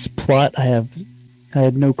 This plot, I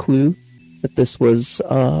had no clue that this was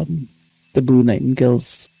the Blue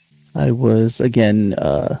Nightingales. I was again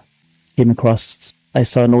I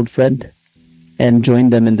saw an old friend and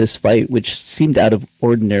joined them in this fight, which seemed out of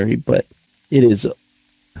ordinary, but it is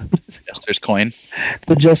Jester's coin.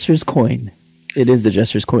 the Jester's coin. It is the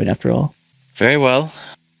Jester's coin, after all. Very well.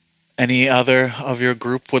 Any other of your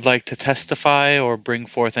group would like to testify or bring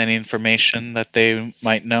forth any information that they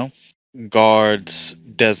might know? Guards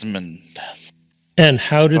Desmond. And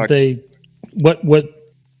how did they?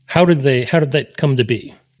 How did that come to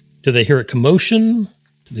be? Did they hear a commotion?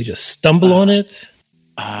 Did they just stumble on it?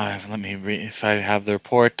 Let me read if I have the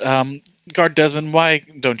report. Guard Desmond, why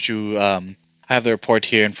don't you? I have the report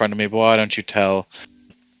here in front of me, but why don't you tell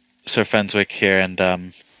Sir Fenswick here and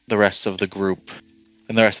the rest of the group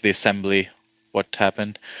and the rest of the assembly what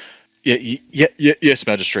happened? Yes,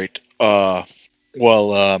 magistrate. I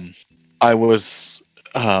was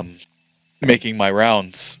making my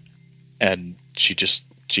rounds, and she just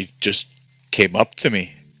came up to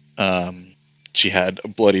me. She had a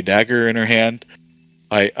bloody dagger in her hand.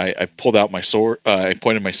 I pulled out my sword. I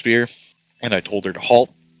pointed my spear, and I told her to halt.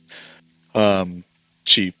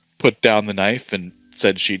 She put down the knife and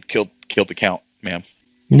said she'd killed the count, ma'am.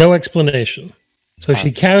 No explanation. So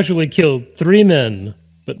she casually killed 3 men,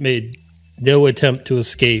 but made no attempt to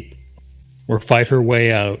escape or fight her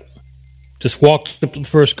way out. Just walked up to the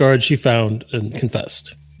first guard she found and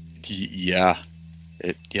confessed. Yeah.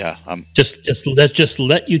 Just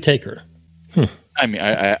let you take her. I mean,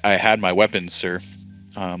 I had my weapons, sir.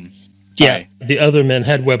 The other men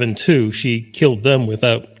had weapons too. She killed them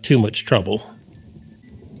without too much trouble.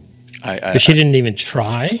 She didn't even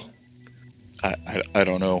try. I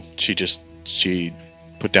don't know. She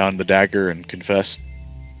put down the dagger and confessed.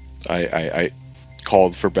 I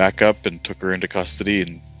called for backup and took her into custody,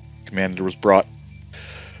 and commander was brought.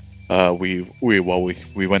 We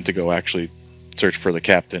went to go actually search for the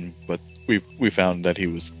captain, but we found that he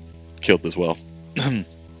was killed as well.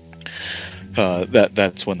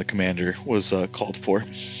 That's when the commander was called for.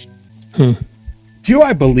 Do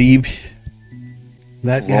I believe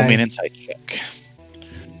that guy? Roll me an insight check.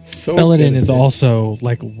 So Belladin is also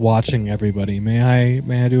like watching everybody. May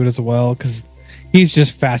I do it as well? Because he's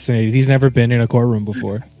just fascinated. He's never been in a courtroom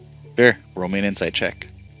before. Fair. Roll me an insight check.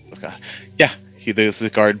 Okay. Yeah, the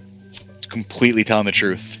guard completely telling the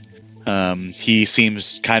truth. He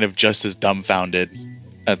seems kind of just as dumbfounded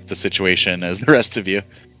at the situation as the rest of you.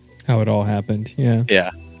 How it all happened. Yeah.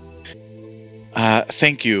 Yeah.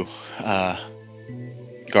 Thank you,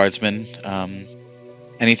 guardsman.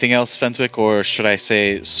 Anything else, Fenswick, or should I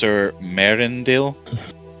say Sir Merindil?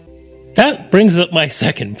 That brings up my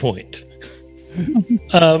second point.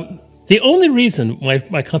 The only reason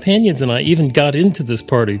my companions and I even got into this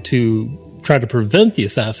party to try to prevent the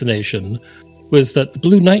assassination was that the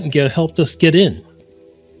Blue Nightingale helped us get in.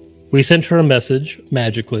 We sent her a message,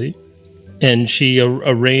 magically, and she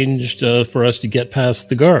arranged for us to get past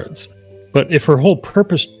the guards. But if her whole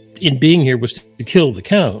purpose in being here was to kill the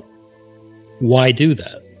Count, why do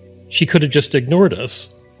that? She could have just ignored us,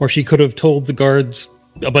 or she could have told the guards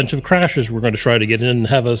a bunch of crashers were going to try to get in and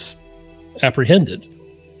have us apprehended.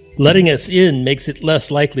 Letting us in makes it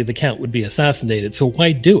less likely the Count would be assassinated, so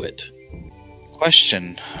why do it?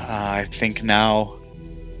 Question. I think now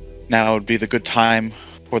would be the good time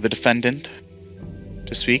for the defendant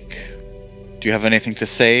to speak. Do you have anything to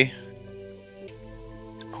say?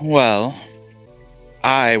 Well,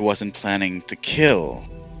 I wasn't planning to kill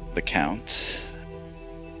the Count.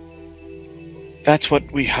 That's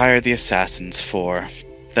what we hired the assassins for.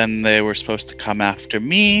 Then they were supposed to come after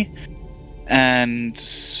me and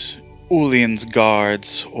Ulian's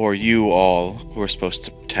guards, or you all, who were supposed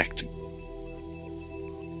to protect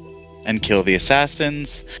and kill the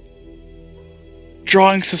assassins,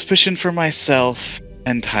 drawing suspicion for myself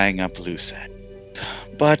and tying up loose ends.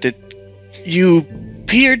 But you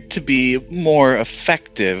appeared to be more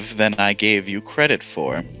effective than I gave you credit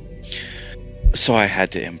for, so I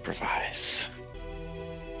had to improvise.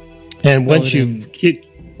 And once you'd killed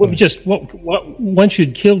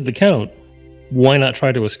the Count, why not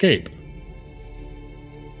try to escape?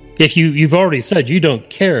 If you've already said you don't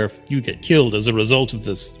care if you get killed as a result of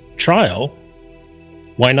this trial,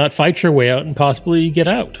 why not fight your way out and possibly get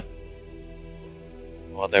out?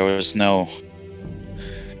 Well, there was no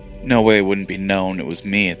way it wouldn't be known it was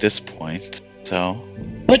me at this point, so...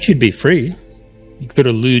 But you'd be free. You could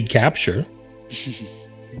elude capture.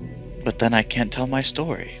 But then I can't tell my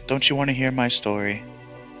story. Don't you want to hear my story?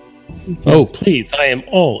 Oh, please, I am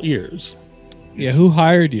all ears. Yeah, who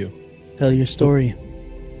hired you? Tell your story.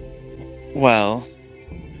 Well,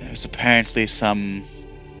 there was apparently some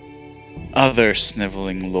other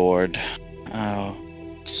sniveling lord.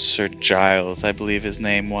 Sir Giles, I believe his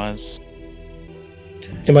name was.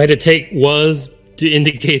 Am I to take was to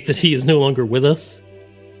indicate that he is no longer with us?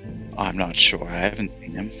 I'm not sure. I haven't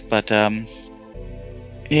seen him. But,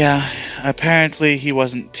 yeah, apparently he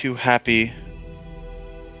wasn't too happy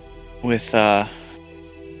with, the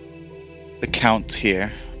Count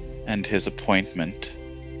here and his appointment.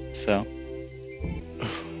 So,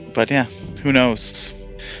 but yeah, who knows?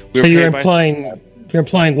 So you're implying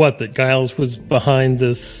what? That Giles was behind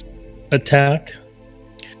this attack?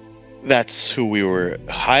 That's who we were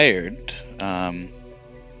hired.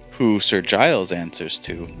 Who Sir Giles answers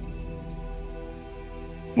to.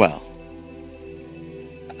 Well,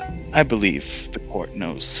 I believe the court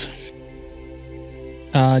knows.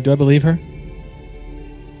 Do I believe her?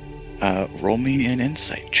 Roll me an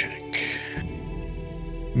insight check.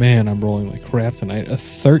 Man, I'm rolling like crap tonight. A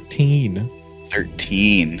 13.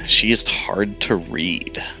 13. She is hard to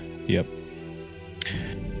read. Yep.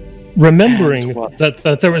 Remembering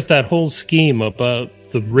that there was that whole scheme about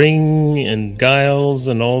the ring and Giles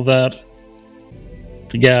and all that.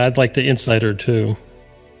 Yeah, I'd like to insight her too.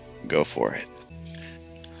 Go for it.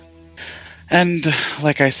 And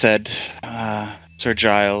like I said, Sir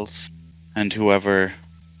Giles and whoever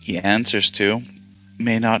he answers to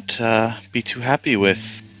may not be too happy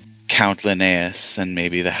with Count Linnaeus and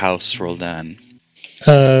maybe the House Roldan.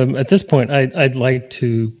 At this point, I'd like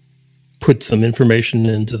to put some information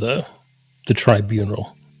into the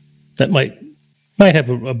tribunal that might have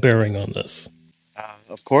a bearing on this.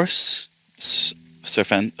 Of course, Sir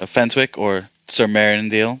Fenswick or Sir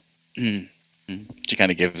Merindale. She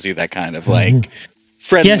kind of gives you that kind of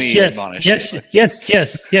friendly admonishment.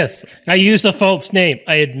 Yes. I used a false name.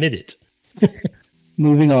 I admit it.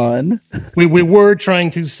 Moving on. We were trying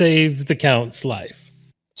to save the Count's life.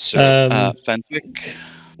 Sir Fenswick.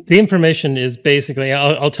 The information is basically,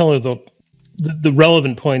 I'll tell her the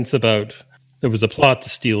relevant points about there was a plot to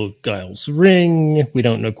steal Giles' ring. We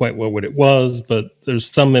don't know quite what it was, but there's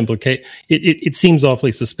some implication. It seems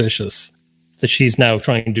awfully suspicious that she's now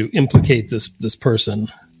trying to implicate this person.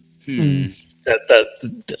 It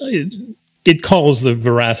calls the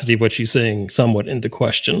veracity of what she's saying somewhat into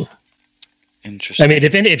question. Interesting. I mean,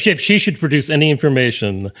 if she should produce any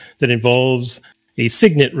information that involves a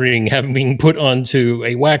signet ring having been put onto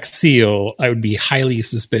a wax seal, I would be highly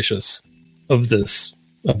suspicious of this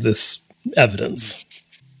evidence.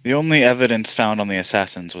 The only evidence found on the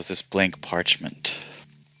assassins was this blank parchment.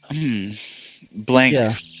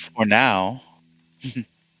 Blank for now.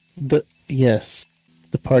 But yes,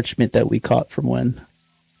 the parchment that we caught from one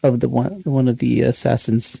of the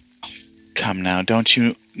assassins. Come now, don't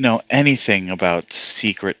you know anything about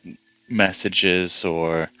secret messages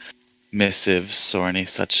or missives or any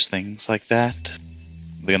such things like that?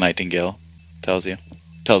 The Nightingale tells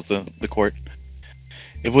the court.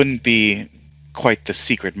 It wouldn't be quite the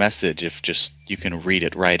secret message if just you can read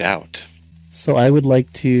it right out. So I would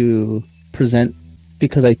like to present,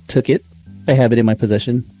 because I took it, I have it in my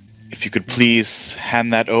possession. If you could please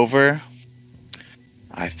hand that over.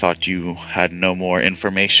 I thought you had no more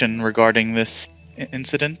information regarding this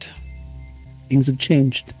incident. Things have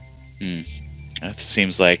changed. It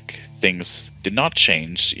seems like things did not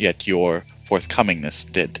change, yet your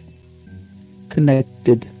forthcomingness did.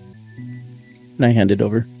 Connected. And I hand it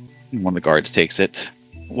over. One of the guards takes it.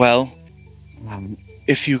 Well,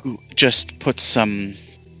 if you just put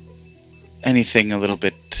anything a little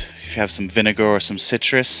bit, if you have some vinegar or some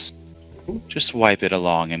citrus, just wipe it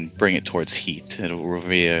along and bring it towards heat. It'll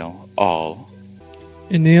reveal all.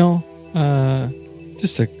 And Neil,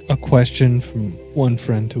 just a question from one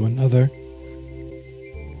friend to another.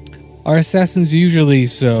 Are assassins usually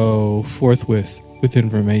so forthwith with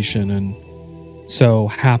information and so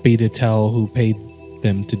happy to tell who paid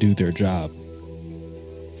them to do their job?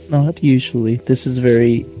 Not usually. This is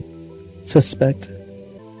very suspect.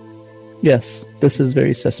 Yes, this is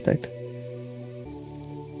very suspect.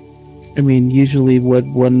 I mean, usually what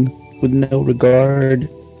one with no regard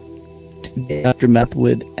to the aftermath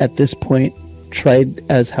would, at this point, try,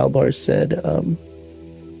 as Halbar said,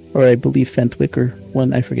 or I believe Fentwick or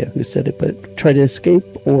one, I forget who said it, but try to escape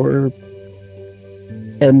or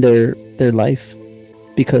end their life,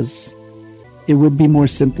 because it would be more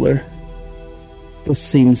simpler. This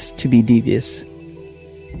seems to be devious.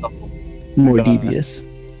 More devious.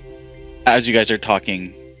 As you guys are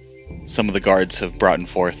talking, some of the guards have brought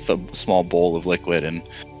forth a small bowl of liquid and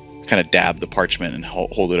kind of dab the parchment and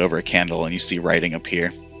hold it over a candle, and you see writing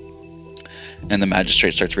appear. And the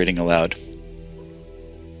magistrate starts reading aloud.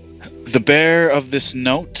 The bearer of this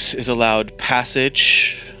note is allowed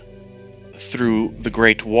passage through the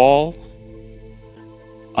Great Wall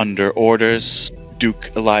under orders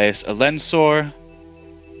Duke Elias Alensor,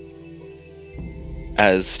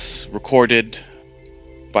 as recorded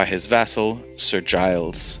by his vassal, Sir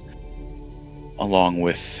Giles, along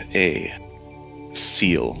with a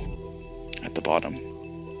seal at the bottom.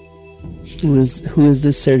 Who is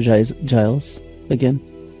this Sir Giles again?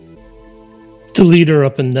 The leader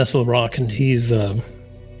up in Nestle Rock, and he's the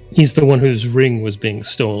one whose ring was being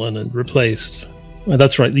stolen and replaced.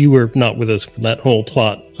 That's right, you were not with us when that whole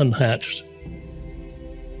plot unhatched.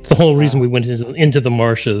 It's the whole reason we went into the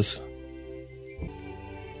marshes.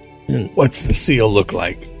 What's the seal look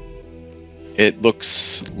like? It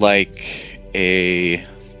looks like the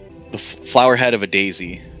flower head of a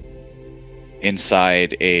daisy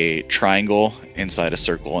inside a triangle, inside a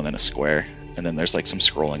circle, and then a square. And then there's like some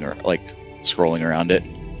scrolling around it.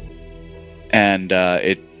 And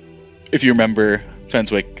if you remember,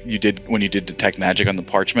 Fenswick, when you did detect magic on the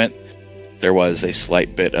parchment, there was a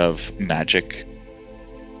slight bit of magic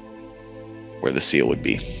where the seal would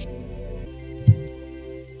be.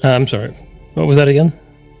 I'm sorry. What was that again?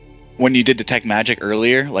 When you did detect magic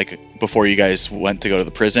earlier, like before you guys went to go to the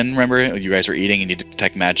prison, remember? You guys were eating and you did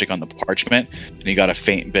detect magic on the parchment, and you got a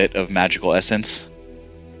faint bit of magical essence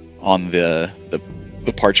on the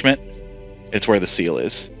parchment. It's where the seal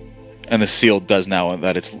is. And the seal does now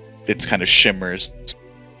that it's kind of shimmers.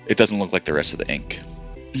 It doesn't look like the rest of the ink.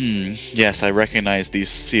 Yes, I recognize these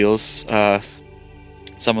seals.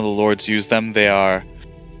 Some of the lords use them. They are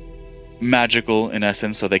magical in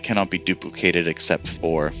essence, so they cannot be duplicated except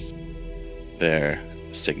for their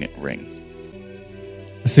signet ring.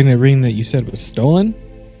 The signet ring that you said was stolen?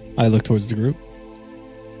 I look towards the group.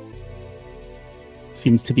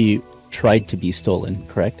 Seems to be tried to be stolen,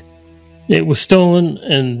 correct? It was stolen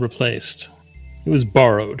and replaced. It was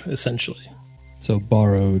borrowed, essentially. So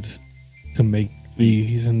borrowed to make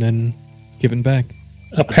these and then given back.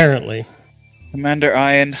 Apparently. Commander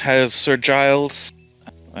Ian has Sir Giles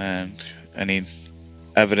and any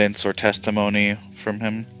evidence or testimony from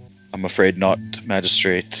him? I'm afraid not,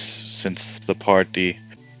 Magistrate, since the party.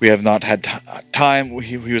 We have not had time.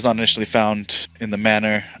 He was not initially found in the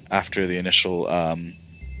manor after the initial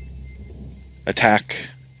attack,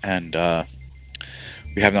 and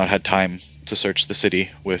we have not had time to search the city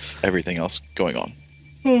with everything else going on.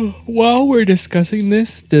 While we're discussing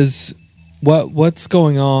this, what's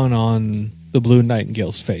going on the Blue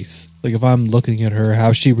Nightingale's face? Like, if I'm looking at her,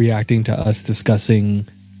 how's she reacting to us discussing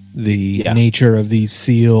the nature of these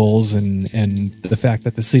seals and the fact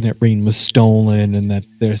that the signet ring was stolen and that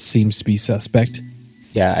there seems to be suspect?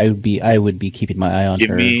 Yeah, I would be keeping my eye on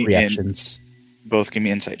her reactions. Both give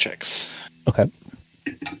me insight checks. Okay.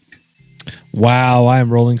 Wow, I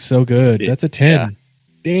am rolling so good. That's a 10. Yeah.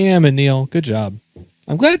 Damn it, Neil. Good job.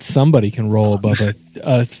 I'm glad somebody can roll above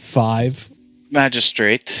a 5.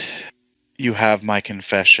 Magistrate, you have my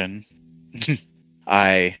confession.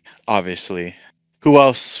 I, obviously... Who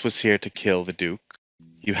else was here to kill the Duke?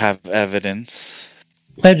 You have evidence.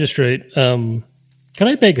 Magistrate, can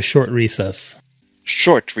I beg a short recess?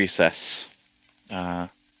 Short recess. How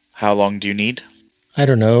long do you need? I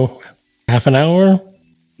don't know. Half an hour?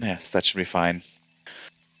 Yes, that should be fine.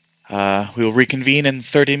 We'll reconvene in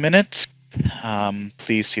 30 minutes.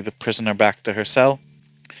 Please see the prisoner back to her cell.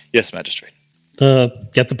 Yes, Magistrate.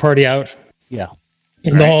 Get the party out. Yeah.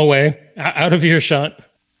 In the hallway. Out of earshot.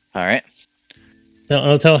 All right.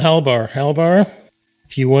 I'll tell Halbar. Halbar,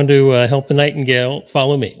 if you want to help the Nightingale,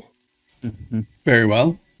 follow me. Mm-hmm. Very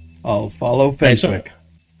well. I'll follow Fenswick.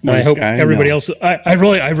 I hope everybody else. I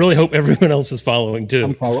really hope everyone else is following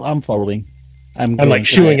too. I'm following. I'm like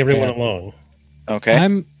shooing everyone along.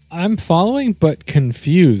 Okay. I'm following, but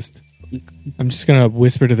confused. I'm just gonna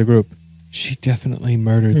whisper to the group. She definitely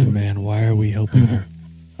murdered the man. Why are we helping her?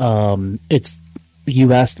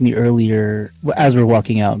 You asked me earlier, as we're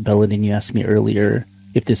walking out, Belladin, you asked me earlier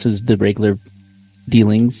if this is the regular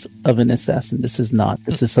dealings of an assassin. This is not.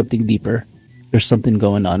 This is something deeper. There's something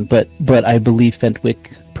going on. But I believe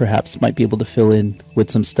Fentwick perhaps might be able to fill in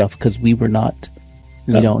with some stuff, because we don't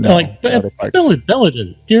know.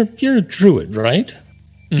 Belladin, you're a druid, right?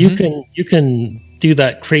 You can do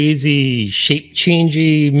that crazy shape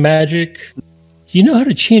changey magic. Do you know how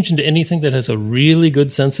to change into anything that has a really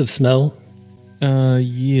good sense of smell?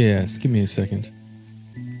 Yes. Give me a second.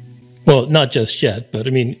 Well, not just yet, but I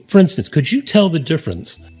mean, for instance, could you tell the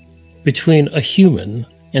difference between a human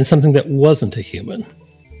and something that wasn't a human?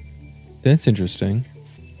 That's interesting.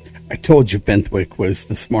 I told you Bentwick was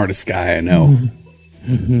the smartest guy I know.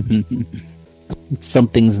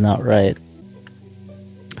 Something's not right.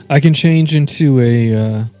 I can change into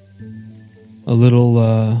a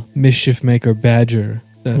little mischief maker badger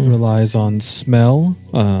that relies on smell.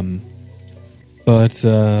 But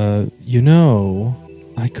I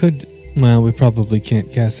could. Well, we probably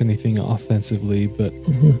can't cast anything offensively, but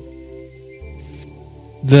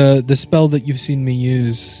the spell that you've seen me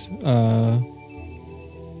use,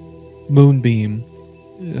 Moonbeam,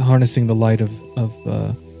 harnessing the light of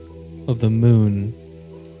the moon,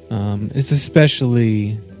 is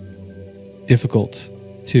especially difficult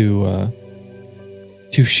to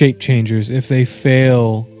shape changers. If they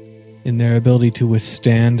fail in their ability to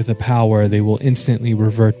withstand the power, they will instantly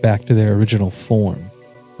revert back to their original form.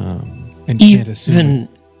 And can't assume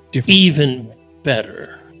different. Even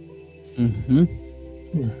better.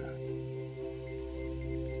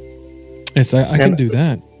 Yes, I can do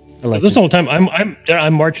that. I like This it. whole time,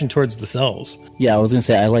 I'm marching towards the cells. Yeah, I was gonna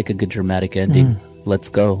say I like a good dramatic ending. Let's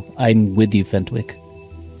go. I'm with you, Fentwick.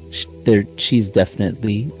 She's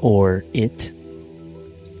definitely, or it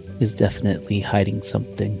is definitely hiding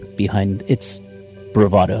something behind its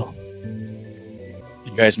bravado.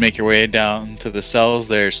 You guys make your way down to the cells.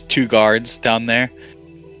 There's 2 guards down there.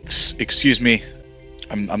 Excuse me,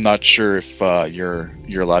 I'm not sure if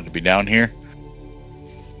you're allowed to be down here.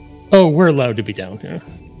 Oh, we're allowed to be down here.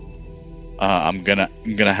 I'm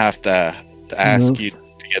gonna have to ask you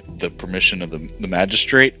to get the permission of the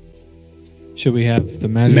magistrate. Should we have the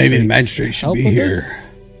magistrate? Maybe the magistrate should help be with here. this?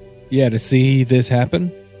 Yeah, to see this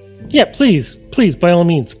happen. Yeah, please, by all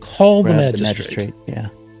means, call the Grab magistrate. Yeah.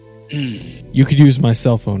 You could use my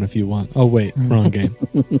cell phone if you want. Oh wait, wrong game.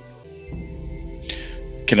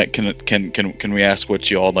 Can we ask what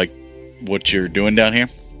you all like, what you're doing down here?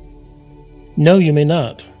 No, you may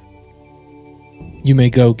not. You may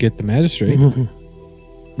go get the magistrate.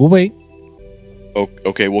 We'll wait.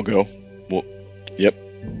 Okay, we'll go. Yep.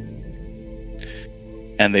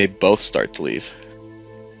 And they both start to leave.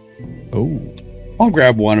 Oh, I'll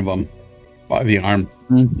grab one of them by the arm.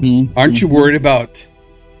 Mm-hmm. Aren't you worried about?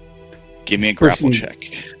 Give me a This grapple person- check.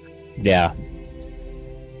 Yeah.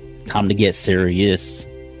 Time to get serious.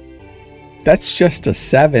 That's just a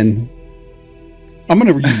 7. I'm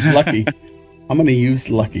gonna use lucky. I'm gonna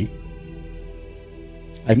use lucky.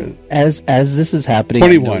 As this is happening,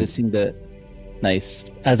 21. I'm noticing that. Nice.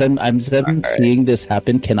 As I'm seeing this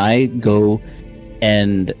happen, can I go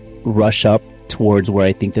and rush up towards where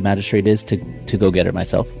I think the magistrate is to go get her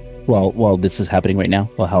myself? While this is happening right now,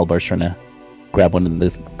 while Halbar's trying to grab one of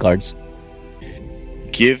the guards.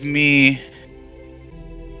 Give me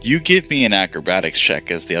an acrobatics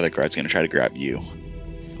check, as the other guard's gonna try to grab you.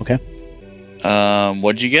 Okay.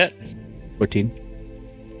 What'd you get? 14.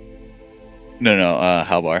 No,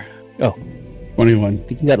 Halbar. 21. I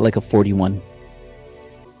think you got like a 41.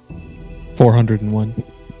 401.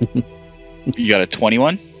 You got a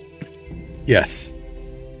 21? Yes.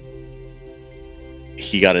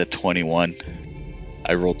 He got a 21.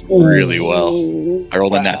 I rolled really well. I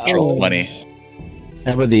rolled a natural 20.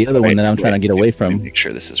 How about the other one that I'm trying to get away Let from? me make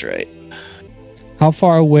sure this is right. How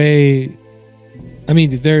far away? I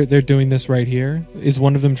mean, they're doing this right here. Is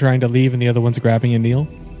one of them trying to leave and the other one's grabbing Anil?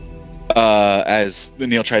 As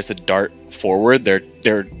Anil tries to dart forward,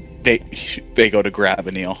 they go to grab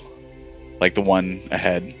Anil, like the one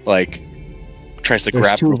ahead, like tries to There's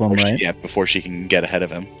grab 2 of them, right? before she can get ahead of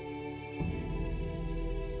him.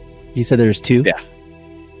 You said there's 2? Yeah.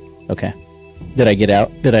 Okay. Did I get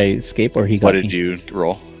out? Did I escape or he got What me? did you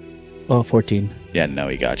roll? Oh, 14. Yeah, no,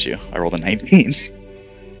 he got you. I rolled a 19.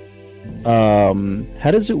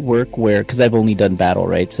 How does it work where, because I've only done battle,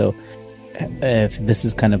 right? So if this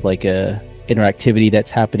is kind of like a interactivity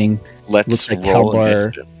that's happening, Let's looks like roll Halbar.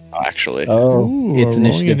 initiative, actually. Oh, Ooh, it's we're rolling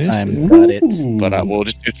initiative time. initiative. Got it. But we'll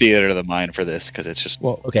just do theater of the mind for this, because it's just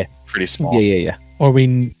Well, Okay. pretty small. Yeah. or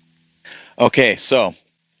we. Okay, so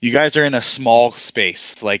you guys are in a small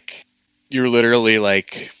space. Like, you're literally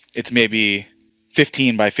like, it's maybe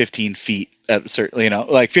 15 by 15 feet at certainly,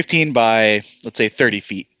 like 15 by, let's say, 30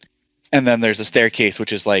 feet. And then there's a staircase,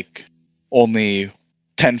 which is like only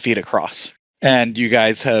 10 feet across. And you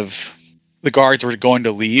guys the guards were going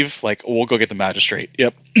to leave, like, we'll go get the magistrate.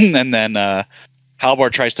 Yep. And then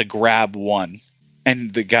Halbar tries to grab one,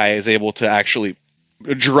 and the guy is able to actually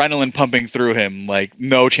adrenaline pumping through him, like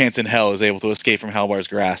no chance in hell is able to escape from Halbar's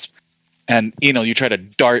grasp. And you try to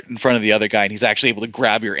dart in front of the other guy, and he's actually able to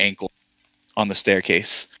grab your ankle on the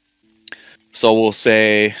staircase. So we'll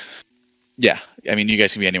say, yeah, I mean, you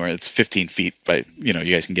guys can be anywhere. It's 15 feet, but you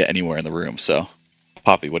guys can get anywhere in the room. So,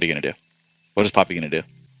 Poppy, what are you gonna do? What is Poppy gonna do?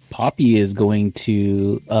 Poppy is going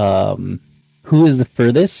to. Who is the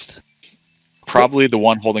furthest? Probably the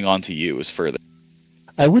one holding on to you is further.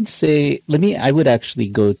 I would say, I would actually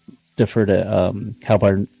go defer to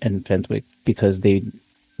Halbar and Fentwick because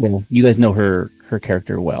you guys know her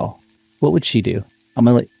character well. What would she do? I'm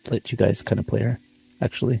gonna let you guys kind of play her.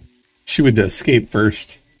 Actually, she would escape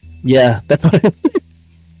first. Yeah, that's what.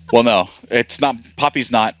 Well, no, it's not.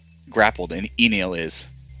 Poppy's not grappled, and Enil is.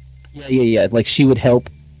 Yeah. Like she would help.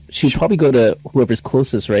 She would probably go to whoever's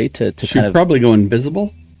closest, right? To she'd probably go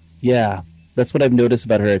invisible. Yeah, that's what I've noticed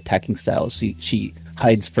about her attacking style. She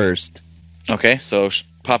hides first. Okay, so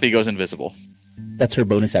Poppy goes invisible. That's her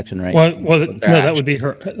bonus action, right? Well, no, that would be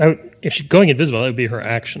her. If she's going invisible, that would be her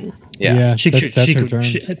action. Yeah, that's her turn.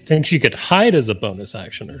 I think she could hide as a bonus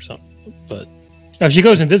action or something. But if she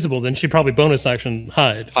goes invisible, then she probably bonus action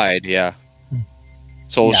hide. Hide, yeah.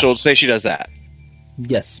 So she'll say she does that.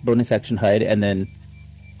 Yes, bonus action hide, and then.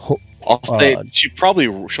 I'll say she'll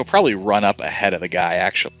probably run up ahead of the guy.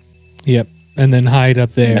 Actually. Yep, and then hide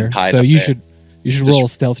up there. You should roll a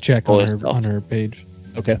stealth check on her page.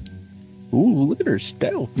 Okay. Ooh, look at her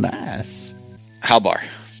stealth. Nice. Halbar.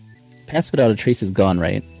 Pass Without a Trace is gone,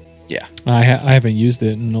 right? Yeah. I haven't used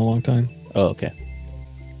it in a long time. Oh, okay.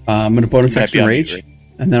 I'm going to bonus action rage,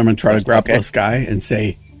 and then I'm going to try to grapple this guy and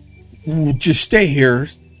say, just stay here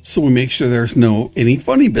so we make sure there's any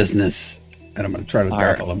funny business. And I'm going to try to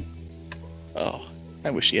grapple him. Oh,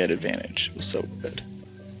 I wish he had advantage. It was so good.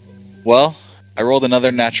 Well, I rolled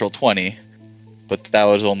another natural 20, but that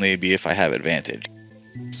would only be if I have advantage.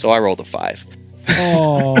 So I rolled a 5.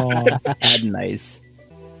 Oh, nice.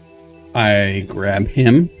 I grab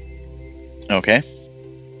him. Okay.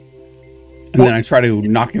 And then I try to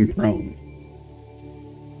knock him prone.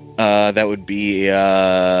 That would be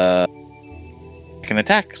an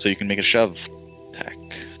attack, so you can make a shove attack.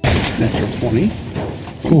 Natural 20.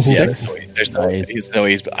 Ooh, 6. There's no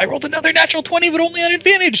ease. I rolled another natural 20, but only on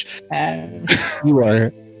advantage. You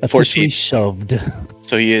are officially shoved.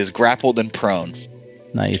 So he is grappled and prone.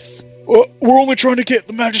 Nice. We're only trying to get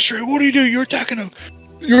the magistrate. What do you do? You're attacking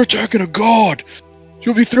a god.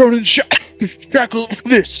 You'll be thrown in shackles for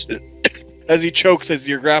this. As he chokes as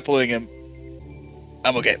you're grappling him.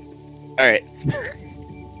 I'm okay. All right.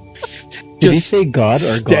 Did he say god or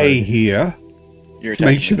stay guard? Here. To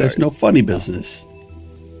make sure there's no funny business.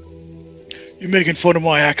 You're making fun of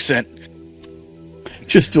my accent.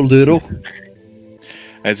 Just a little.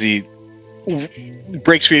 As he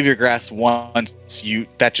breaks free of your grasp once,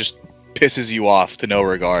 that just pisses you off to no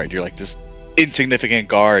regard. You're like, this insignificant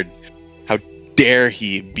guard. How dare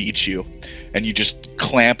he beat you? And you just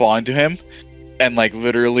clamp onto him and like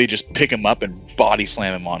literally just pick him up and body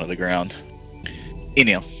slam him onto the ground.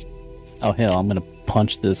 Enil. Oh hell, I'm gonna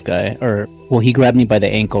punch this guy. He grabbed me by the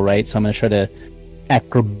ankle, right? So I'm gonna try to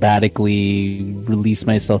acrobatically release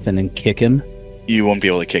myself and then kick him. You won't be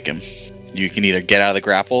able to kick him. You can either get out of the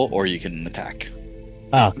grapple or you can attack.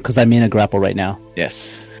 Because I'm in a grapple right now.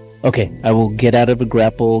 Yes. Okay, I will get out of a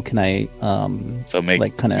grapple. Can I so make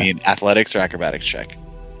me an athletics or acrobatics check?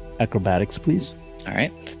 Acrobatics, please. All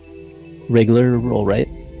right. Regular roll, right?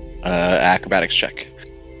 Acrobatics check.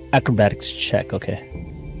 Acrobatics check, okay.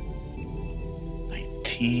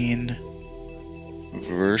 19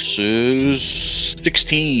 versus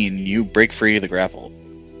 16. You break free of the grapple.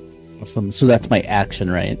 Awesome. So that's my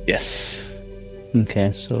action, right? Yes.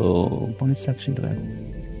 Okay, so bonus action do I...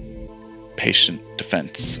 Patient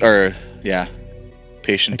defense.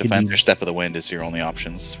 Patient defense or step of the wind is your only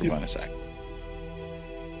options for bonus action.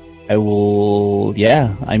 I will...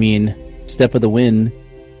 Yeah, I mean, step of the wind.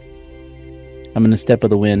 I'm going to step of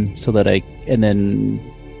the wind so that and then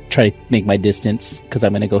try to make my distance, because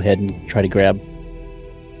I'm going to go ahead and try to grab...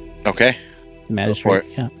 Okay. The magistrate.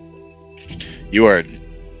 Yeah. You are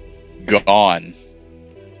gone.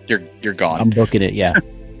 You're gone. I'm booking it, yeah.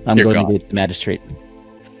 I'm going to the magistrate.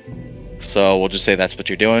 So we'll just say that's what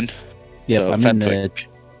you're doing. Yeah, so I'm in the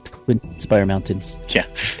Twin Spire Mountains. Yeah.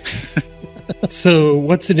 So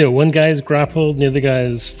what's the deal? One guy's grappled, the other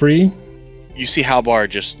guy's free? You see Halbar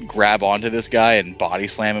just grab onto this guy and body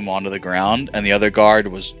slam him onto the ground, and the other guard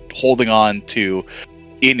was holding on to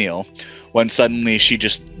Enil when suddenly she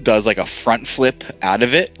just does like a front flip out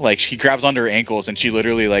of it. Like she grabs onto her ankles and she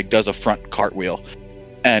literally like does a front cartwheel,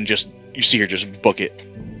 and just you see her just book it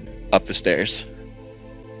up the stairs.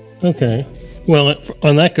 Okay. Well,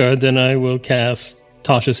 on that guard, then I will cast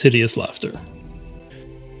Tasha's Hideous Laughter.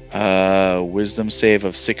 Wisdom save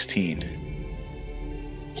of 16.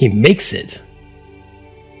 He makes it.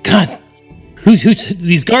 God,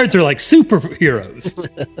 these guards are like superheroes.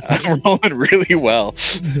 I'm rolling really well.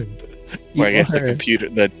 Or I guess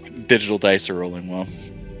the digital dice are rolling well.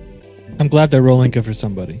 I'm glad they're rolling good for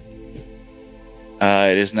somebody.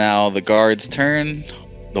 It is now the guard's turn.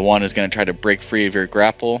 The one is going to try to break free of your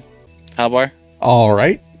grapple. Halbar? All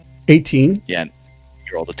right. 18. Yeah,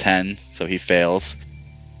 you rolled a 10, so he fails.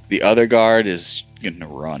 The other guard is going to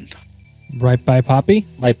run. Right by Poppy?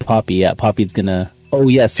 My Poppy, yeah. Poppy's gonna... Oh,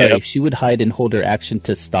 yeah, sorry. Yep. She would hide and hold her action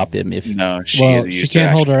to stop him if... No, She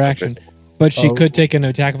can't hold her action, but she could take an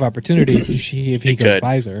attack of opportunity if he goes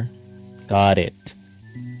by her. Got it.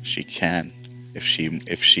 She can, if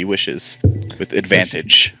she wishes, with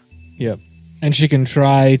advantage. Yep. And she can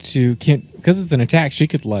try to... Because it's an attack, she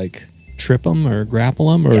could, like, trip him or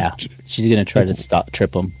grapple him. Or yeah, she's gonna try to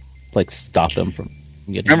trip him. Like, stop him from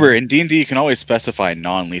getting... Remember, in D&D, you can always specify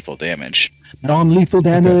non-lethal damage. Non-lethal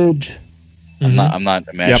damage! Okay. I'm not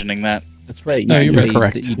imagining that. That's right. No, you're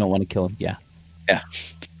correct. You don't want to kill him. Yeah. Yeah.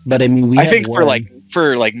 But I mean, I think for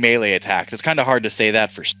melee attacks, it's kind of hard to say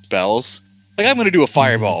that for spells. Like, I'm going to do a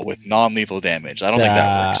fireball with non-lethal damage. I don't think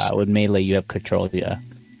that works. With melee, you have control. Yeah.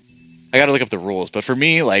 I got to look up the rules, but for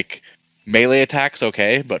me, like, melee attacks,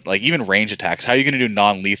 okay, but like even range attacks, how are you going to do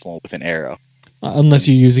non-lethal with an arrow? Unless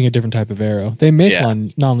you're using a different type of arrow. They make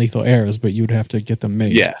non-lethal arrows, but you'd have to get them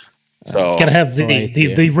made. Yeah. So gotta have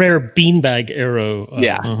the rare beanbag arrow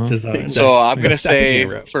design. So I'm gonna say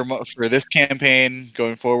for this campaign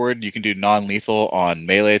going forward, you can do non-lethal on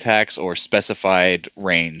melee attacks or specified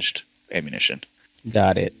ranged ammunition.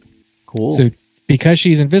 Got it. Cool. So because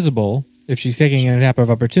she's invisible, if she's taking an attack of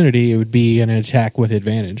opportunity, it would be an attack with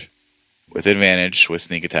advantage. With advantage, with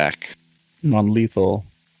sneak attack. Non-lethal.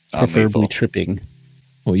 Preferably tripping.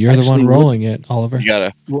 Well, you're the one rolling it, Oliver. You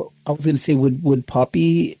gotta. Well, I was gonna say, would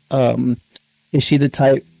Poppy, is she the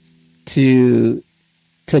type to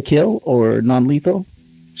kill or non-lethal?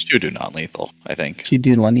 She would do non-lethal, I think. She'd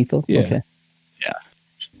do non-lethal. Yeah. Okay.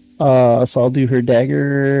 Yeah. So I'll do her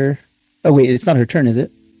dagger. Oh wait, it's not her turn, is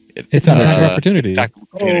it? It's an attack of opportunity.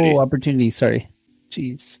 Oh, opportunity. Sorry.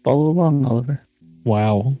 Jeez, follow along, Oliver.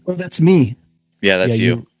 Wow. Oh, that's me. Yeah, that's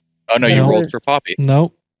you. Oh no, you rolled for Poppy.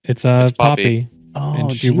 No, it's Poppy. Oh,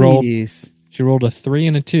 and she geez. rolled a 3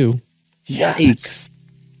 and a 2. Yikes!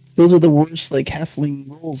 Those are the worst, like halfling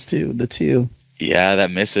rolls too. The 2. Yeah,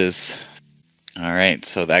 that misses. All right,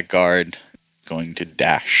 so that guard is going to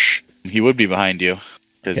dash. He would be behind you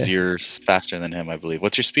because you're faster than him, I believe.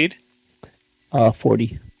 What's your speed?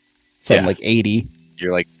 40. So I'm like 80.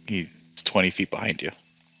 You're like he's 20 feet behind you.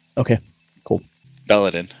 Okay, cool.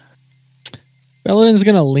 Belladin. Belladin's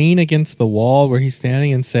gonna lean against the wall where he's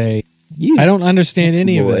standing and say, I don't understand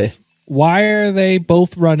any of this. Why are they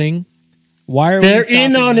both running? Why are They're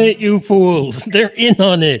in on it, you fools. They're in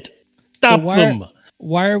on it. Stop them.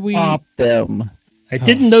 Why are we... Stop them. I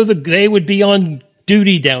didn't know that they would be on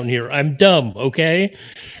duty down here. I'm dumb, okay?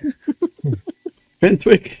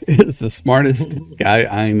 Fenwick is the smartest guy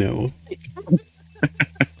I know.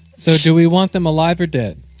 So do we want them alive or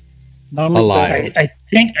dead? Alive. I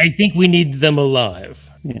think we need them alive.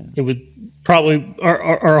 Yeah. It would probably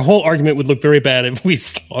our whole argument would look very bad if we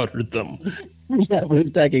slaughtered them. Yeah, we're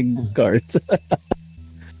attacking guards.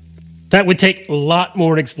 That would take a lot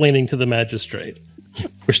more explaining to the magistrate.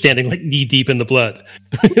 We're standing like knee deep in the blood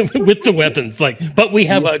with the weapons, but we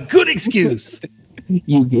have a good excuse.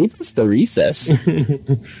 You gave us the recess.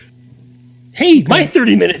 Hey, my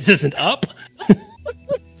 30 minutes isn't up. Is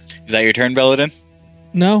that your turn, Belladin?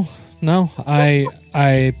 No.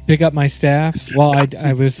 I pick up my staff. Well,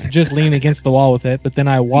 I was just leaning against the wall with it, but then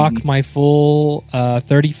I walk my full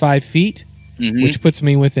 35 feet, which puts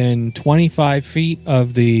me within 25 feet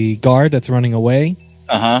of the guard that's running away.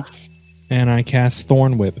 Uh-huh. And I cast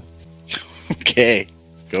Thorn Whip. Okay.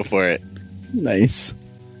 Go for it. Nice.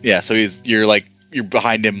 Yeah, so you're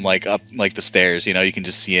behind him, like up like the stairs, you can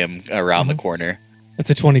just see him around the corner. That's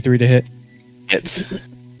a 23 to hit. Hits.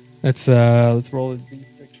 Let's roll it.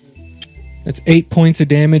 That's 8 points of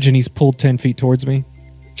damage, and he's pulled 10 feet towards me.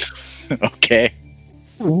 Okay.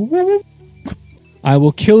 I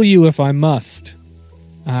will kill you if I must.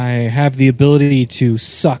 I have the ability to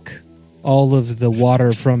suck all of the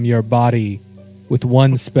water from your body with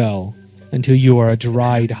one spell until you are a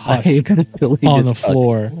dried husk on the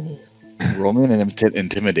floor. Roll me an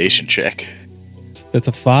intimidation check. That's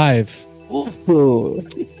a 5. Ooh.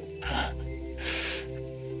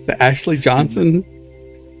 The Ashley Johnson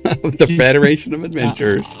The Federation of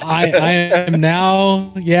Adventurers. I am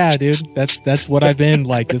now. Yeah, dude. That's what I've been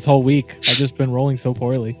like this whole week. I've just been rolling so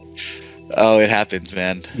poorly. Oh, it happens,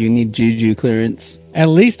 man. You need juju clearance. At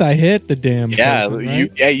least I hit the damn. Yeah, person,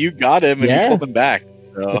 right? you got him and you pulled him back.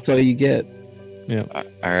 So. That's all you get. Yeah. All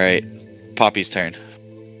right, Poppy's turn.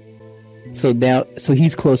 So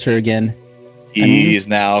he's closer again. He is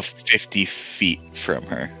now 50 feet from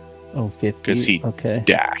her. Oh, 50. Because he okay.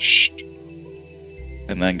 dashed.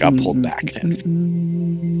 And then got pulled back 10 feet.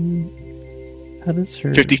 How does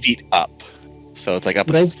her... 50 feet up. So it's like up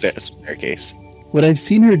a staircase. What I've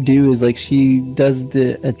seen her do is like she does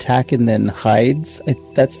the attack and then hides.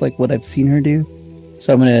 That's like what I've seen her do.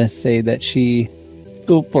 So I'm going to say that she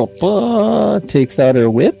takes out her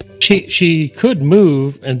whip. She could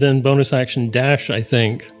move and then bonus action dash, I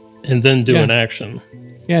think, and then do an action.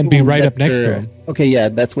 Yeah, and be right up next to him. Okay, yeah,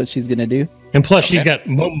 that's what she's going to do. And plus, she's got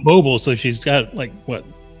mobile, so she's got like, what,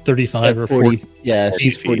 35 or 40? Yeah,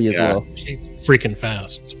 she's 40 as well. She's freaking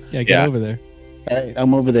fast. Yeah, get over there. All right,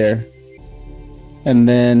 I'm over there. And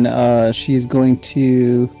then she's going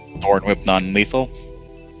to... Thorn Whip non-lethal.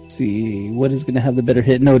 See, what is going to have the better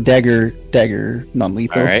hit? No, dagger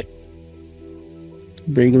non-lethal. All right.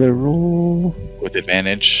 Regular roll. With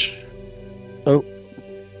advantage. Oh,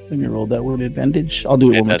 let me roll that with advantage. I'll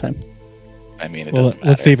do it one more time. I mean, it doesn't matter.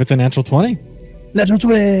 Let's see if it's a natural 20. Natural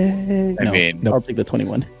 20! I mean... I'll take the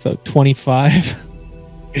 21. So 25.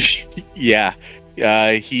 Yeah.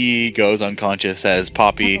 He goes unconscious as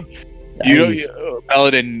Poppy...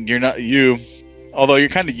 Paladin, you're not... Although you're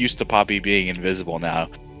kind of used to Poppy being invisible now,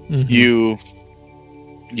 you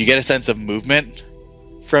get a sense of movement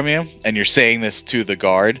from you, and you're saying this to the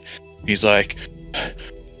guard. He's like,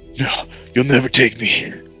 "No, you'll never take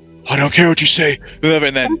me. I don't care what you say."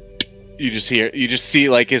 And then you just see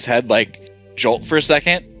like his head like jolt for a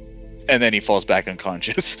second, and then he falls back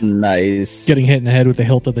unconscious. Nice. Getting hit in the head with the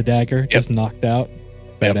hilt of the dagger, just knocked out.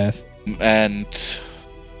 Badass. And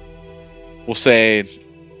we'll say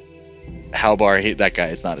Halbar, that guy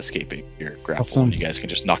is not escaping your grapple. Awesome. You guys can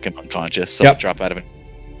just knock him unconscious. So drop out of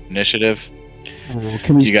initiative.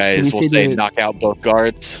 You guys will say knock out both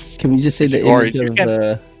guards. Can we just say the image of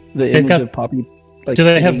the image of Poppy? Like, do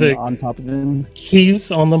they have the on top of him?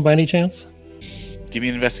 Keys on them by any chance? Give me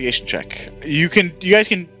an investigation check. You guys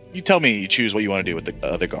can. You tell me. You choose what you want to do with the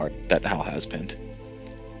other guard that Hal has pinned.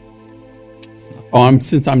 Oh,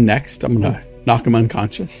 since I'm next, I'm gonna knock him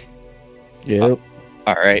unconscious. Yep.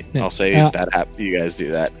 All right. I'll say that. You guys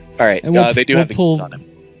do that. All right. They do have the keys on him.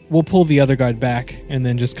 We'll pull the other guard back and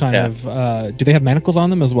then just kind of. Do they have manacles on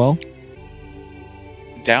them as well?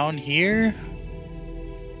 Down here,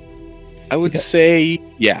 I would say,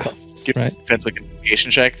 yeah. Give depends on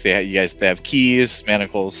investigation check. They have keys,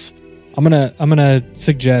 manacles. I'm gonna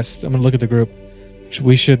suggest. I'm gonna look at the group.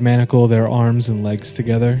 We should manacle their arms and legs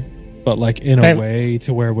together, but like in a way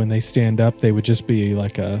to where when they stand up, they would just be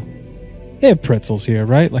like a. They have pretzels here,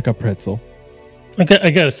 right? Like a pretzel. I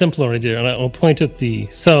got a simpler idea, and I'll point at the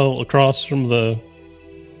cell across from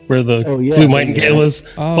where the blue nightingale is.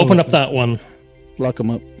 Open up that one. Lock them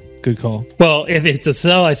up. Good call. Well, if it's a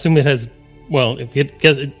cell, I assume it has. Well, if it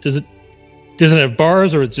does it have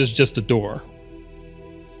bars or it's just a door?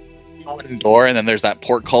 One door, and then there's that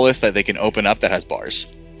portcullis that they can open up that has bars.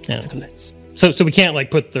 Yeah. So we can't like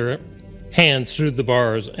put their hands through the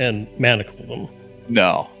bars and manacle them.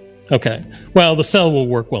 No. Okay. Well, the cell will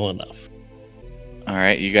work well enough. All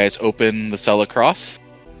right, you guys open the cell across.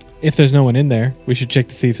 If there's no one in there, we should check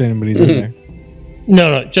to see if anybody's in there.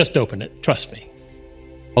 No, just open it. Trust me.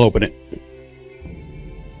 I'll open it.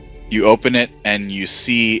 You open it, and you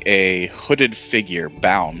see a hooded figure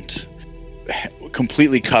bound,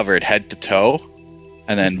 completely covered head to toe,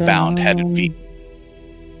 and then bound head and feet.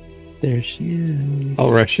 There she is.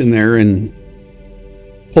 I'll rush in there and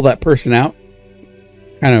pull that person out.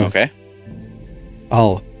 Kind of. Okay.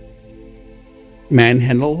 I'll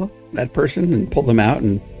manhandle that person and pull them out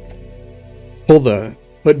and pull the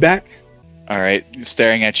hood back. All right.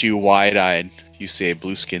 Staring at you wide-eyed, you see a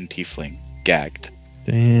blue-skinned tiefling gagged.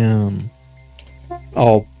 Damn.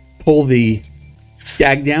 I'll pull the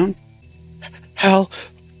gag down. Hal,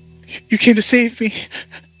 you came to save me.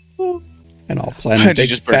 And I'll plan a big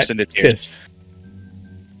just burst into tears. kiss.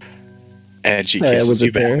 And she kisses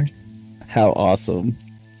you back. How awesome.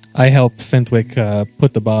 I help Fenthwick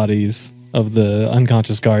put the bodies of the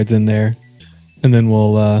unconscious guards in there, and then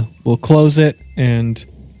we'll close it and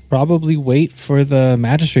probably wait for the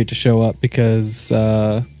magistrate to show up because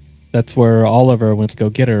that's where Oliver went to go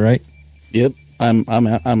get her, right? Yep, I'm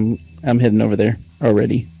heading over there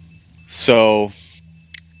already. So,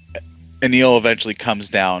 Anil eventually comes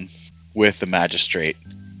down with the magistrate,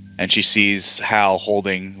 and she sees Hal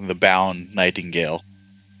holding the bound Nightingale.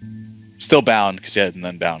 Still bound, because he hasn't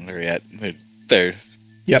unbound her yet. They're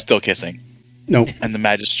still kissing. Nope. And the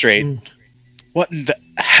magistrate, what in the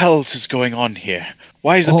hell is going on here?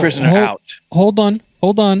 Why is the prisoner out? Hold on.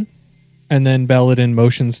 And then Belladin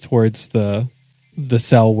motions towards the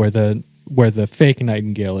cell where the fake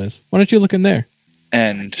Nightingale is. Why don't you look in there?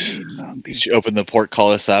 And she opened the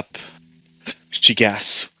portcullis up. She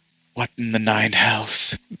gasps, what in the nine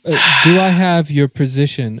hells? Do I have your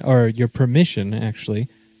position, or your permission, actually,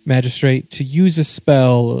 Magistrate, to use a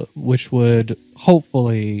spell which would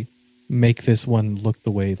hopefully make this one look the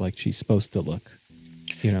way like she's supposed to look?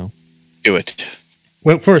 You know. Do it.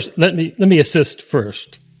 Well, first, let me assist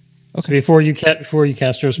first. Okay. So before you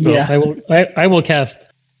cast your spell, I will cast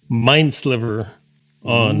Mind Sliver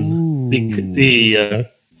on the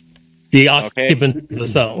occupant of the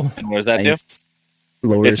cell. And what does that do?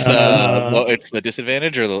 It's the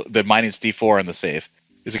disadvantage or the minus D4 on the save.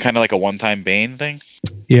 Is it kind of like a one-time bane thing?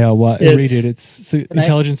 Yeah, read it. It's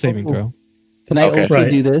intelligence saving throw. Can I also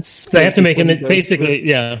do this? They have to make they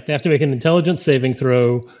have to make an intelligence saving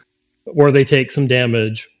throw, or they take some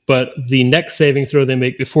damage. But the next saving throw they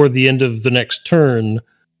make before the end of the next turn,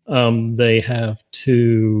 they have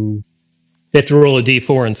to roll a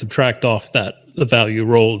D4 and subtract off the value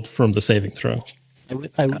rolled from the saving throw.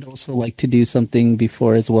 I would also like to do something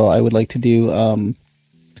before as well. I would like to do.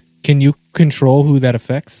 Can you control who that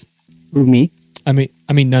affects? Who, me? I mean,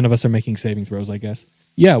 none of us are making saving throws, I guess.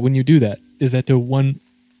 Yeah, when you do that, is that to one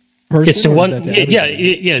person? It's to one.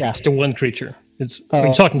 It's to one creature. Are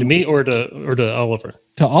you talking to me or to Oliver?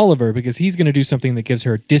 To Oliver, because he's going to do something that gives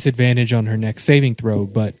her disadvantage on her next saving throw.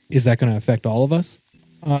 But is that going to affect all of us?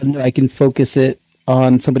 No, I can focus it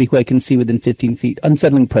on somebody who I can see within 15 feet.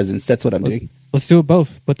 Unsettling presence. That's what I'm doing. Let's do it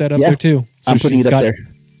both. Put that up there too. So I'm putting it up there.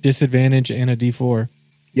 Disadvantage and a D4.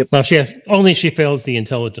 Yep. Well, she fails the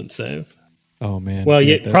intelligence save. Oh man. Well,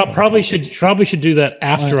 probably should do that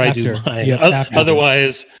after I do mine. Yep,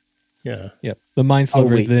 otherwise, yeah. Yep. The mind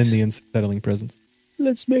sliver, then the unsettling presence.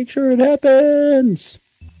 Let's make sure it happens.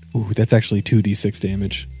 Ooh, that's actually 2d6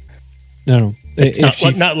 damage. No. It's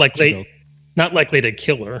not likely to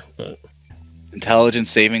kill her. But. Intelligence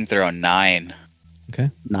saving throw 9. Okay.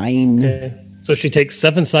 9. Okay. So she takes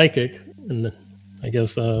 7 psychic, and I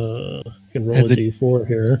guess you can roll a D4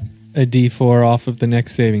 here. A D4 off of the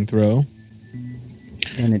next saving throw.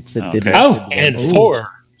 And it's a and 4.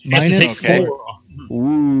 Minus 4.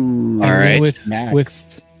 Ooh. All right. With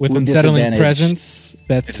unsettling presence,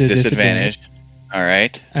 that's the disadvantage. All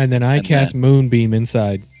right. And then I cast Moonbeam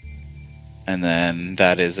inside. And then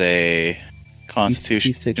that is a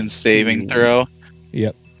Constitution saving throw.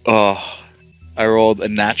 Yep. Oh, I rolled a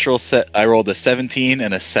natural set. I rolled a 17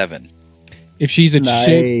 and a 7. If she's a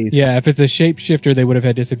if it's a shapeshifter, they would have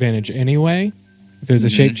had disadvantage anyway. If it was a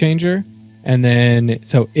shape changer, and then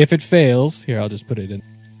so if it fails, here I'll just put it in.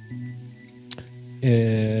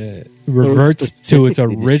 Reverts to its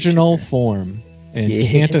original form and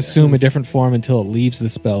can't assume a different form until it leaves the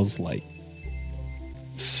spell's light.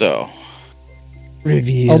 So,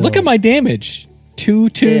 reveal. Oh, look at my damage! 2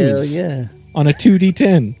 2s on a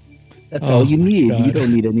 2d10. That's all you need. God. You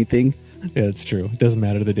don't need anything. Yeah, it's true. It doesn't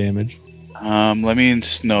matter the damage. Let me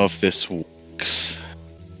just know if this works.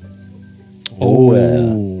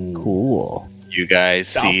 Cool. You guys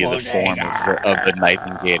see the form of the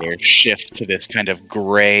Nightingale shift to this kind of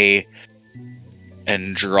gray,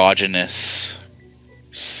 androgynous,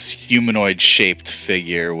 humanoid-shaped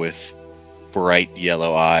figure with bright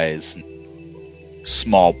yellow eyes, and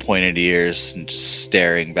small pointed ears, and just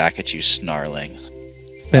staring back at you, snarling.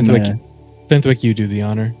 Fenthwick, you do the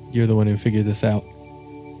honor. You're the one who figured this out.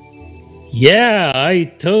 Yeah, I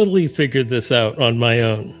totally figured this out on my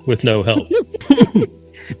own with no help.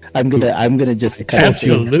 I'm gonna just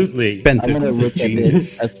absolutely. I'm gonna look at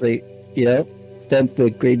this. I say,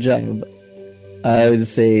 Fenthwick, great job. I would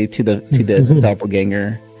say to the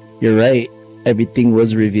doppelganger, you're right. Everything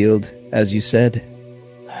was revealed as you said.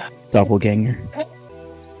 Doppelganger.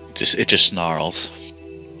 It just snarls.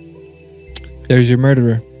 There's your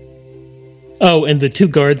murderer. Oh, and the 2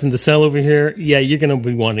 guards in the cell over here, you're going to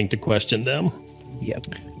be wanting to question them. Yep.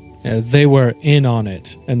 They were in on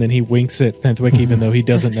it. And then he winks at Fenthwick, even though he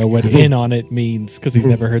doesn't know what in on it means, because he's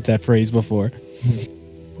never heard that phrase before.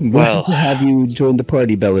 Well, to have you join the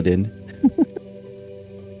party, Belladin.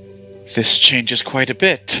 This changes quite a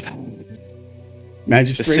bit.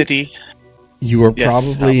 Magistrate, the city. You are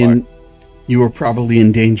probably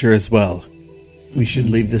in danger as well. We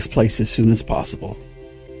should leave this place as soon as possible.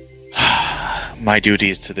 My duty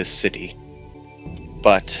is to this city,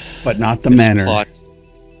 but not the manor.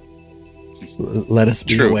 Let us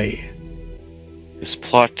be True. away. This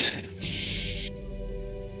plot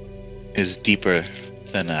is deeper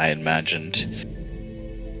than I imagined.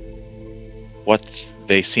 What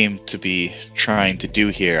they seem to be trying to do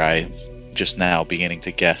here, I'm just now beginning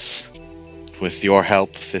to guess. With your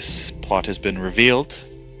help, this plot has been revealed.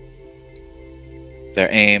 Their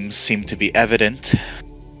aims seem to be evident.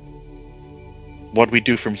 What we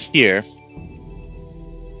do from here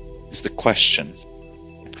is the question.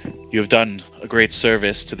 You have done a great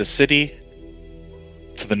service to the city,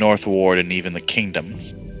 to the North Ward, and even the kingdom.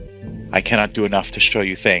 I cannot do enough to show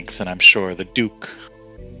you thanks, and I'm sure the Duke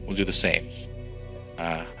will do the same.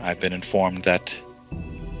 I've been informed that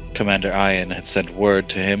Commander Ian had sent word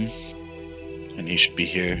to him, and he should be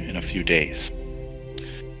here in a few days.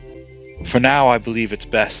 For now, I believe it's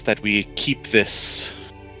best that we keep this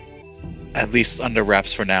at least under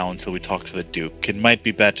wraps for now until we talk to the Duke. It might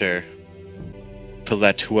be better to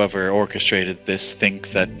let whoever orchestrated this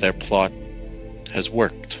think that their plot has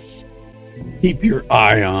worked. Keep your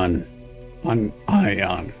eye on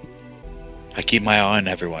Ion. I keep my eye on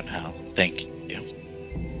everyone, Hal. Thank you.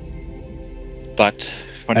 But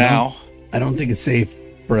for now, I don't think it's safe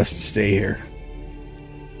for us to stay here.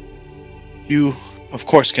 you, of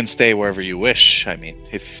course, can stay wherever you wish. I mean,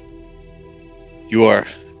 if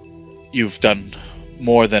you've done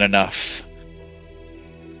more than enough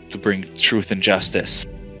to bring truth and justice.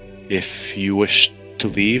 If you wish to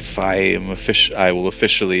leave, I will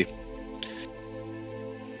officially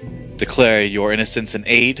declare your innocence and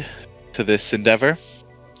aid to this endeavor.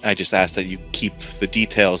 I just ask that you keep the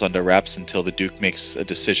details under wraps until the Duke makes a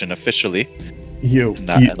decision officially.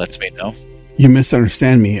 And lets me know. You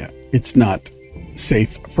misunderstand me. It's not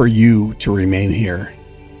safe for you to remain here.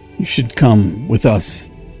 You should come with us,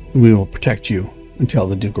 and we will protect you until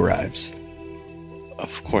the Duke arrives.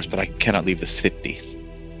 Of course, but I cannot leave the city.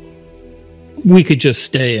 We could just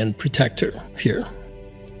stay and protect her here.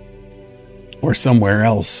 Or somewhere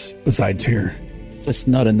else besides here. Just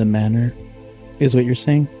not in the manor, is what you're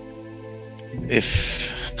saying?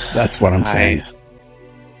 If That's what I'm saying.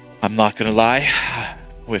 I'm not gonna lie.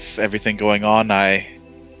 With everything going on, I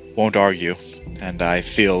won't argue. And I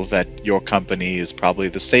feel that your company is probably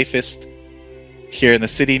the safest here in the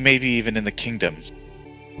city, maybe even in the kingdom.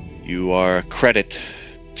 You are a credit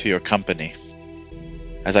to your company.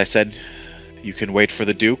 As I said, you can wait for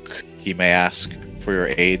the Duke. He may ask for your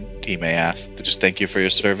aid. He may ask to just thank you for your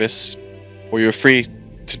service. Or you're free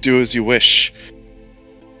to do as you wish.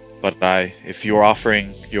 But if you're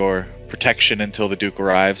offering your protection until the Duke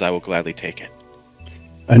arrives, I will gladly take it.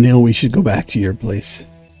 Anil, we should go back to your place.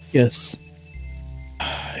 Yes.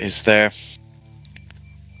 The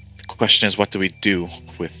question is, what do we do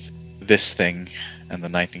with this thing and the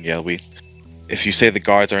Nightingale? If you say the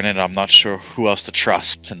guards aren't in it, I'm not sure who else to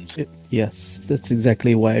trust. Yes, that's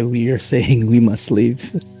exactly why we are saying we must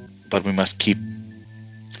leave. But we must keep.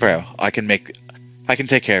 Well, I can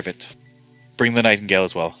take care of it. Bring the Nightingale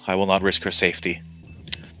as well. I will not risk her safety.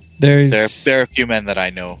 There are a few men that I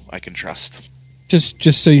know I can trust.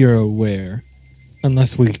 Just so you're aware,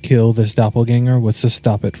 unless we kill this doppelganger, what's to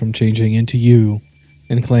stop it from changing into you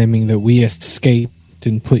and claiming that we escaped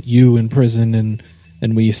and put you in prison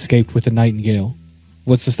and we escaped with the Nightingale?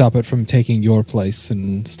 What's to stop it from taking your place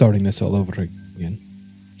and starting this all over again?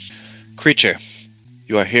 Creature,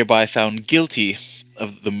 you are hereby found guilty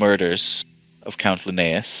of the murders of Count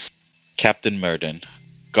Linnaeus, Captain Murden,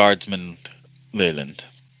 Guardsman Leland,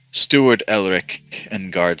 Steward Elric,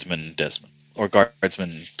 and Guardsman Desmond. Or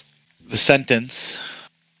Guardsman. The sentence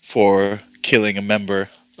for killing a member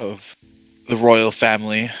of the royal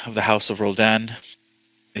family of the House of Roldan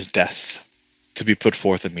is death, to be put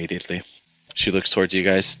forth immediately. She looks towards you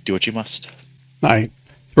guys. Do what you must. I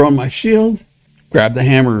throw on my shield, grab the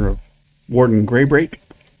hammer of Warden Greybreak.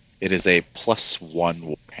 It is a +1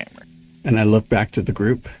 warhammer. And I look back to the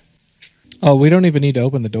group. Oh, we don't even need to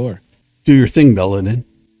open the door. Do your thing, Belladin.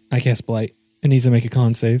 I cast Blight. It needs to make a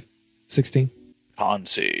con save. 16. Con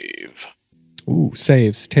save. Ooh,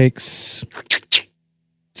 saves. Takes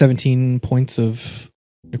 17 points of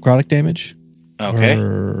necrotic damage.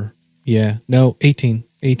 Okay. Yeah. No, 18.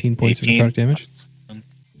 18 points of necrotic damage.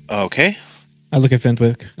 Okay. I look at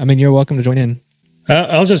Fentwick. I mean, you're welcome to join in.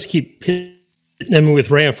 I'll just keep hitting him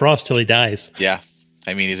with Ray of Frost till he dies. Yeah.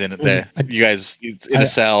 I mean, he's in it there. You guys, in a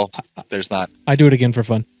cell. There's not. I do it again for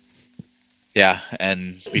fun. Yeah,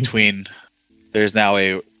 and there's now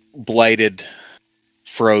a blighted,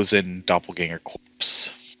 frozen doppelganger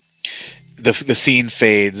corpse. The scene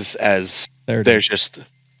fades as there's just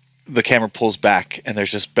the camera pulls back and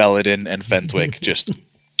there's just Belladin and Fentwick just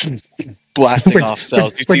blasting off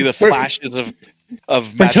cells. You see the flashes of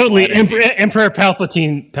We're totally Emperor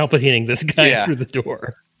Palpatining this guy through the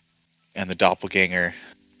door. And the doppelganger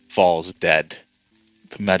falls dead.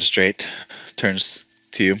 The magistrate turns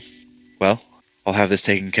to you. Well, I'll have this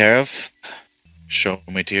taken care of. Show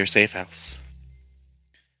me to your safe house.